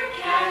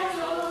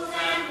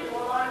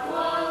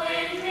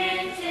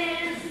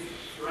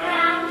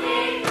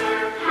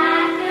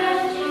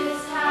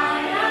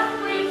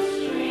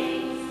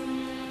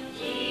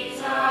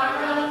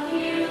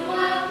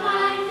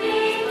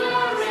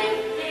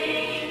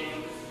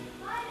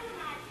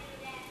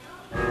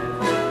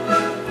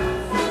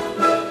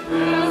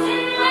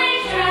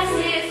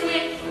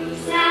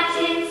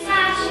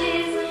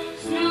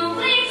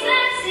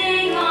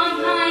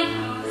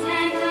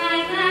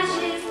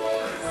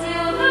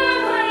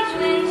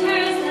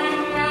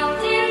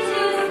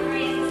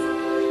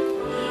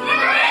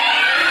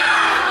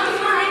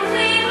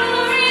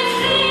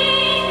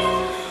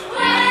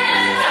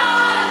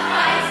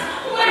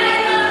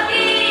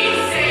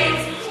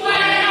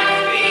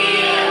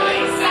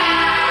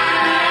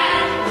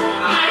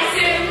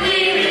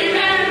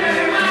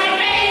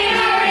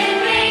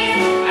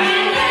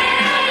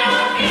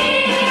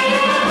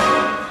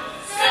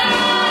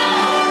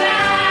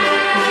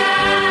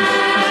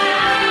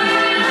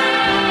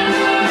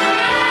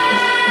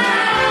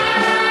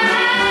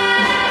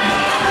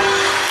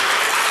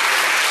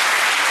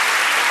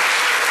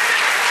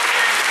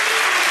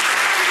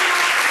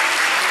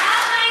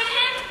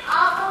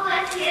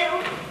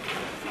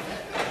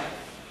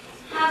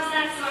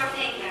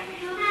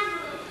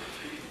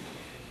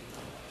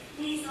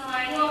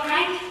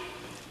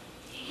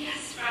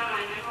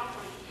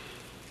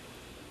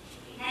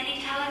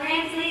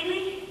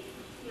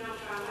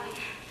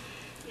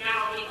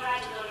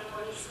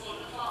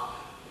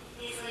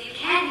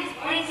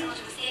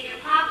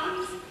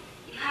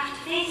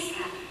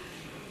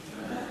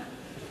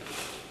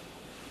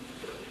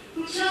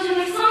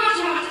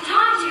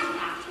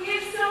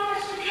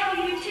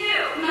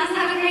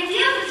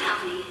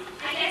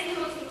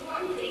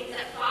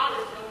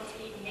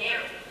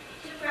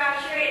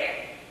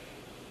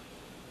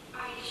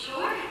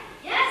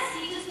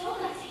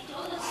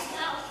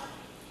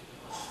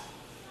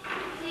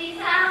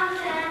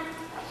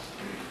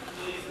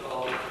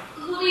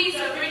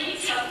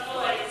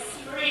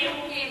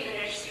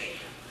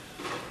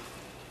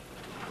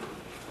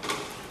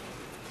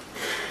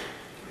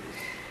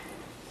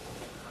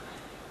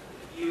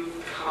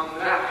come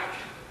back.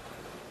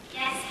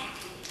 Yes,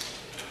 Captain.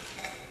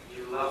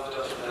 You left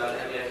us without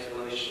any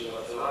explanation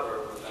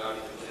whatsoever, without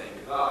even saying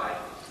goodbye.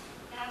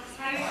 That was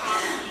very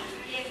wrong of me.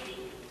 Forgive me.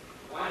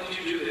 Why did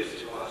you do this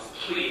to us?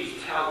 Please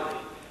tell me.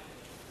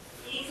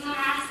 Please don't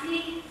ask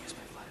me.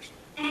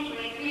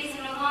 Anyway, the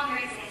reason no longer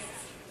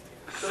exists.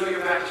 So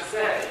you're back to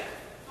stay?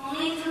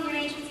 Only until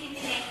arrangements can be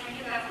made for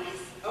new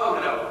governess.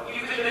 Oh no,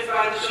 you could miss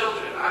by the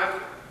children.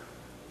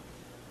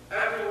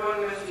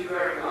 Everyone missed you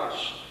very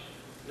much.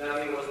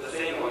 Nothing was the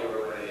same while you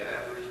were away.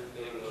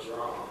 Everything was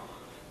wrong.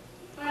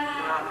 But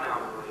Not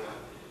now, Maria.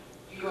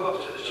 You go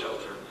up to the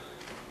children.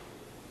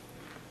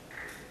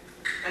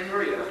 And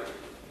Maria,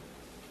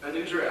 a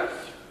new dress.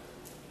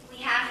 we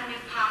have a new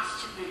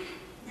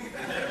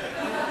costume.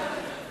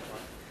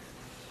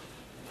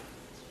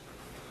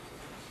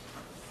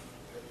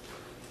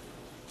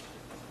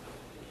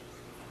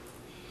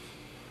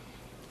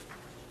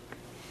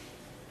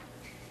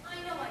 I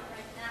know I'm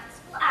right, Max.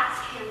 We'll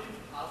ask him.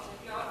 I'll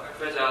take your word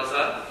for it,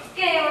 Elsa.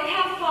 Georg,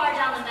 how far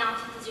down the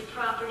mountain does your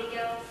property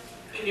go?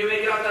 Can you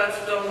make out that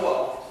stone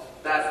wall?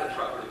 That's the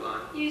property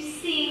line. You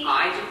see,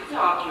 I didn't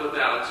talk to you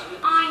about it.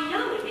 I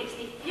know it makes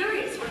me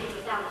furious working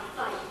without a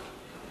fight.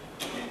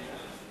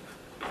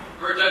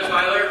 Heard that,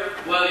 Tyler?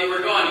 While you were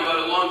gone, you got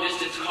a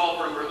long-distance call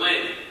from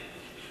Berlin.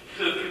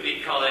 Who could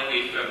be calling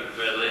me from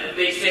Berlin?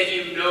 They said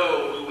you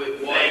know who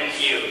it was.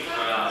 Thank you,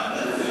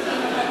 Franz.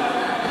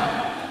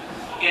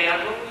 Georg,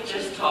 what were we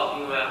just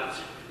talking about?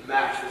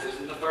 Max, this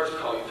isn't the first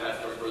call you've had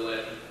from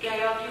Berlin.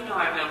 Georg, you know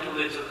I have no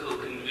political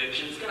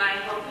convictions. Can I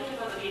help it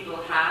if other people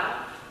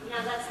have?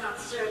 Now let's not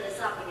stir this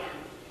up again.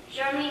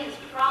 Germany has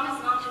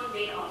promised not to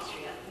invade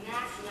Austria.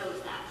 Max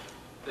knows that.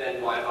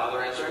 Then why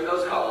bother answering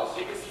those calls?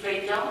 Because if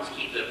they don't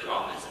keep their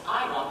promise,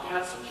 I want to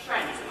have some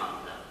friends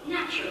among them.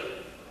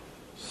 Naturally.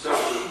 So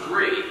you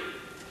agree?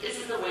 This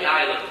is the way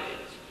I look at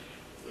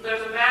it.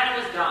 There's a man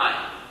who was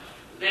dying.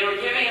 They were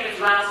giving him his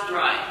last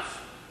rites.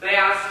 They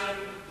asked him,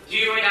 "Do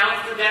you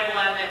renounce the devil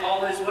and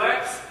all his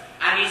works?"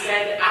 And he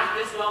said, "At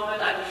this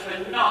moment, I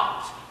prefer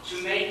not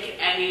to make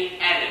any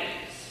enemies."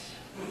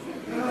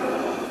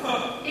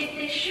 If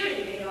they should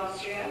invade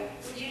Austria,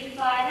 would you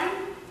defy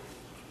them?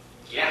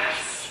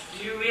 Yes.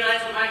 Do you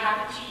realize what might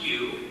happen to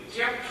you, to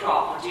your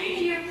property,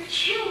 To your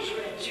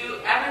children. to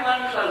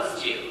everyone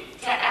close to you,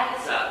 to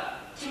Elsa,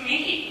 to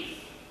me?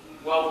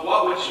 Well,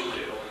 what would you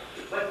do?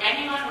 What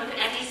anyone with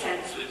any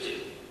sense would do.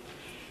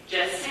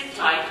 Just sit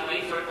tight and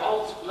wait for it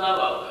all to blow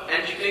over.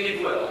 And you think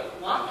it will?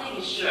 One thing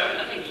is sure,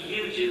 nothing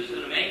you do is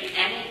going to make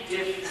any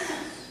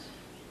difference.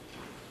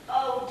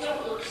 Oh,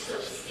 don't look so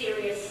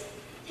serious.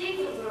 Take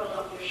the world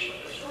off your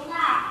shoulders.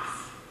 Relax.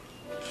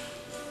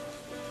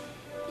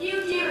 You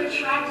dear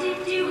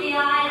attractive,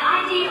 dewy-eyed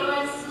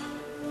idealist.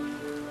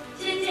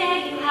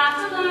 Today you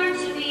have to learn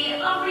to be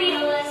a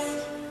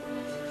realist.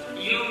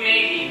 You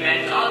may be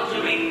bent on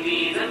doing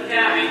these and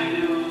daring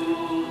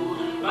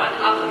do, but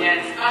up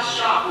against a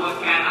shark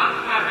what can a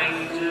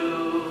herring do?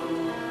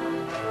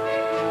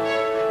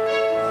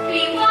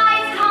 Be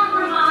wise,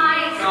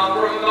 compromise.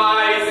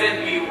 Compromise and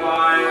be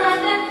wise. Let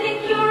them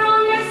think you're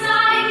on their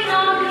side,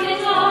 not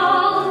at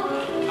all.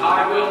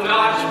 I will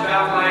not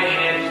bow my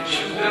head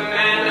to the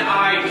men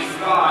I You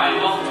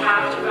despise. won't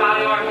have to bow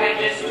your head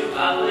just to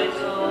a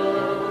little.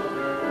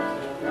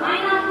 Why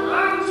not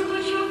learn to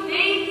put your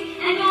faith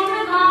and your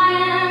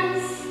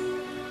reliance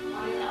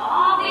on the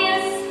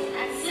obvious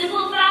and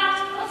simple fact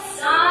of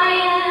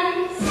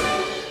science?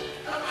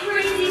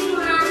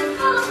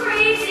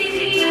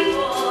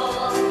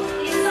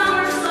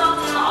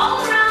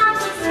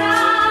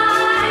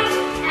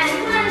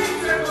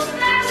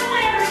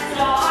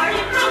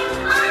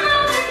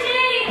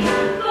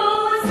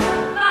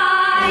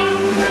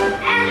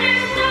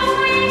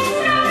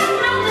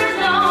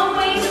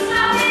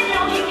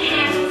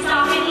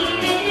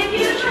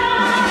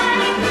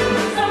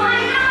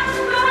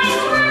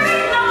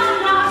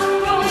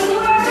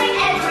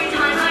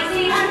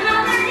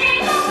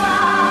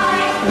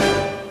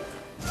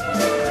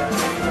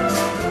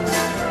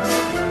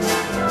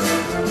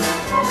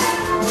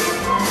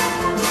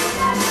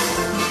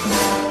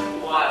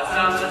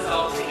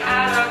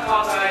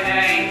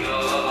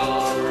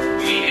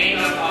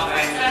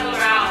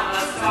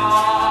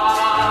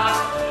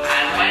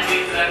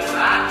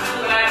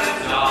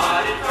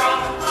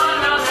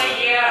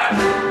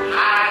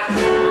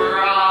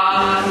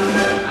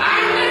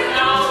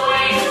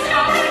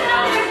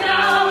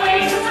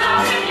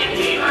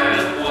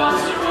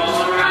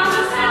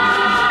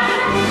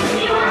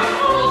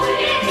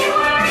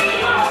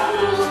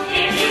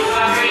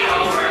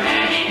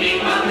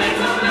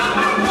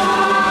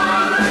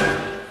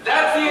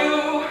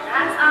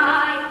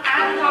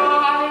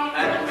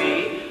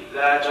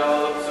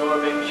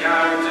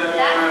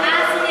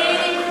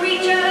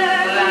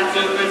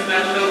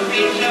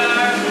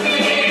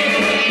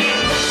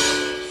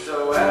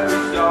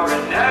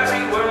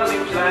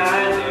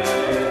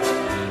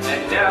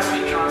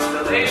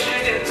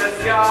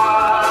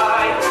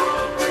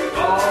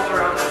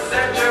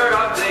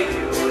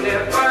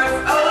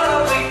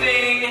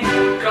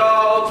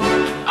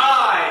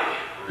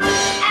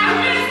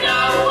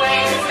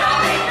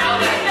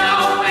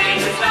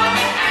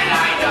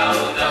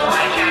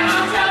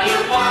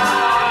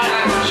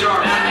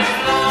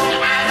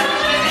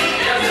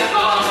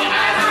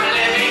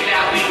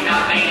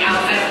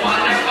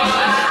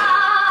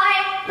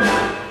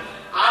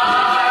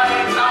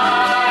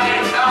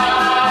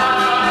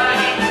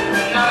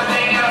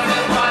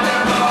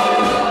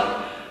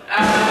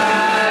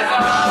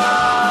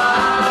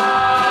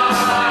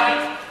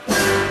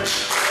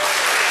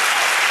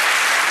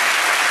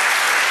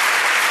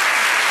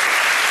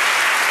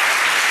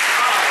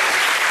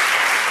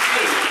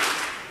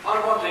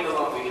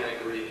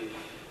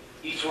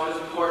 Each one is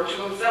important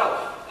to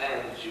himself,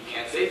 and you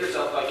can't save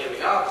yourself by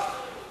giving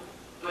up.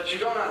 But you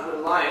don't have the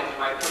lion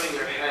by putting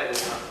your head in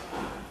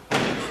the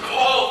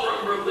Call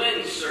from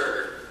Berlin,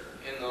 sir.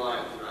 in the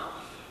lion's mouth.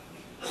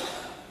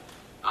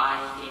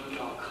 I think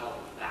I'll call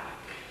back.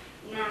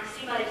 Max,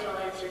 you might as well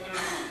answer now.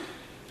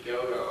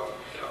 Go.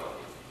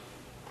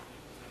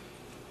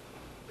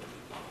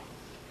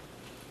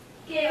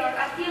 Georg,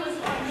 I feel as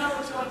if I know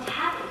what's going to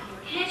happen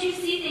here. Can't you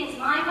see things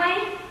my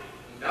way?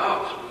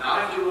 No,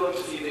 not if you're willing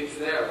to see things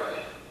their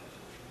way.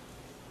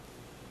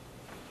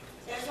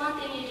 There's one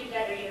thing you do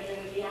better here than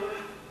in Vienna.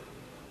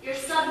 Your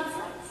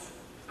sunsets.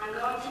 I'm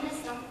going to miss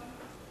them.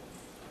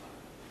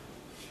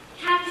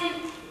 Captain,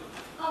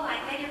 oh, I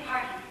beg your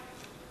pardon.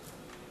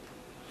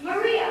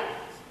 Maria,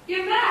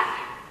 you're back.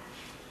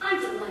 I'm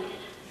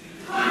delighted.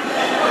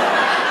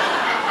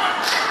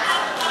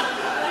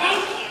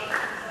 Thank you.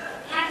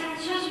 Captain,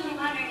 the children were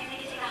wondering if they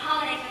could take a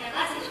holiday from their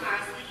lesson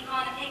tomorrow so they can go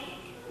on a picnic.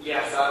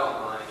 Yes, I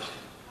don't mind.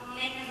 It will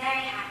make them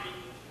very happy.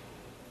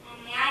 And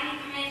may I be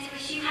permitted to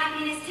wish you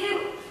happiness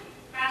too?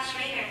 Frau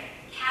Schrader,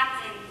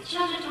 Captain, the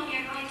children told me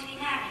you're going to be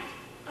married.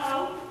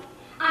 Oh,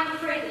 I'm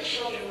afraid the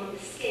children will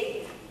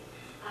escape me.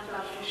 I've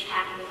got to finish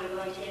packing if I'm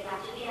going to get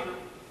back to Vienna.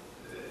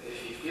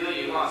 If you feel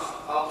you must,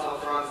 I'll tell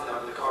Franz to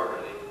have the car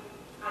ready.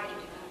 I can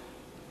do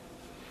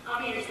that. I'll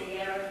meet her soon,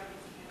 Georg.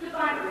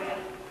 Goodbye, Maria.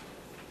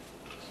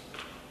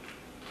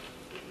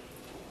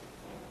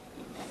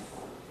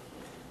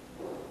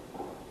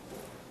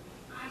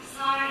 I'm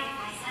sorry if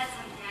I said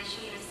something I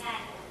shouldn't have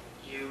said.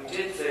 You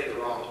did say the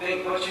wrong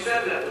thing, but you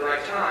said it at the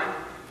right time.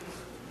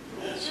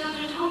 The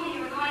children told me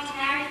you were going to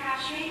marry Frau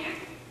Schrader.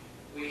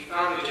 We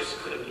found we just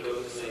couldn't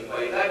go the same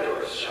way. That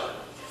door is shut.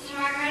 Sister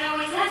Margaret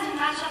always says when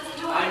God shuts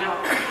the door. I know.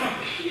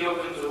 He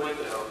opens the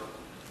window.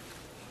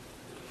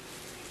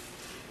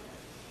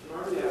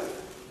 Maria,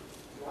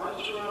 why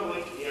did you run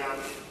away to the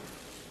abbey?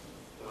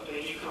 What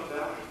made you come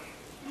back?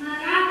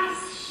 Mother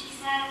Alice, she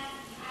said,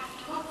 you have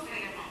to look for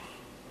your life.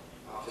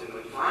 Often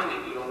when you find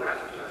it, you don't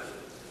recognize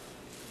it.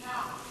 No.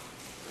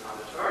 Not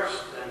at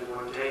first, then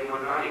one day,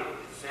 one night,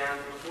 it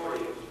stands before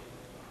you.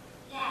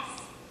 Yes.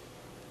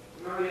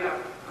 Maria,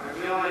 I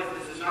realize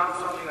this is not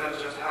something that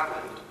has just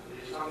happened.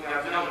 It is something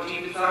I've known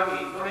deep inside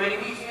me for many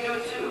weeks ago,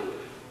 too.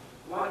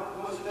 What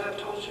was it that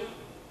told you?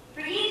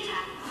 Brigitte.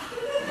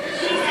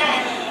 She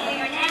said we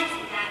were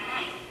dancing that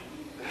night.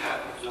 That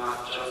was not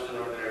just an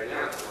ordinary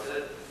dance, was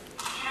it?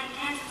 I hadn't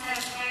danced since I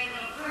was a very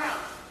little girl.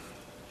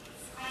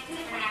 It's quite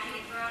different after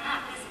you've grown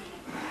up, isn't it?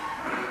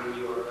 When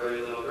you were a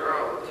very little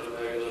girl, did a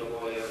very little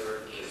boy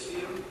ever kiss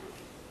you?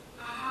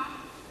 Uh-huh.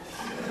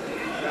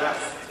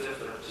 That's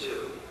different,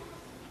 too.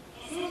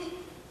 Is it?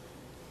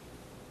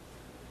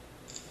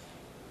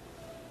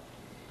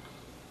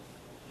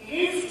 It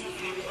is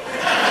different.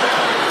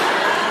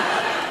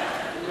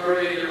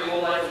 Maria, your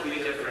whole life will be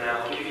different now.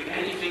 I'll give you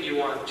anything you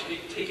want.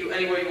 Take you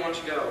anywhere you want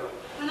to go.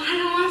 But I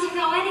don't want to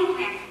go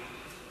anywhere.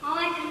 All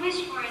I could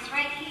wish for is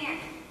right here.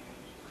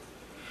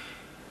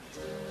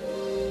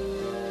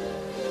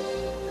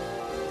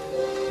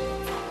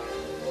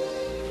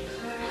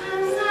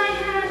 Perhaps I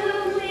had a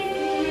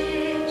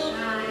wicked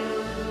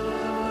childhood.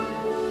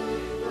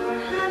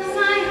 Perhaps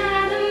I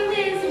had a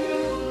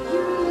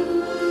miserable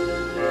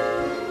youth.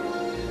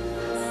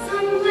 But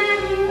somewhere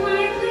in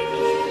my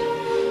wicked,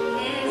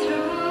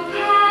 miserable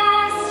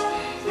past,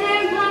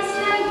 there must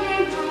have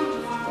been a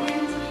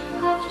moment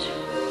of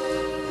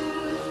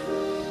truth.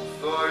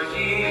 For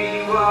here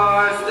you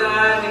are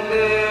standing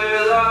there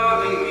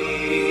loving me,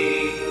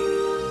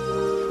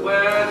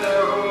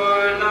 whether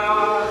or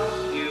not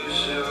you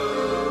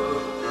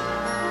should.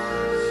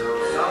 So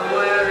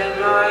somewhere in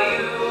my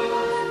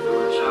youth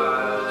or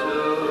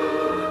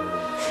childhood,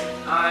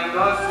 I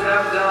must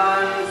have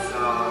done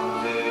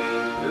something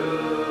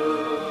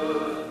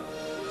good.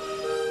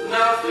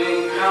 Nothing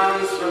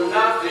comes from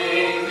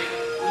nothing,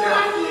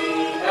 nothing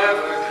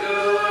ever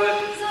could.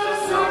 So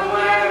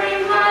somewhere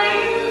in my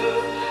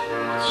youth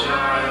or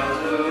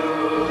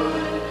childhood,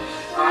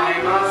 I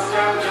must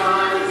have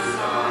done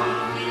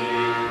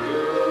something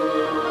good.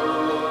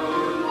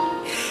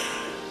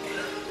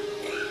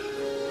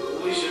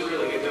 We should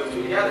really get those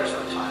two together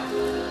sometime.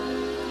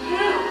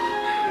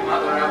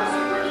 Mother Alice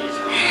and Brigitte.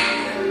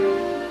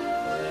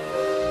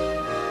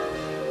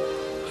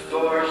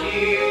 For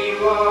here you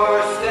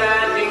are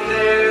standing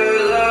there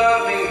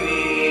loving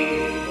me,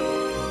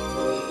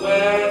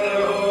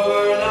 whether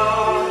or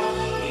not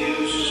you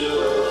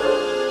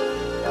should.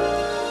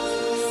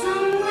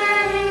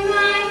 Somewhere in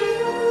my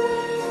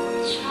youth or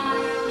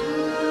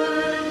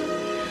childhood,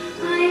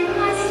 I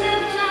must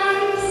have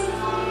done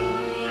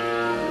something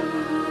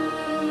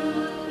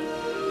good.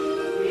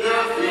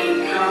 Nothing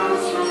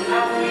comes from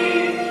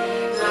nothing,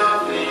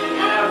 nothing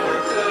ever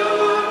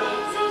could.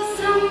 So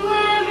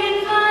somewhere in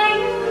my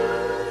youth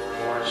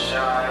Or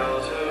child.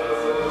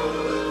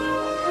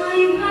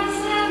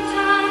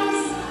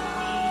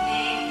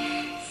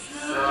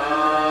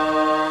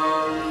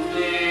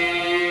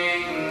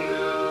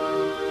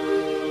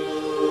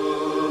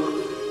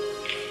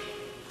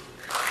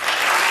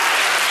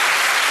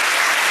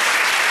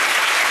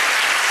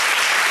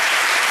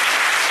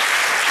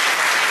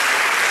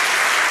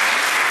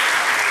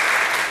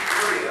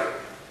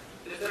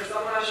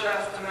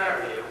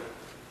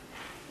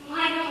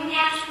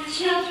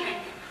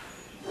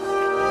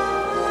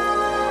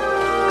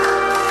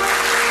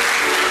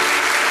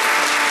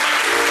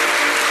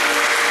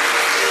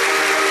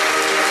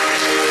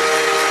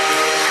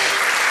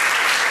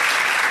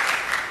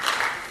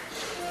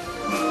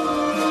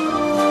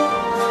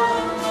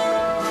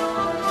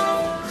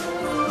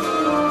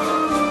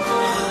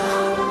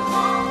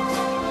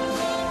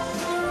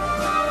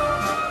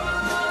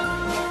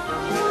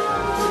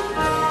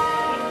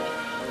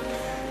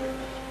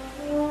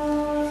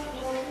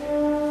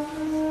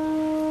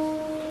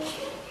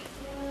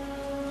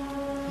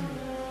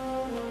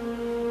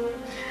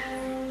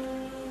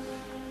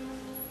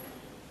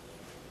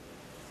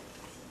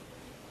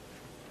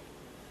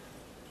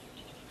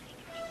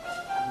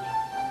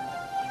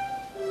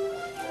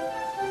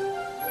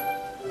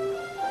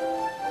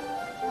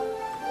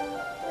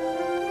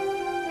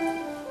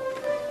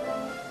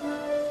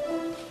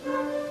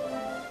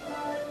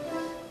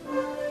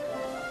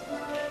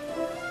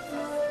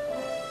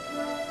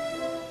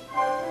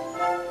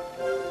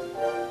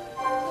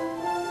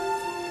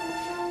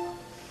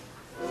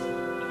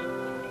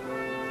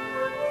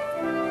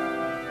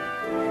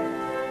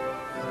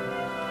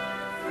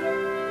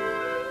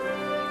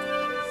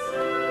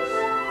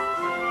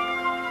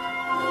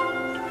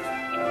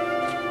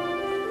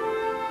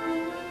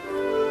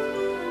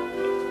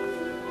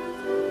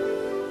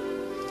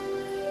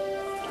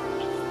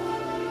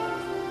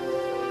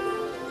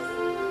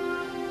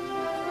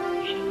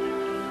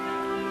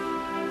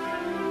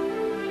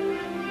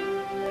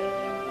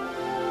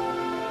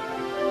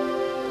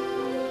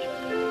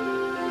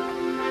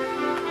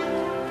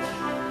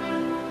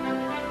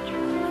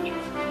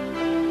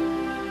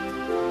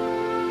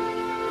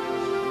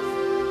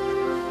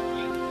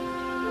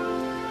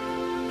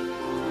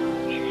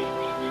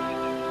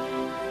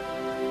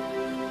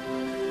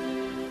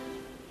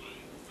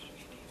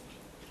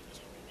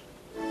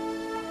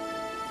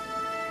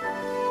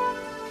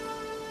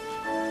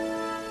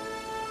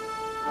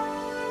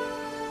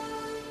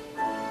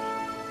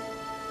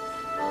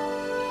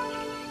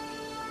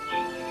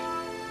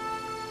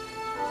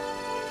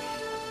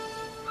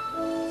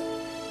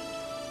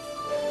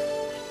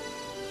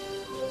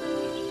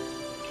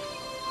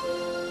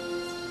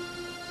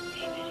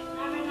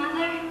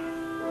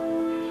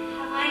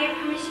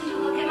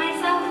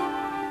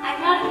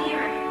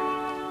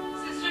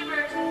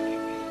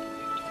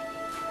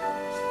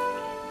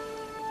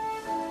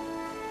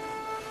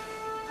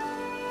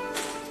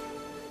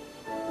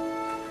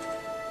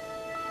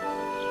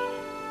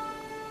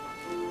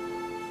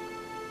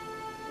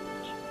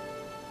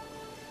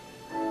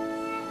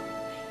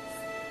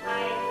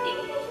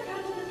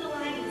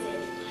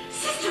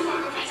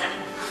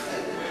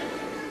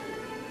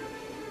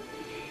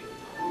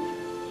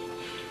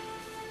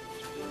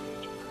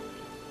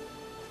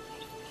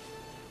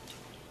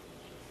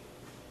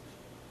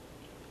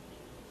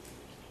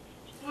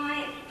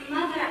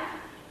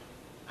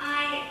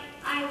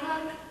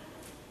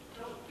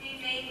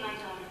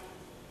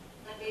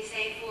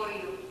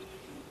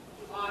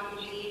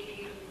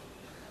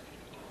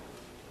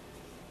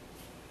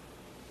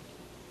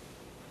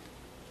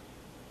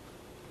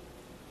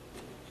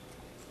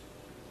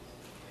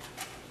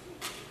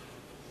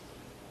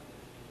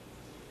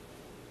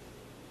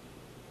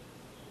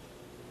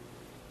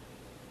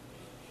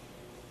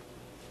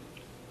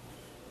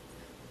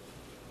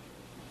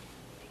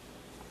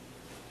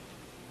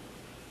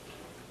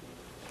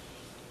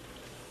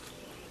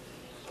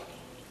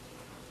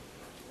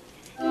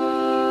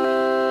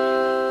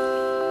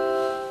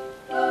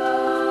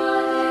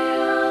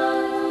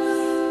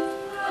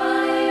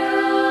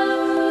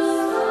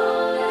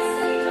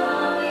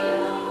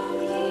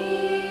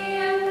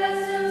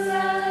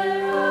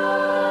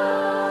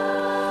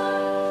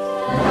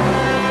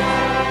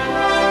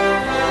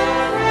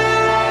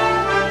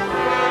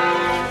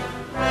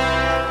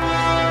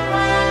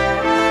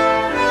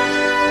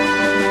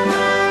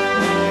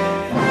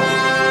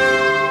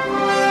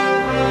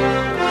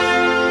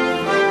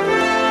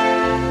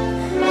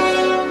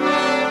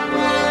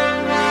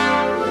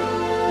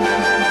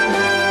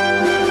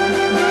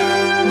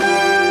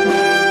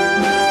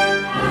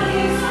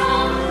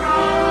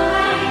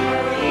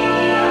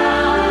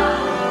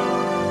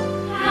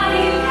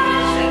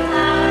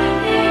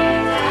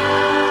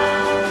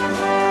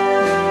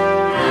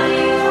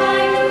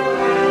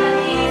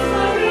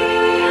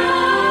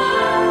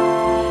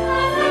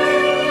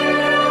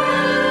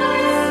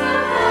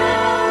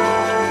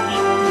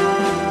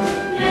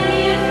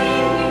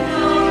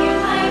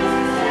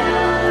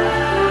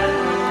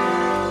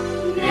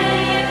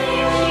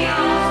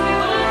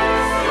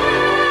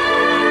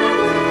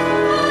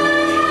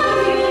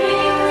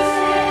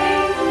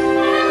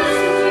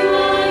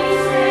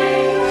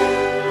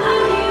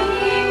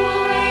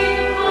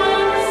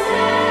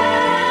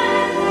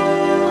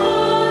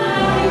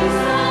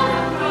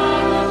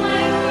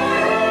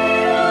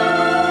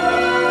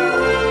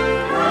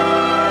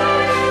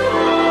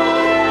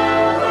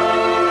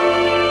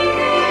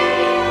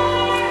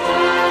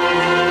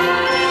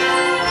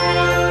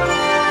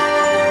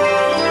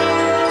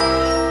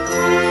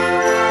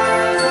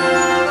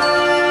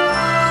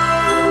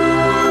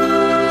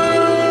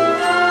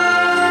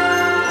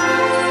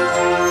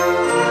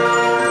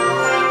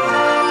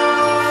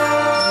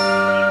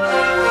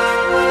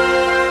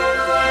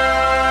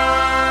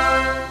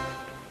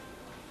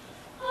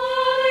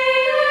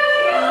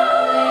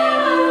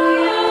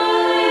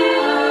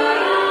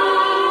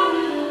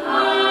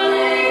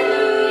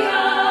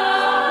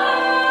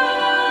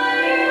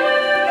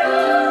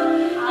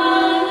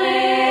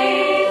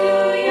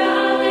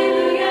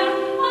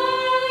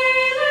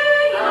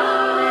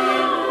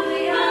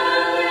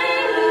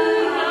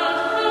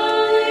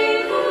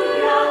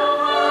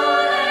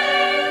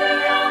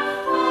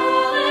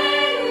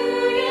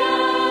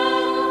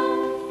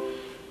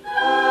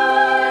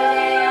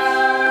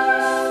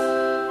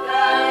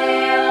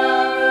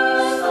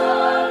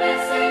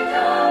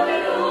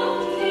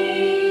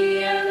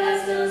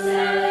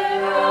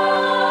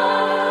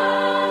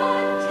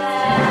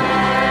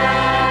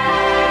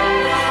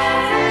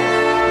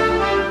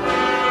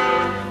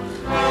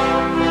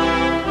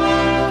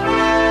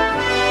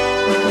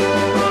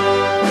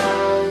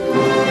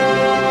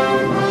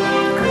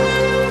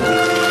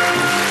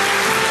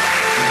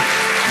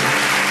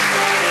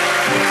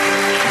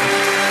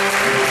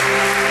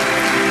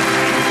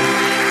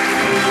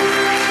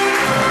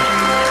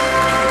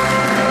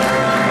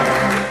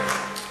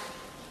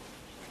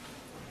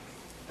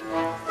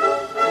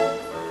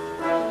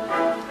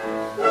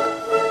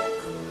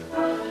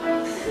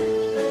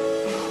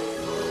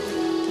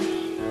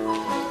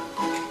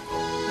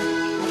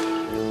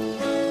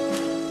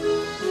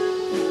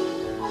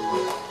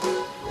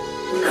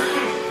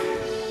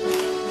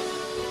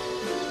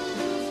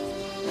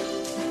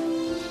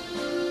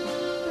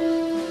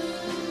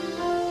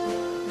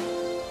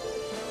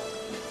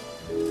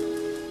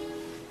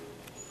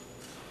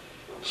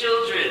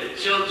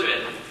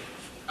 Children.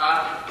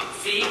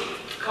 See?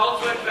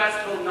 Cultural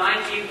Festival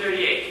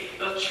 1938.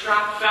 The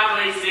Trapp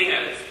Family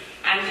Singers.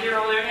 And here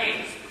are all their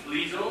names.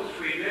 Liesel,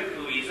 Friedrich,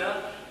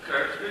 Louisa,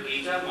 Kurt,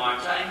 Brigitte,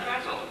 Marta, and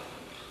Gretel.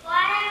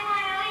 Why am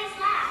I always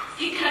last?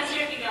 Because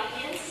you're the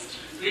youngest.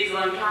 Liesel,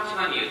 I'm counting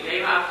on you.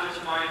 Day after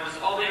tomorrow, you must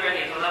all be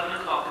ready at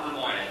 11 o'clock in the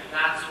morning.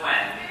 That's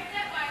when.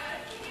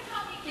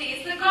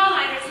 Please, the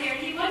Gauleiter's here,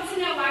 and he wants to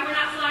know why we're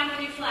not flying the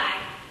new flag.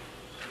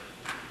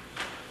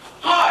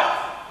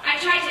 Hi! I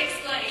tried to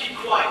explain. Keep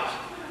quiet.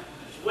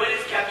 When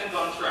is Captain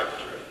Von Trapp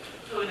returning?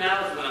 Who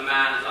knows when a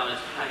man is on his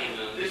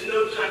honeymoon? There's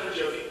no time for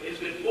joking. It's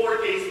been 4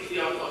 days since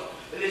the onslaught,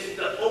 and this is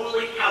the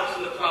only house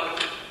in the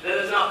province that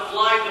is not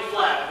flying the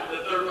flag of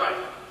the Third Reich.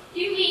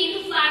 You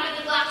mean the flag with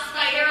the black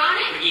spider on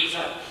it?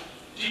 Brigitte.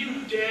 Do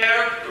you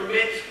dare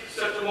permit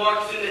such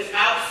remarks in this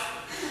house?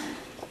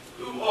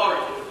 Who are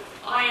you?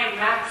 I am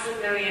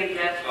Maximilian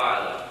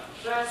Detweiler,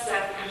 First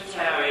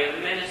Secretary of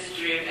the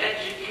Ministry of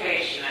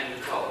Education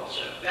and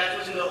Culture. That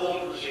was in the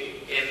old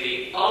regime. In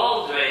the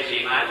old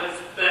regime, I was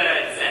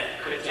Third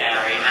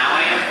Secretary. Now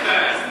I am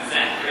First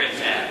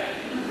Secretary.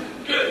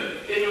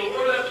 Good. Then you'll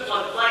order them to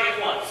fly the flag at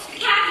once. The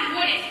captain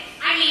wouldn't.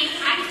 I mean,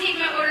 I can take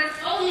my orders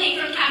only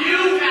from Captain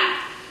You Trapp.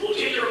 will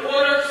take your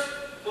orders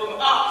from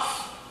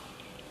us.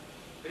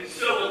 And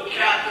so will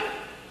Captain.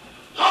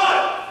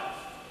 Hi!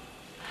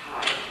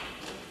 Hi.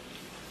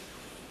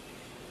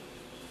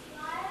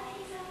 Why are we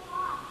so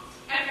lost?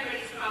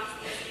 Everybody's promised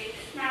this week.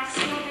 Max,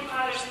 you don't think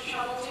Father's in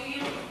trouble, do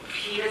you?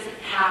 He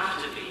doesn't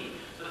have to be.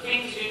 The thing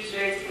to do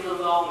today is to get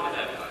along with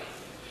everybody.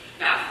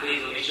 Now,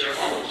 please let me sure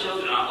all the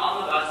children are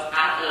on the bus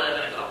at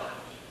 11 o'clock.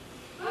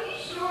 Are you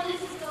sure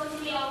this is going to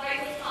be all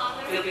right with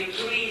Father? They'll be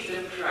pleased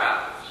and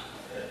proud.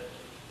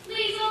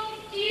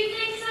 Liesel, do you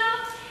think so?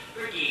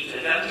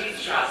 Brigitte, don't you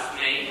trust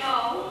me?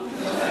 No.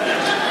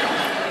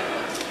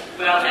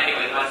 Well,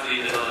 anyway, let's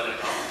leave at 11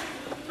 o'clock.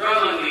 Run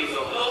on,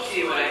 Liesel. I'll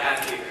see what I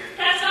have here.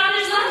 That's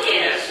Father's luggage.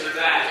 Yes, for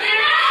that.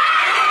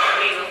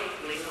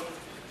 Liesel.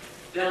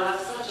 They'll have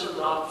such a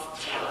lot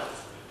to tell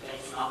us that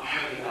it's not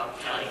hurry about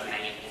telling them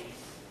anything.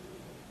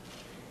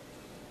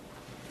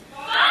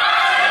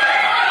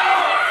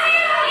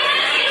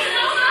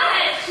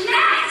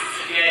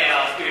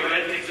 Gail, we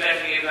weren't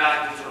expecting you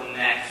back until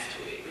next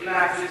week.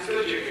 Max, it's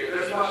good you're here.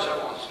 There's much I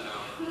want to know.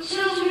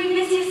 Children, we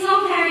miss you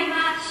so very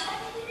much.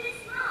 What did you miss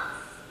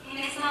most? We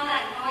miss all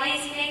that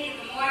noise you make in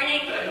the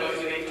morning. That noise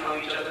you make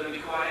telling each other to be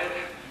quiet.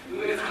 We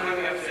miss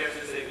climbing upstairs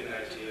to say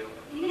goodnight to you.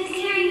 We miss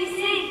hearing you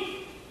sing.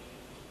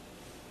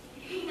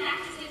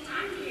 Max has been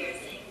time to hear us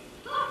sing.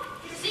 Look,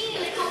 you're singing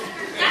in the Culture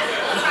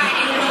Festival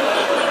Friday.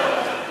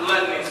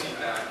 Let me see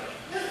that.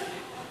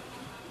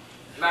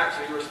 Max,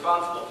 are you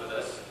responsible for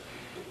this?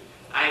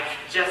 I've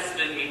just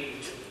been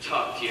meaning to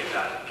talk to you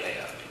about it,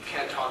 Gail.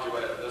 Can't talk your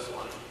way out of this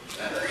one.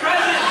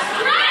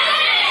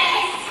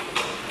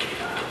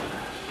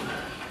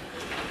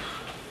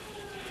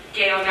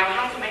 Gail, now I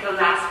had to make a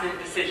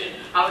last-minute decision.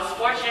 I was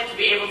fortunate to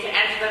be able to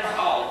enter them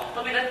all.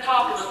 They'll be the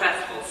talk of the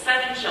festival.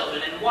 7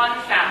 children in one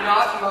family.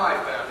 Not my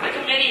The family.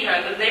 committee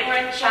heard them. They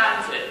were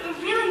enchanted. Oh,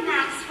 really,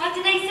 Max? What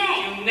did they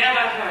say? You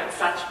never heard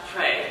such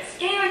praise.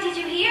 Gayor, did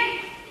you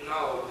hear?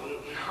 No.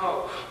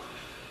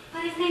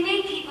 What if they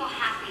make people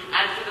happy?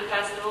 And for the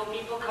festival,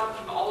 people come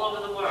from all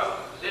over the world.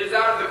 It is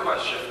out of the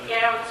question.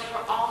 Gail, it's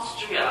for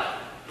Austria.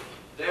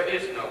 There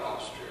is no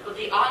Austria. But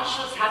the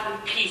Anschluss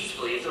happened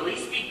peacefully, so at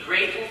least be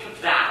grateful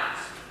for that.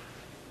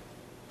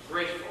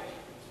 Grateful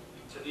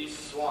to these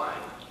swine.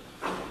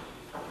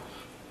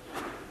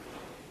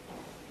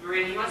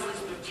 Maria, he must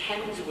just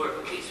pretend to work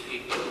with these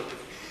people.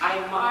 I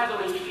admire the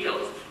way he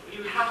feels, but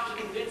you have to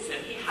convince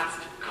him he has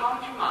to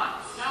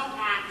compromise. No,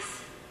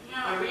 Max.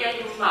 No. Maria,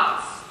 you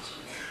must.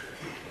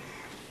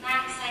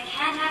 Max, I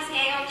can't ask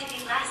Gayor to be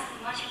less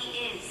than what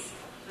he is.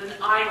 Then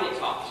I will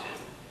talk to him.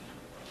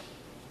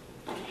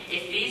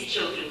 If these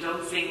children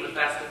don't sing the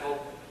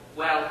festival,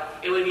 well,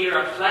 it would be a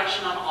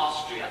reflection on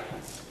Austria.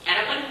 And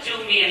it wouldn't do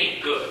me any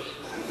good.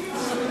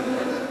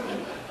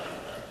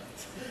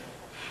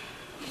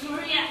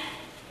 Maria.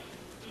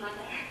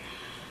 Mother.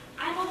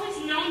 I've always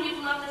known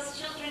you've loved us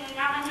children, and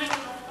now I know you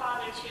love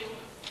Father too.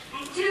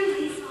 I do,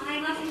 Liesel. I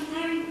love him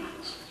very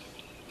much.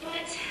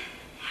 But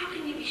how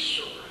can you be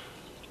sure?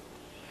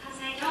 Because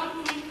I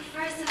don't think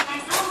first of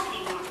myself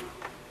anymore.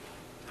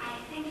 I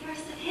think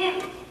first of him.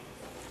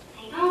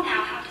 I know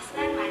now how to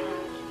spend my life.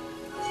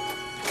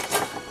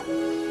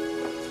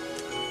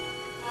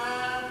 The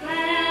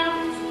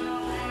bells go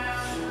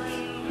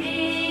roundly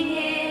ringing.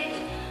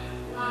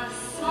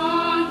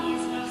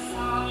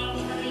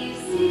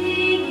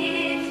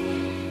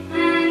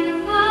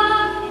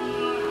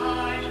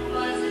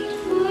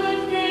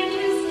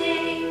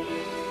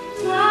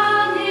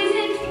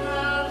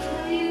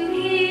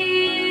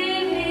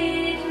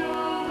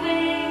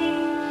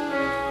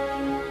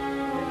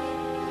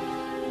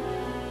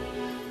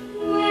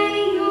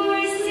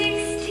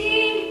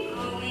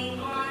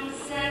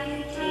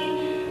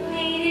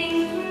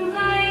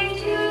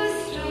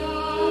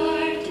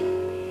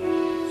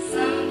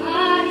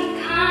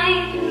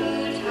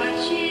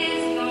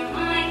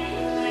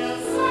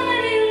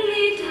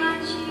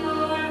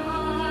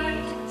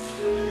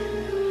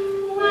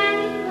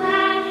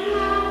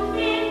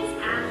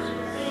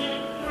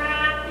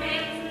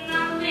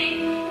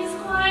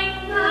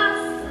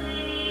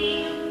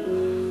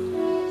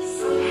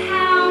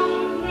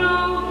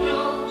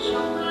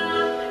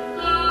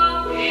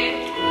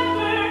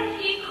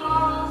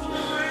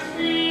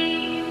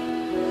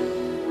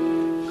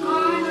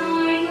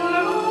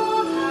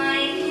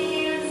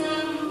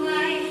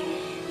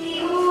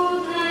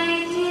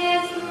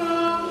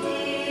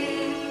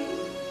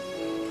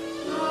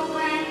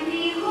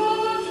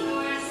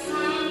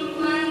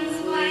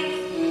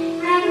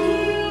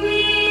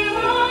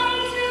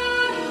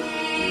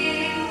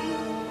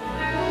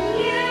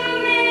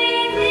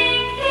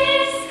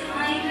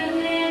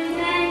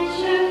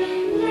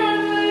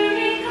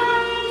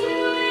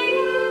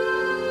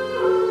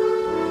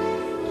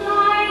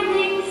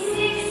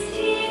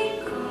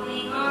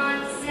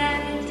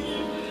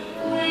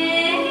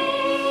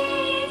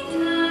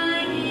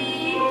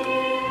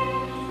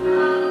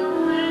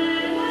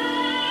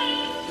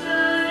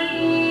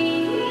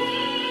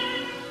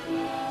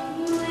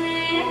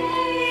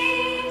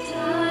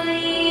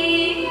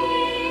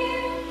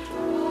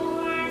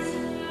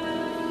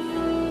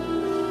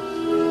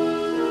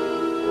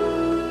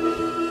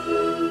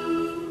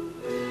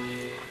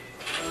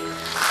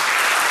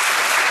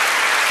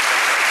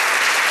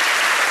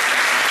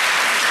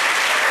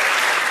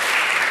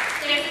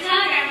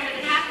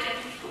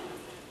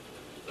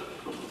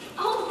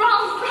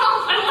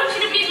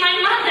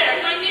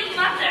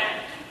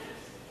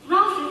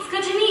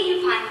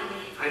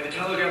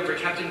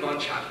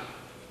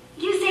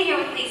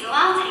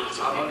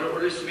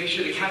 make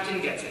sure the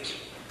captain gets it.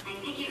 I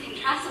think you can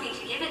trust me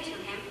to give it to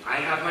him. I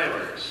have my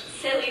orders.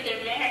 Silly,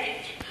 they're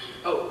married.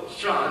 Oh,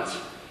 Franz,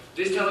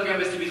 this telegram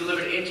is to be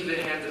delivered into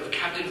the hands of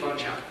Captain Von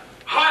Trapp.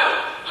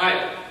 Heil!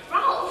 Heil.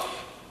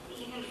 Rolf!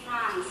 Even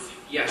Franz.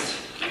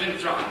 Yes, even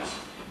Franz,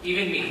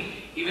 even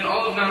me, even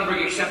all of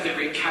Nonnenberg except the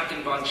great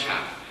Captain Von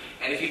Trapp.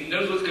 And if he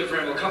knows what's good for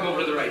him, he'll come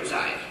over to the right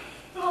side.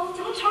 Rolf,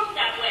 don't talk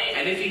that way.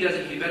 And if he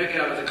doesn't, he'd better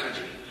get out of the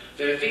country.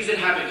 There are things that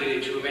happen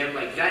today to a man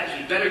like that,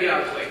 he'd better get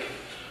out quick.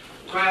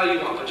 Cry all you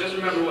want, but just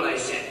remember what I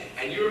said.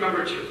 And you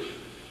remember too.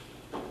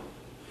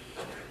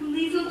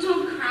 Liesel,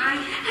 don't cry.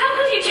 How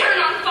could you turn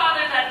on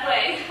Father that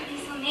way?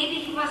 Liesel, maybe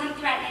he wasn't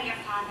threatening your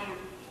father.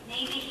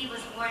 Maybe he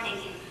was warning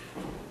him.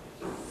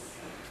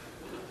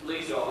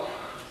 Liesel,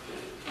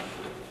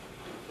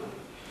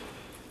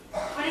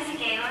 What is it,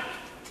 Georg?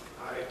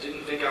 I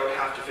didn't think I would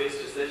have to face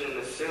a decision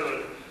this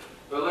soon.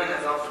 Berlin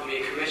has offered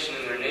me a commission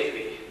in their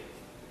navy.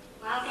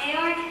 Well,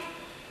 Georg?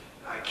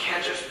 I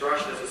can't just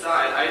brush this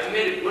aside. I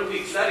admit it would be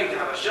exciting to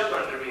have a ship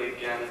under me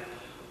again.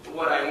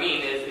 What I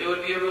mean is, it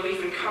would be a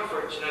relief and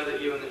comfort to know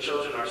that you and the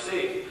children are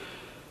safe.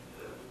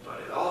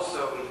 But it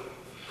also,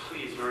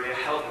 please, Maria,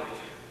 help me.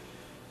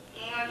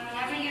 Georg,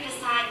 whatever you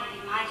decide will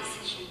be my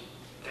decision.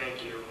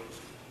 Thank you.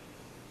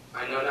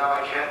 I know now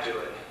I can't do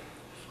it.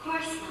 Of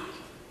course not.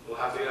 We'll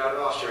have to get out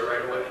of Austria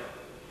right away.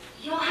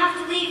 You'll have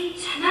to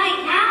leave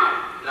tonight,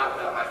 now. Not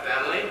without my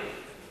family.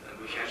 And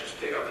we can't just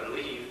pick up and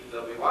leave.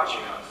 They'll be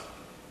watching us.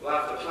 We'll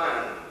have to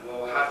plan.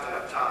 We'll have to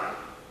have time.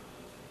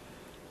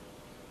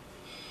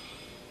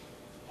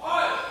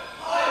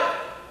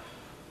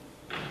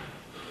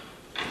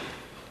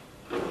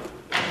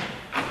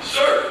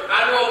 Sir,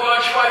 Admiral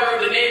von Schreiber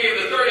of the Navy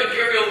of the 3rd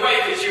Imperial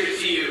Reich is here to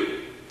see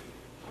you.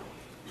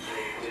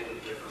 They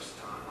didn't give us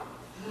time.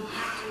 We'll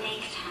have to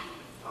make time.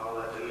 I'll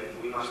let them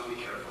in. We must be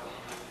careful.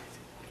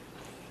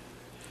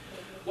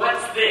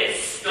 What's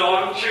this?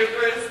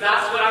 Stormtroopers?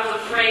 That's what I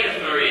was afraid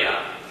of,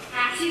 Maria.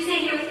 Max, you stay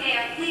here with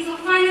Georg. Please, we'll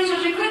find the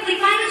children. Quickly,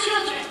 find the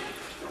children.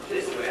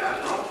 This way,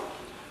 Admiral.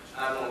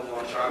 Admiral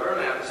von Schreiber,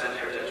 may I present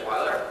Herr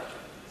Detweiler?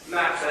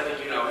 Max, I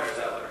think you know Herr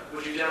Zeller.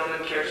 Would you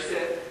gentlemen care to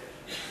sit?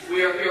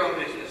 We are here on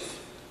business.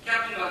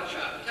 Captain Von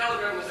Trapp, the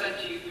telegram was sent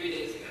to you 3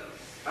 days ago.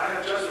 I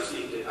have just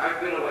received it.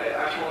 I've been away.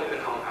 I've only been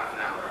home half an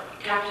hour.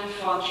 Captain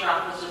Von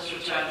Trapp has just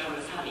returned from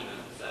his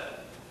honeymoon, sir.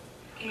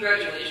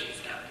 Congratulations,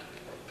 Captain.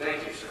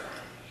 Thank you, sir.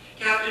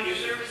 Captain, your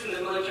service in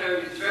the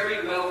military is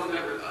very well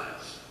remembered by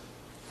us.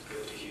 It's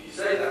good to hear you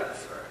say that,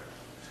 sir.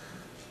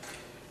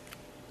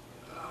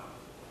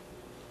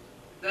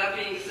 That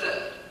being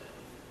said,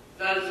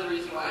 that is the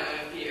reason why I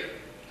am here.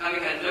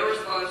 Having had no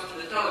response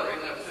to the telegram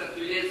that was sent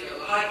 3 days ago,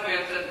 the High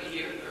Command sent me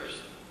here in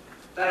person.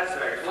 That's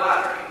very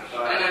flattering,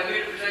 but... And I'm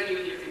here to present you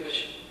with your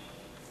commission.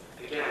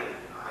 Again,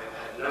 I've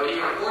had no You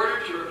are time.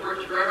 ordered to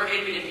report to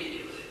Bremerhaven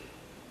immediately.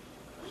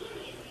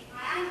 Immediately.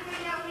 Why, I'm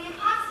afraid that would be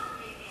impossible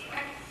for you,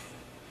 Georg.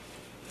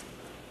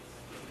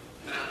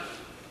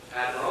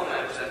 Admiral, may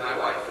I present my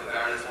wife, the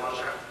Baroness von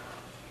Trapp?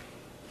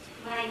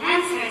 What I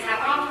meant, sir, is that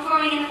we're all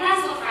performing in the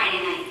festival Friday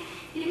night.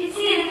 You can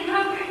see it in the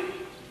program.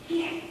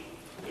 Here.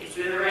 It's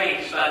been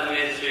arranged by the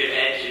Ministry of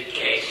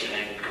Education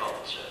and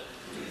Culture.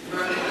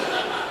 Right.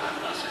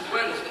 This is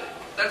Wednesday.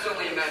 That's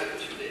only a matter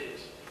of 2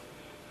 days.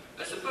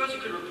 I suppose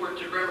you could report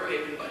to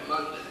Bremerhaven by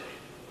Monday.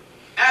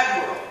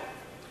 Admiral!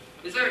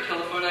 Is there a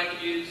telephone I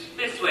could use?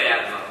 This way,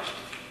 Admiral.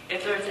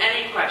 If there's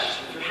any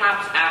question,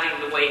 perhaps adding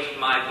the weight of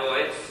my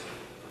voice.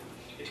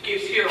 It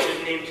gives hero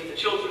his name to the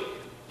children.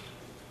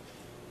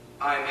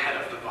 I'm head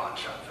of the Von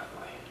Trapp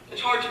family.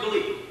 It's hard to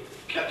believe,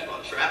 Captain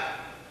Von Trapp.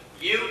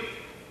 You,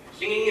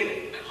 singing in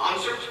a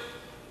concert?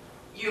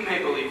 You may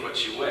believe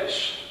what you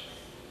wish.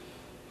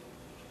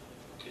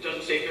 It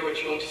doesn't say here what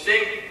you're going to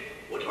sing.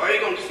 What are you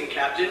going to sing,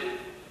 Captain?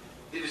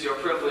 It is your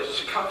privilege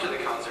to come to the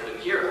concert and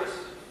hear us.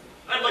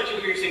 I'd like to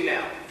hear you sing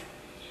now.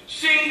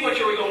 Sing what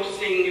you were going to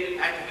sing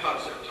at the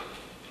concert.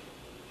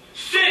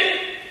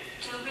 Sing!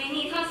 Do, re,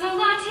 mi, fa, sol,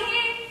 la,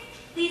 ti.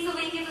 Liesel,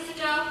 will you give us a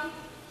do?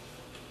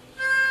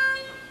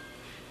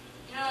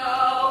 Do,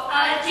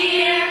 a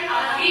deer,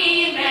 a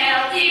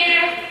female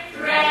deer.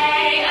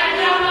 Ray, a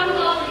dove of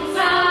golden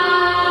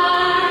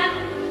sun.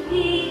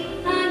 Me,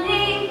 the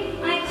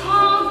name I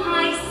called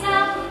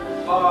myself.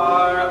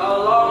 Far, a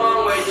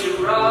long way to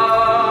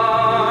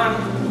run.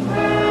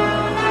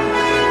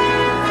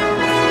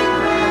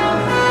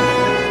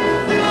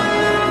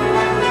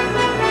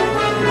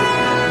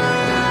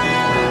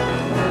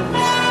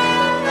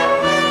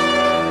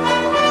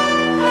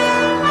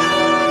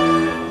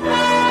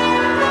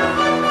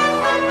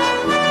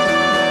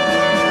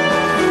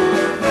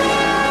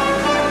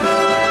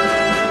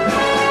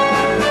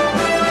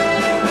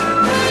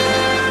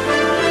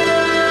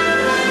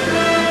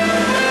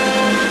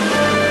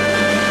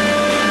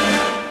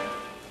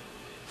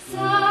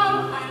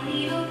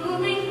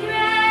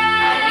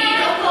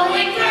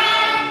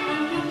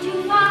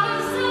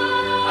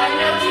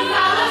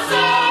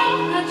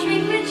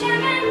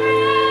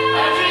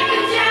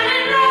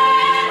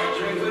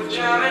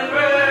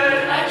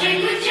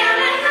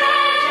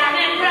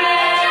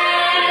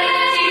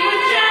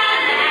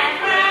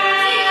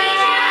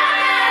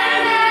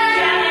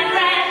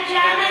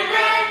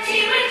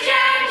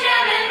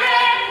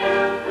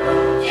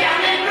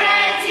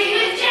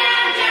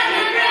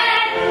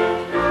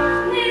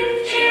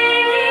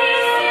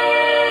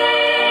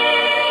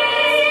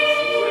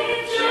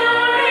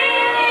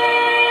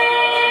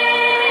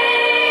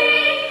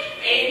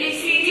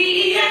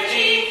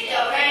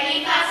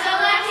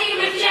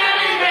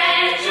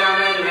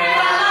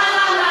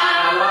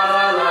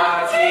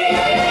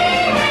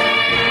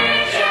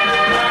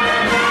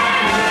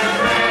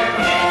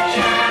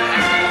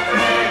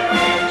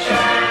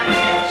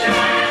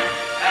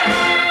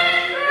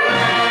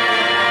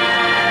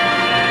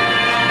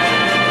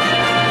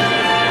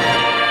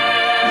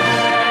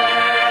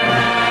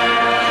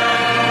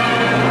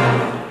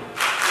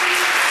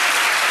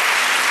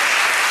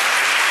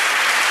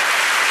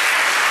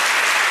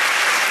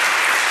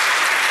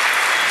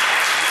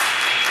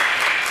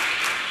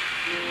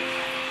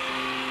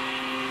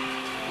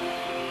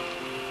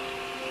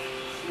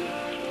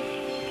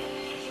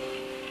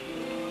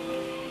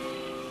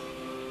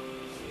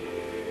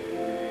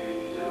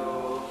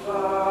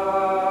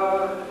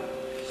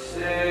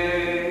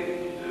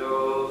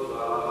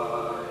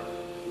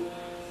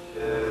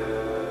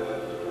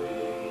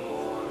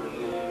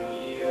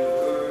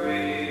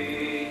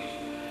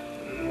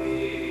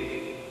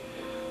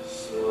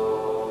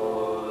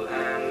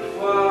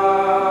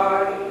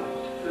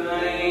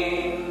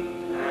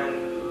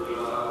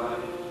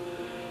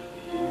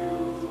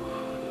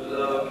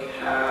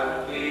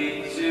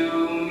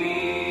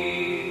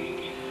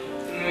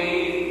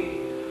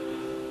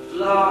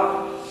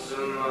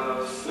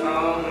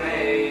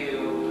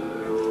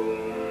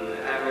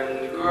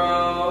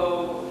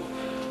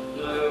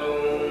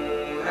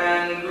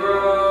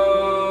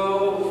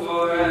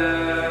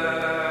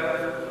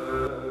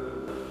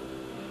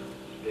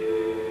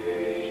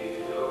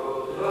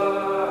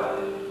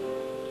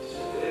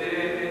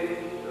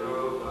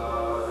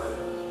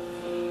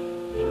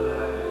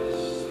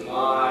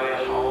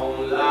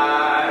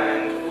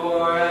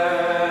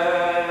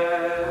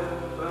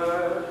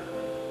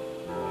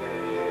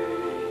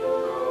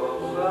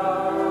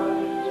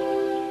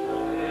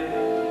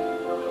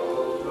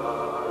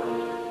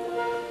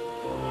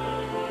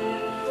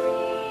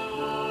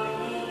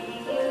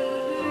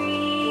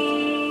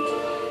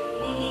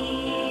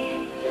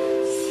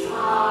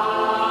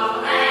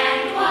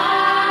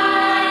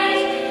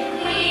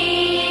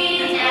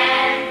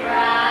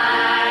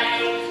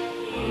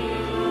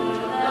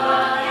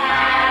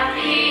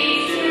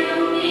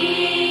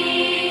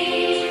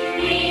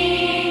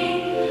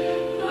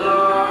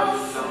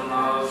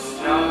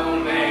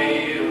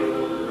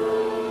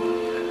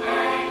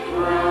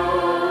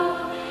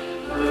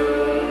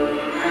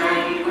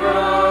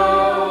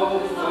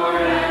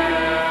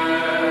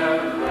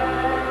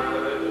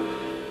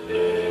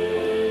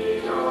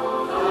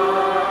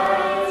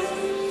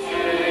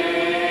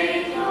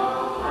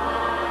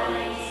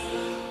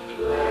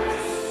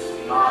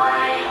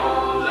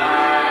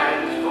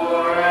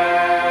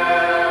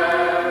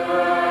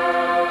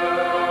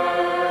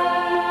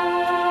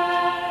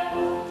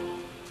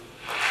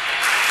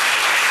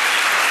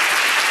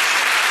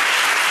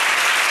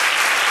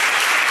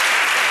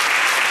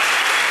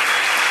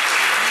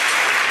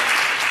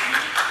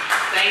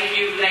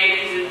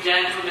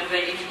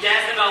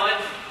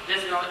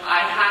 Just a moment.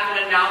 I have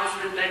an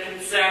announcement that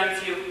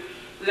concerns you.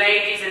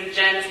 Ladies and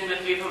gentlemen,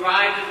 we've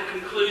arrived at the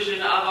conclusion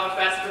of our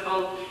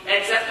festival,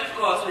 except, of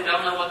course, we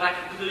don't know what that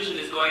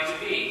conclusion is going to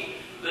be.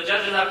 The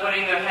judges are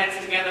putting their heads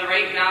together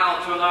right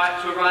now to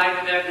arrive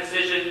at their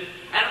decision,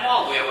 and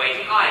while we're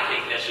waiting, I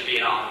think there should be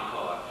an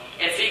encore.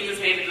 It seems as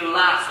maybe the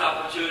last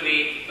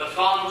opportunity the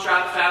Fawn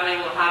Trap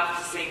family will have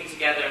to sing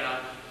together in a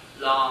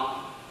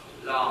long,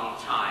 long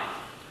time.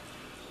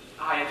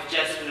 I have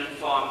just been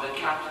informed that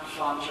Captain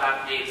Fawn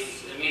Trap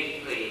leaves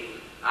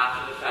immediately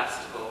after the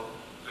festival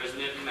for his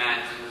new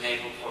command in the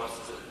naval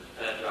forces of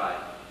the Third Reich.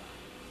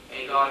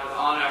 A guard of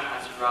honor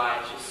has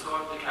arrived to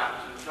escort the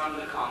captain from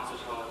the concert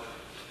hall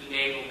to the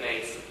naval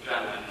base of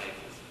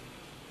Bremerhaven.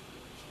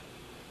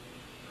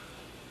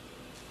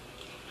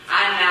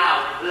 And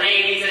now,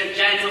 ladies and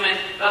gentlemen,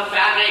 the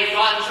family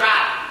Fun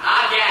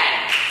Trap again.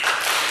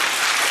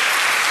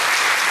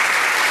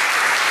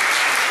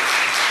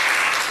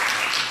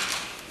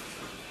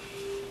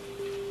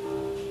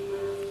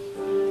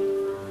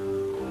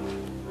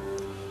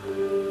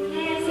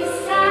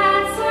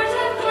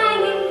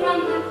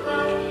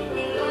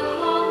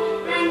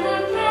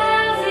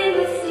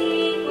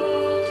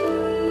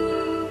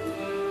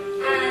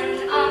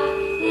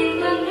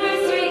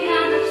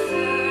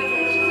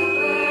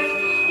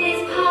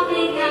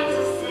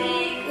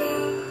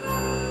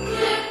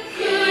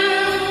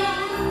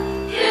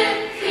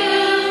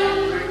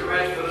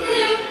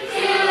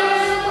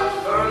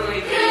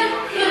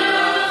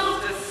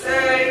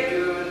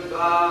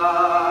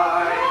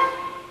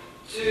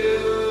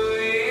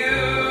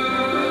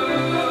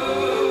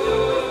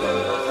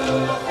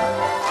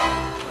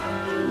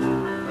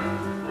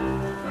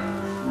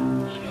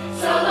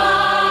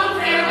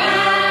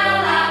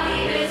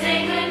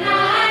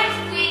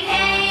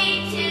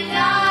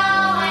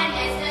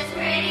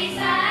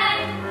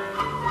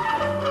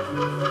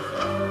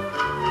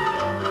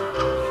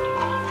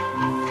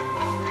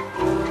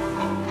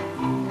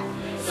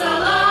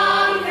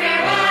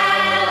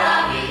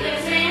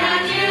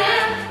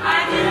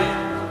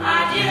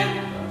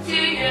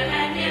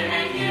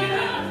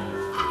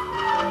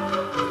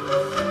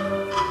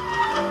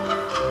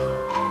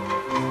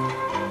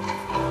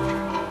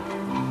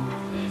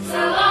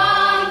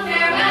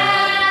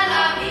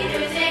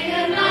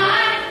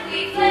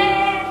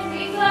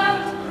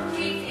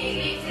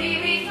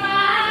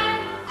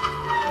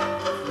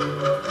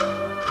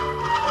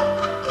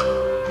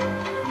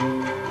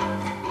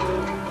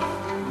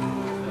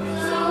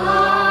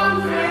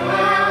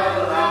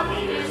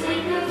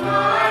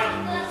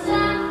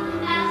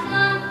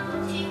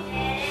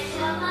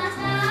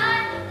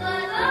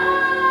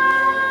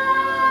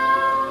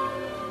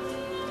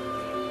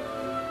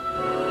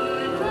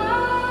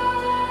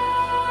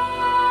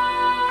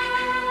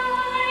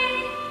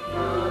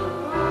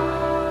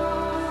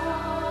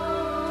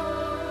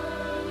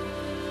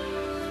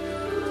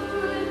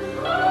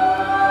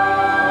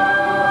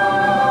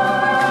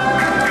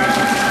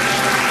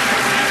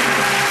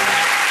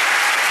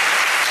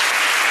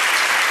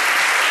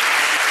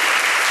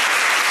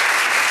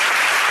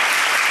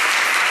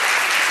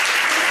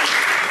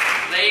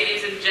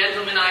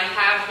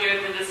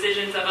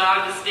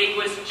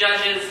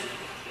 Judges,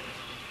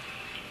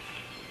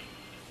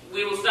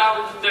 we will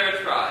start with the third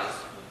prize.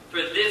 For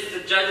this,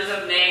 the judges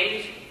have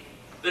named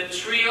the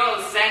Trio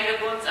of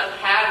Sanguibunds of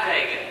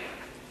Herwegen.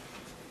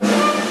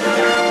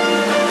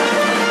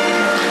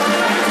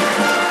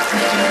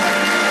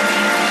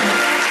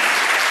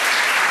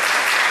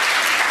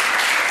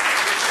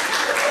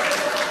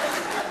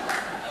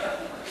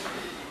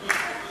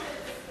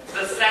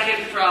 The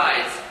second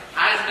prize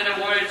has been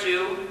awarded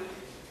to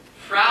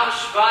Frau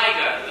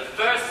Schweiger, the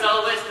first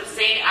soloist of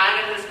St.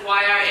 Agatha's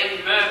Choir in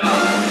Murgo.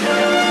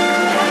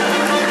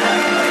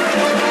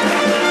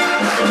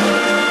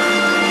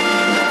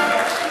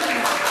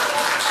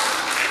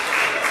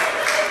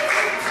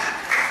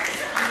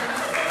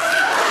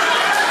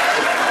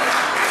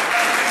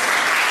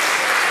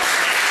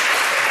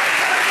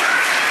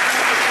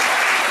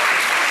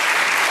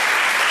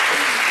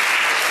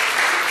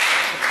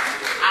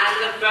 And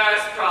the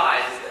first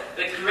prize,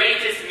 the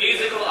greatest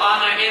musical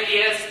honor in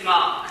the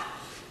Ostmark,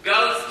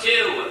 goes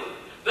to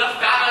the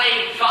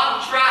family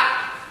Von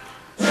Trapp.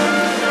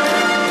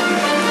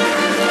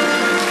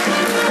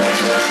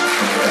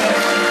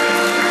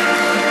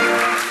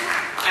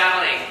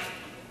 Family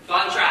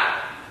Von Trapp.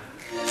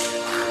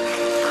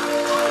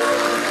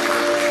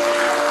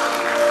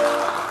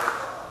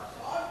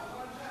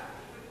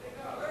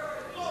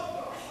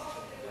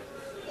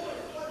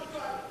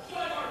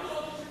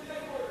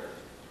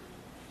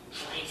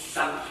 Play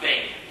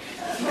something.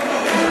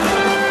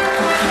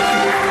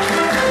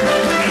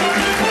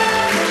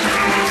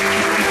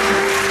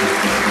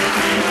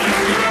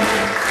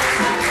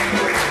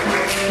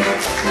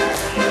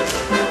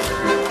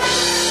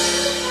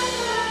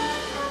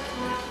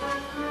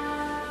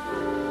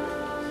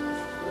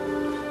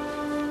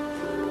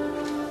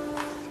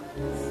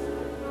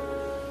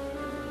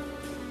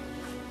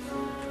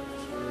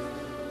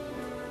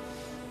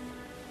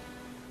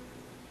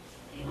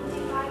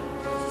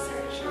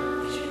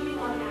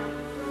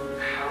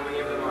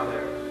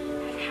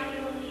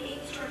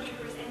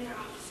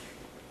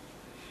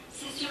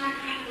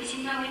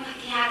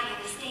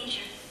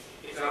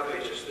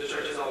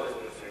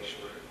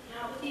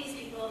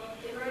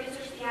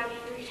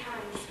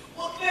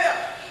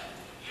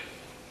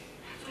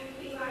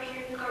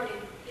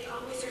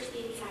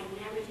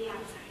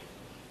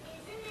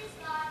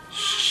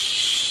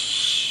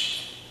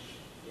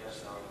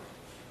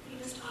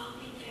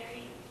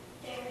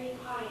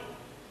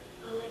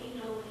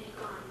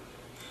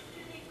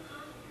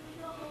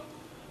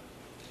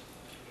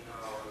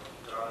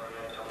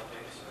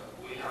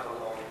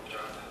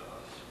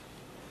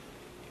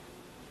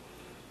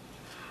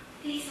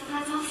 Please, so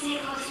let's all stay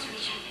close to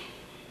each other.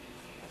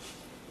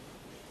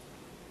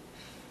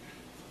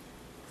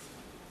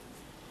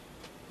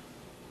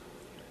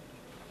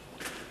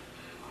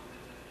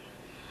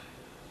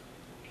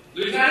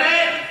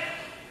 Lieutenant!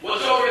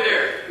 What's over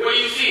there? What do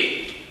you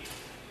see?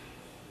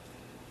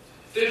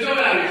 There's no one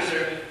out here,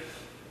 sir.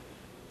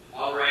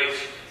 All right.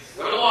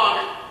 Run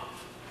along.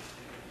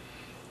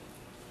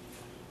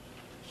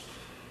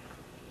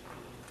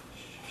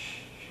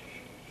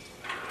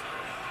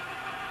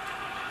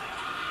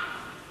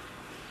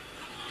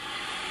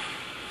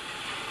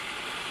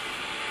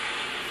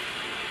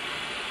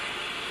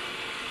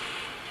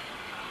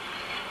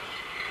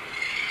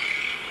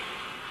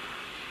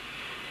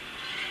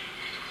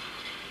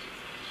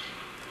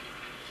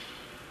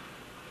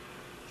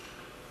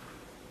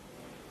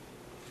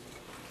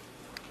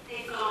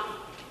 They've gone.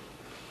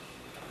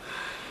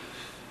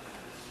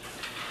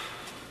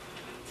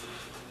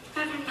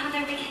 Reverend Mother,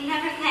 we can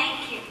never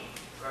thank you.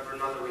 Reverend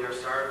Mother, we are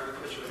sorry if we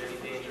put you in any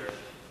danger.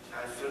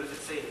 As soon as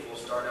it's safe, we'll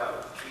start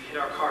out. We hid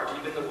our car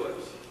deep in the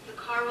woods. The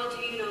car will do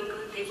you no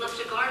good. They've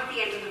left a guard at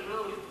the end of the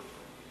road.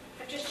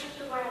 I've just checked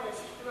the wireless.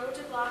 The roads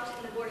are blocked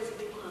and the borders have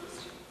been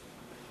closed.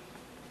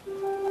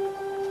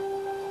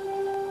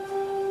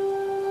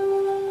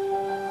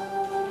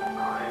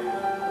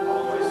 I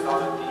always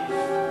thought of these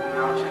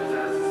mountains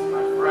as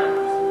my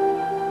friends,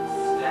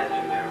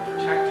 standing there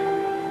protecting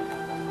me.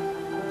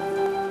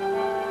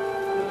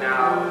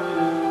 Now,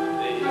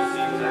 they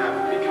seem to have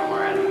become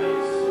our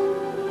enemies.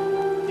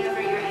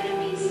 Never your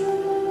enemies.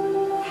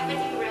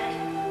 Haven't you read?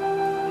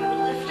 I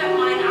will lift up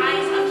mine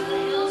eyes unto the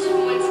hills from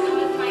whence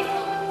cometh my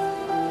help.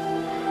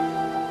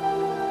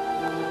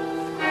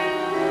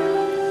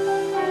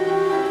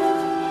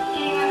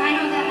 Gamer, I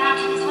know that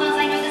mountain as well as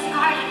I know this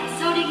garden, and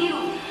so do you.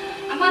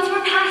 And once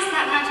we're past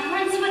that mountain,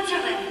 we're in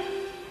Switzerland.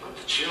 But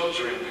the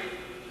children,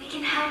 We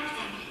can help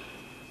them.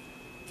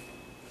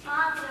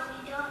 Father,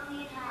 we don't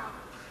need help.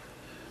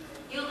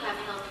 You'll have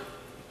help.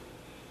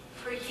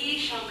 For ye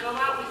shall go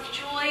out with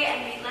joy and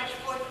be led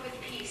forth with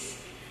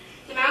peace.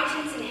 The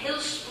mountains and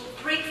hills will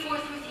break forth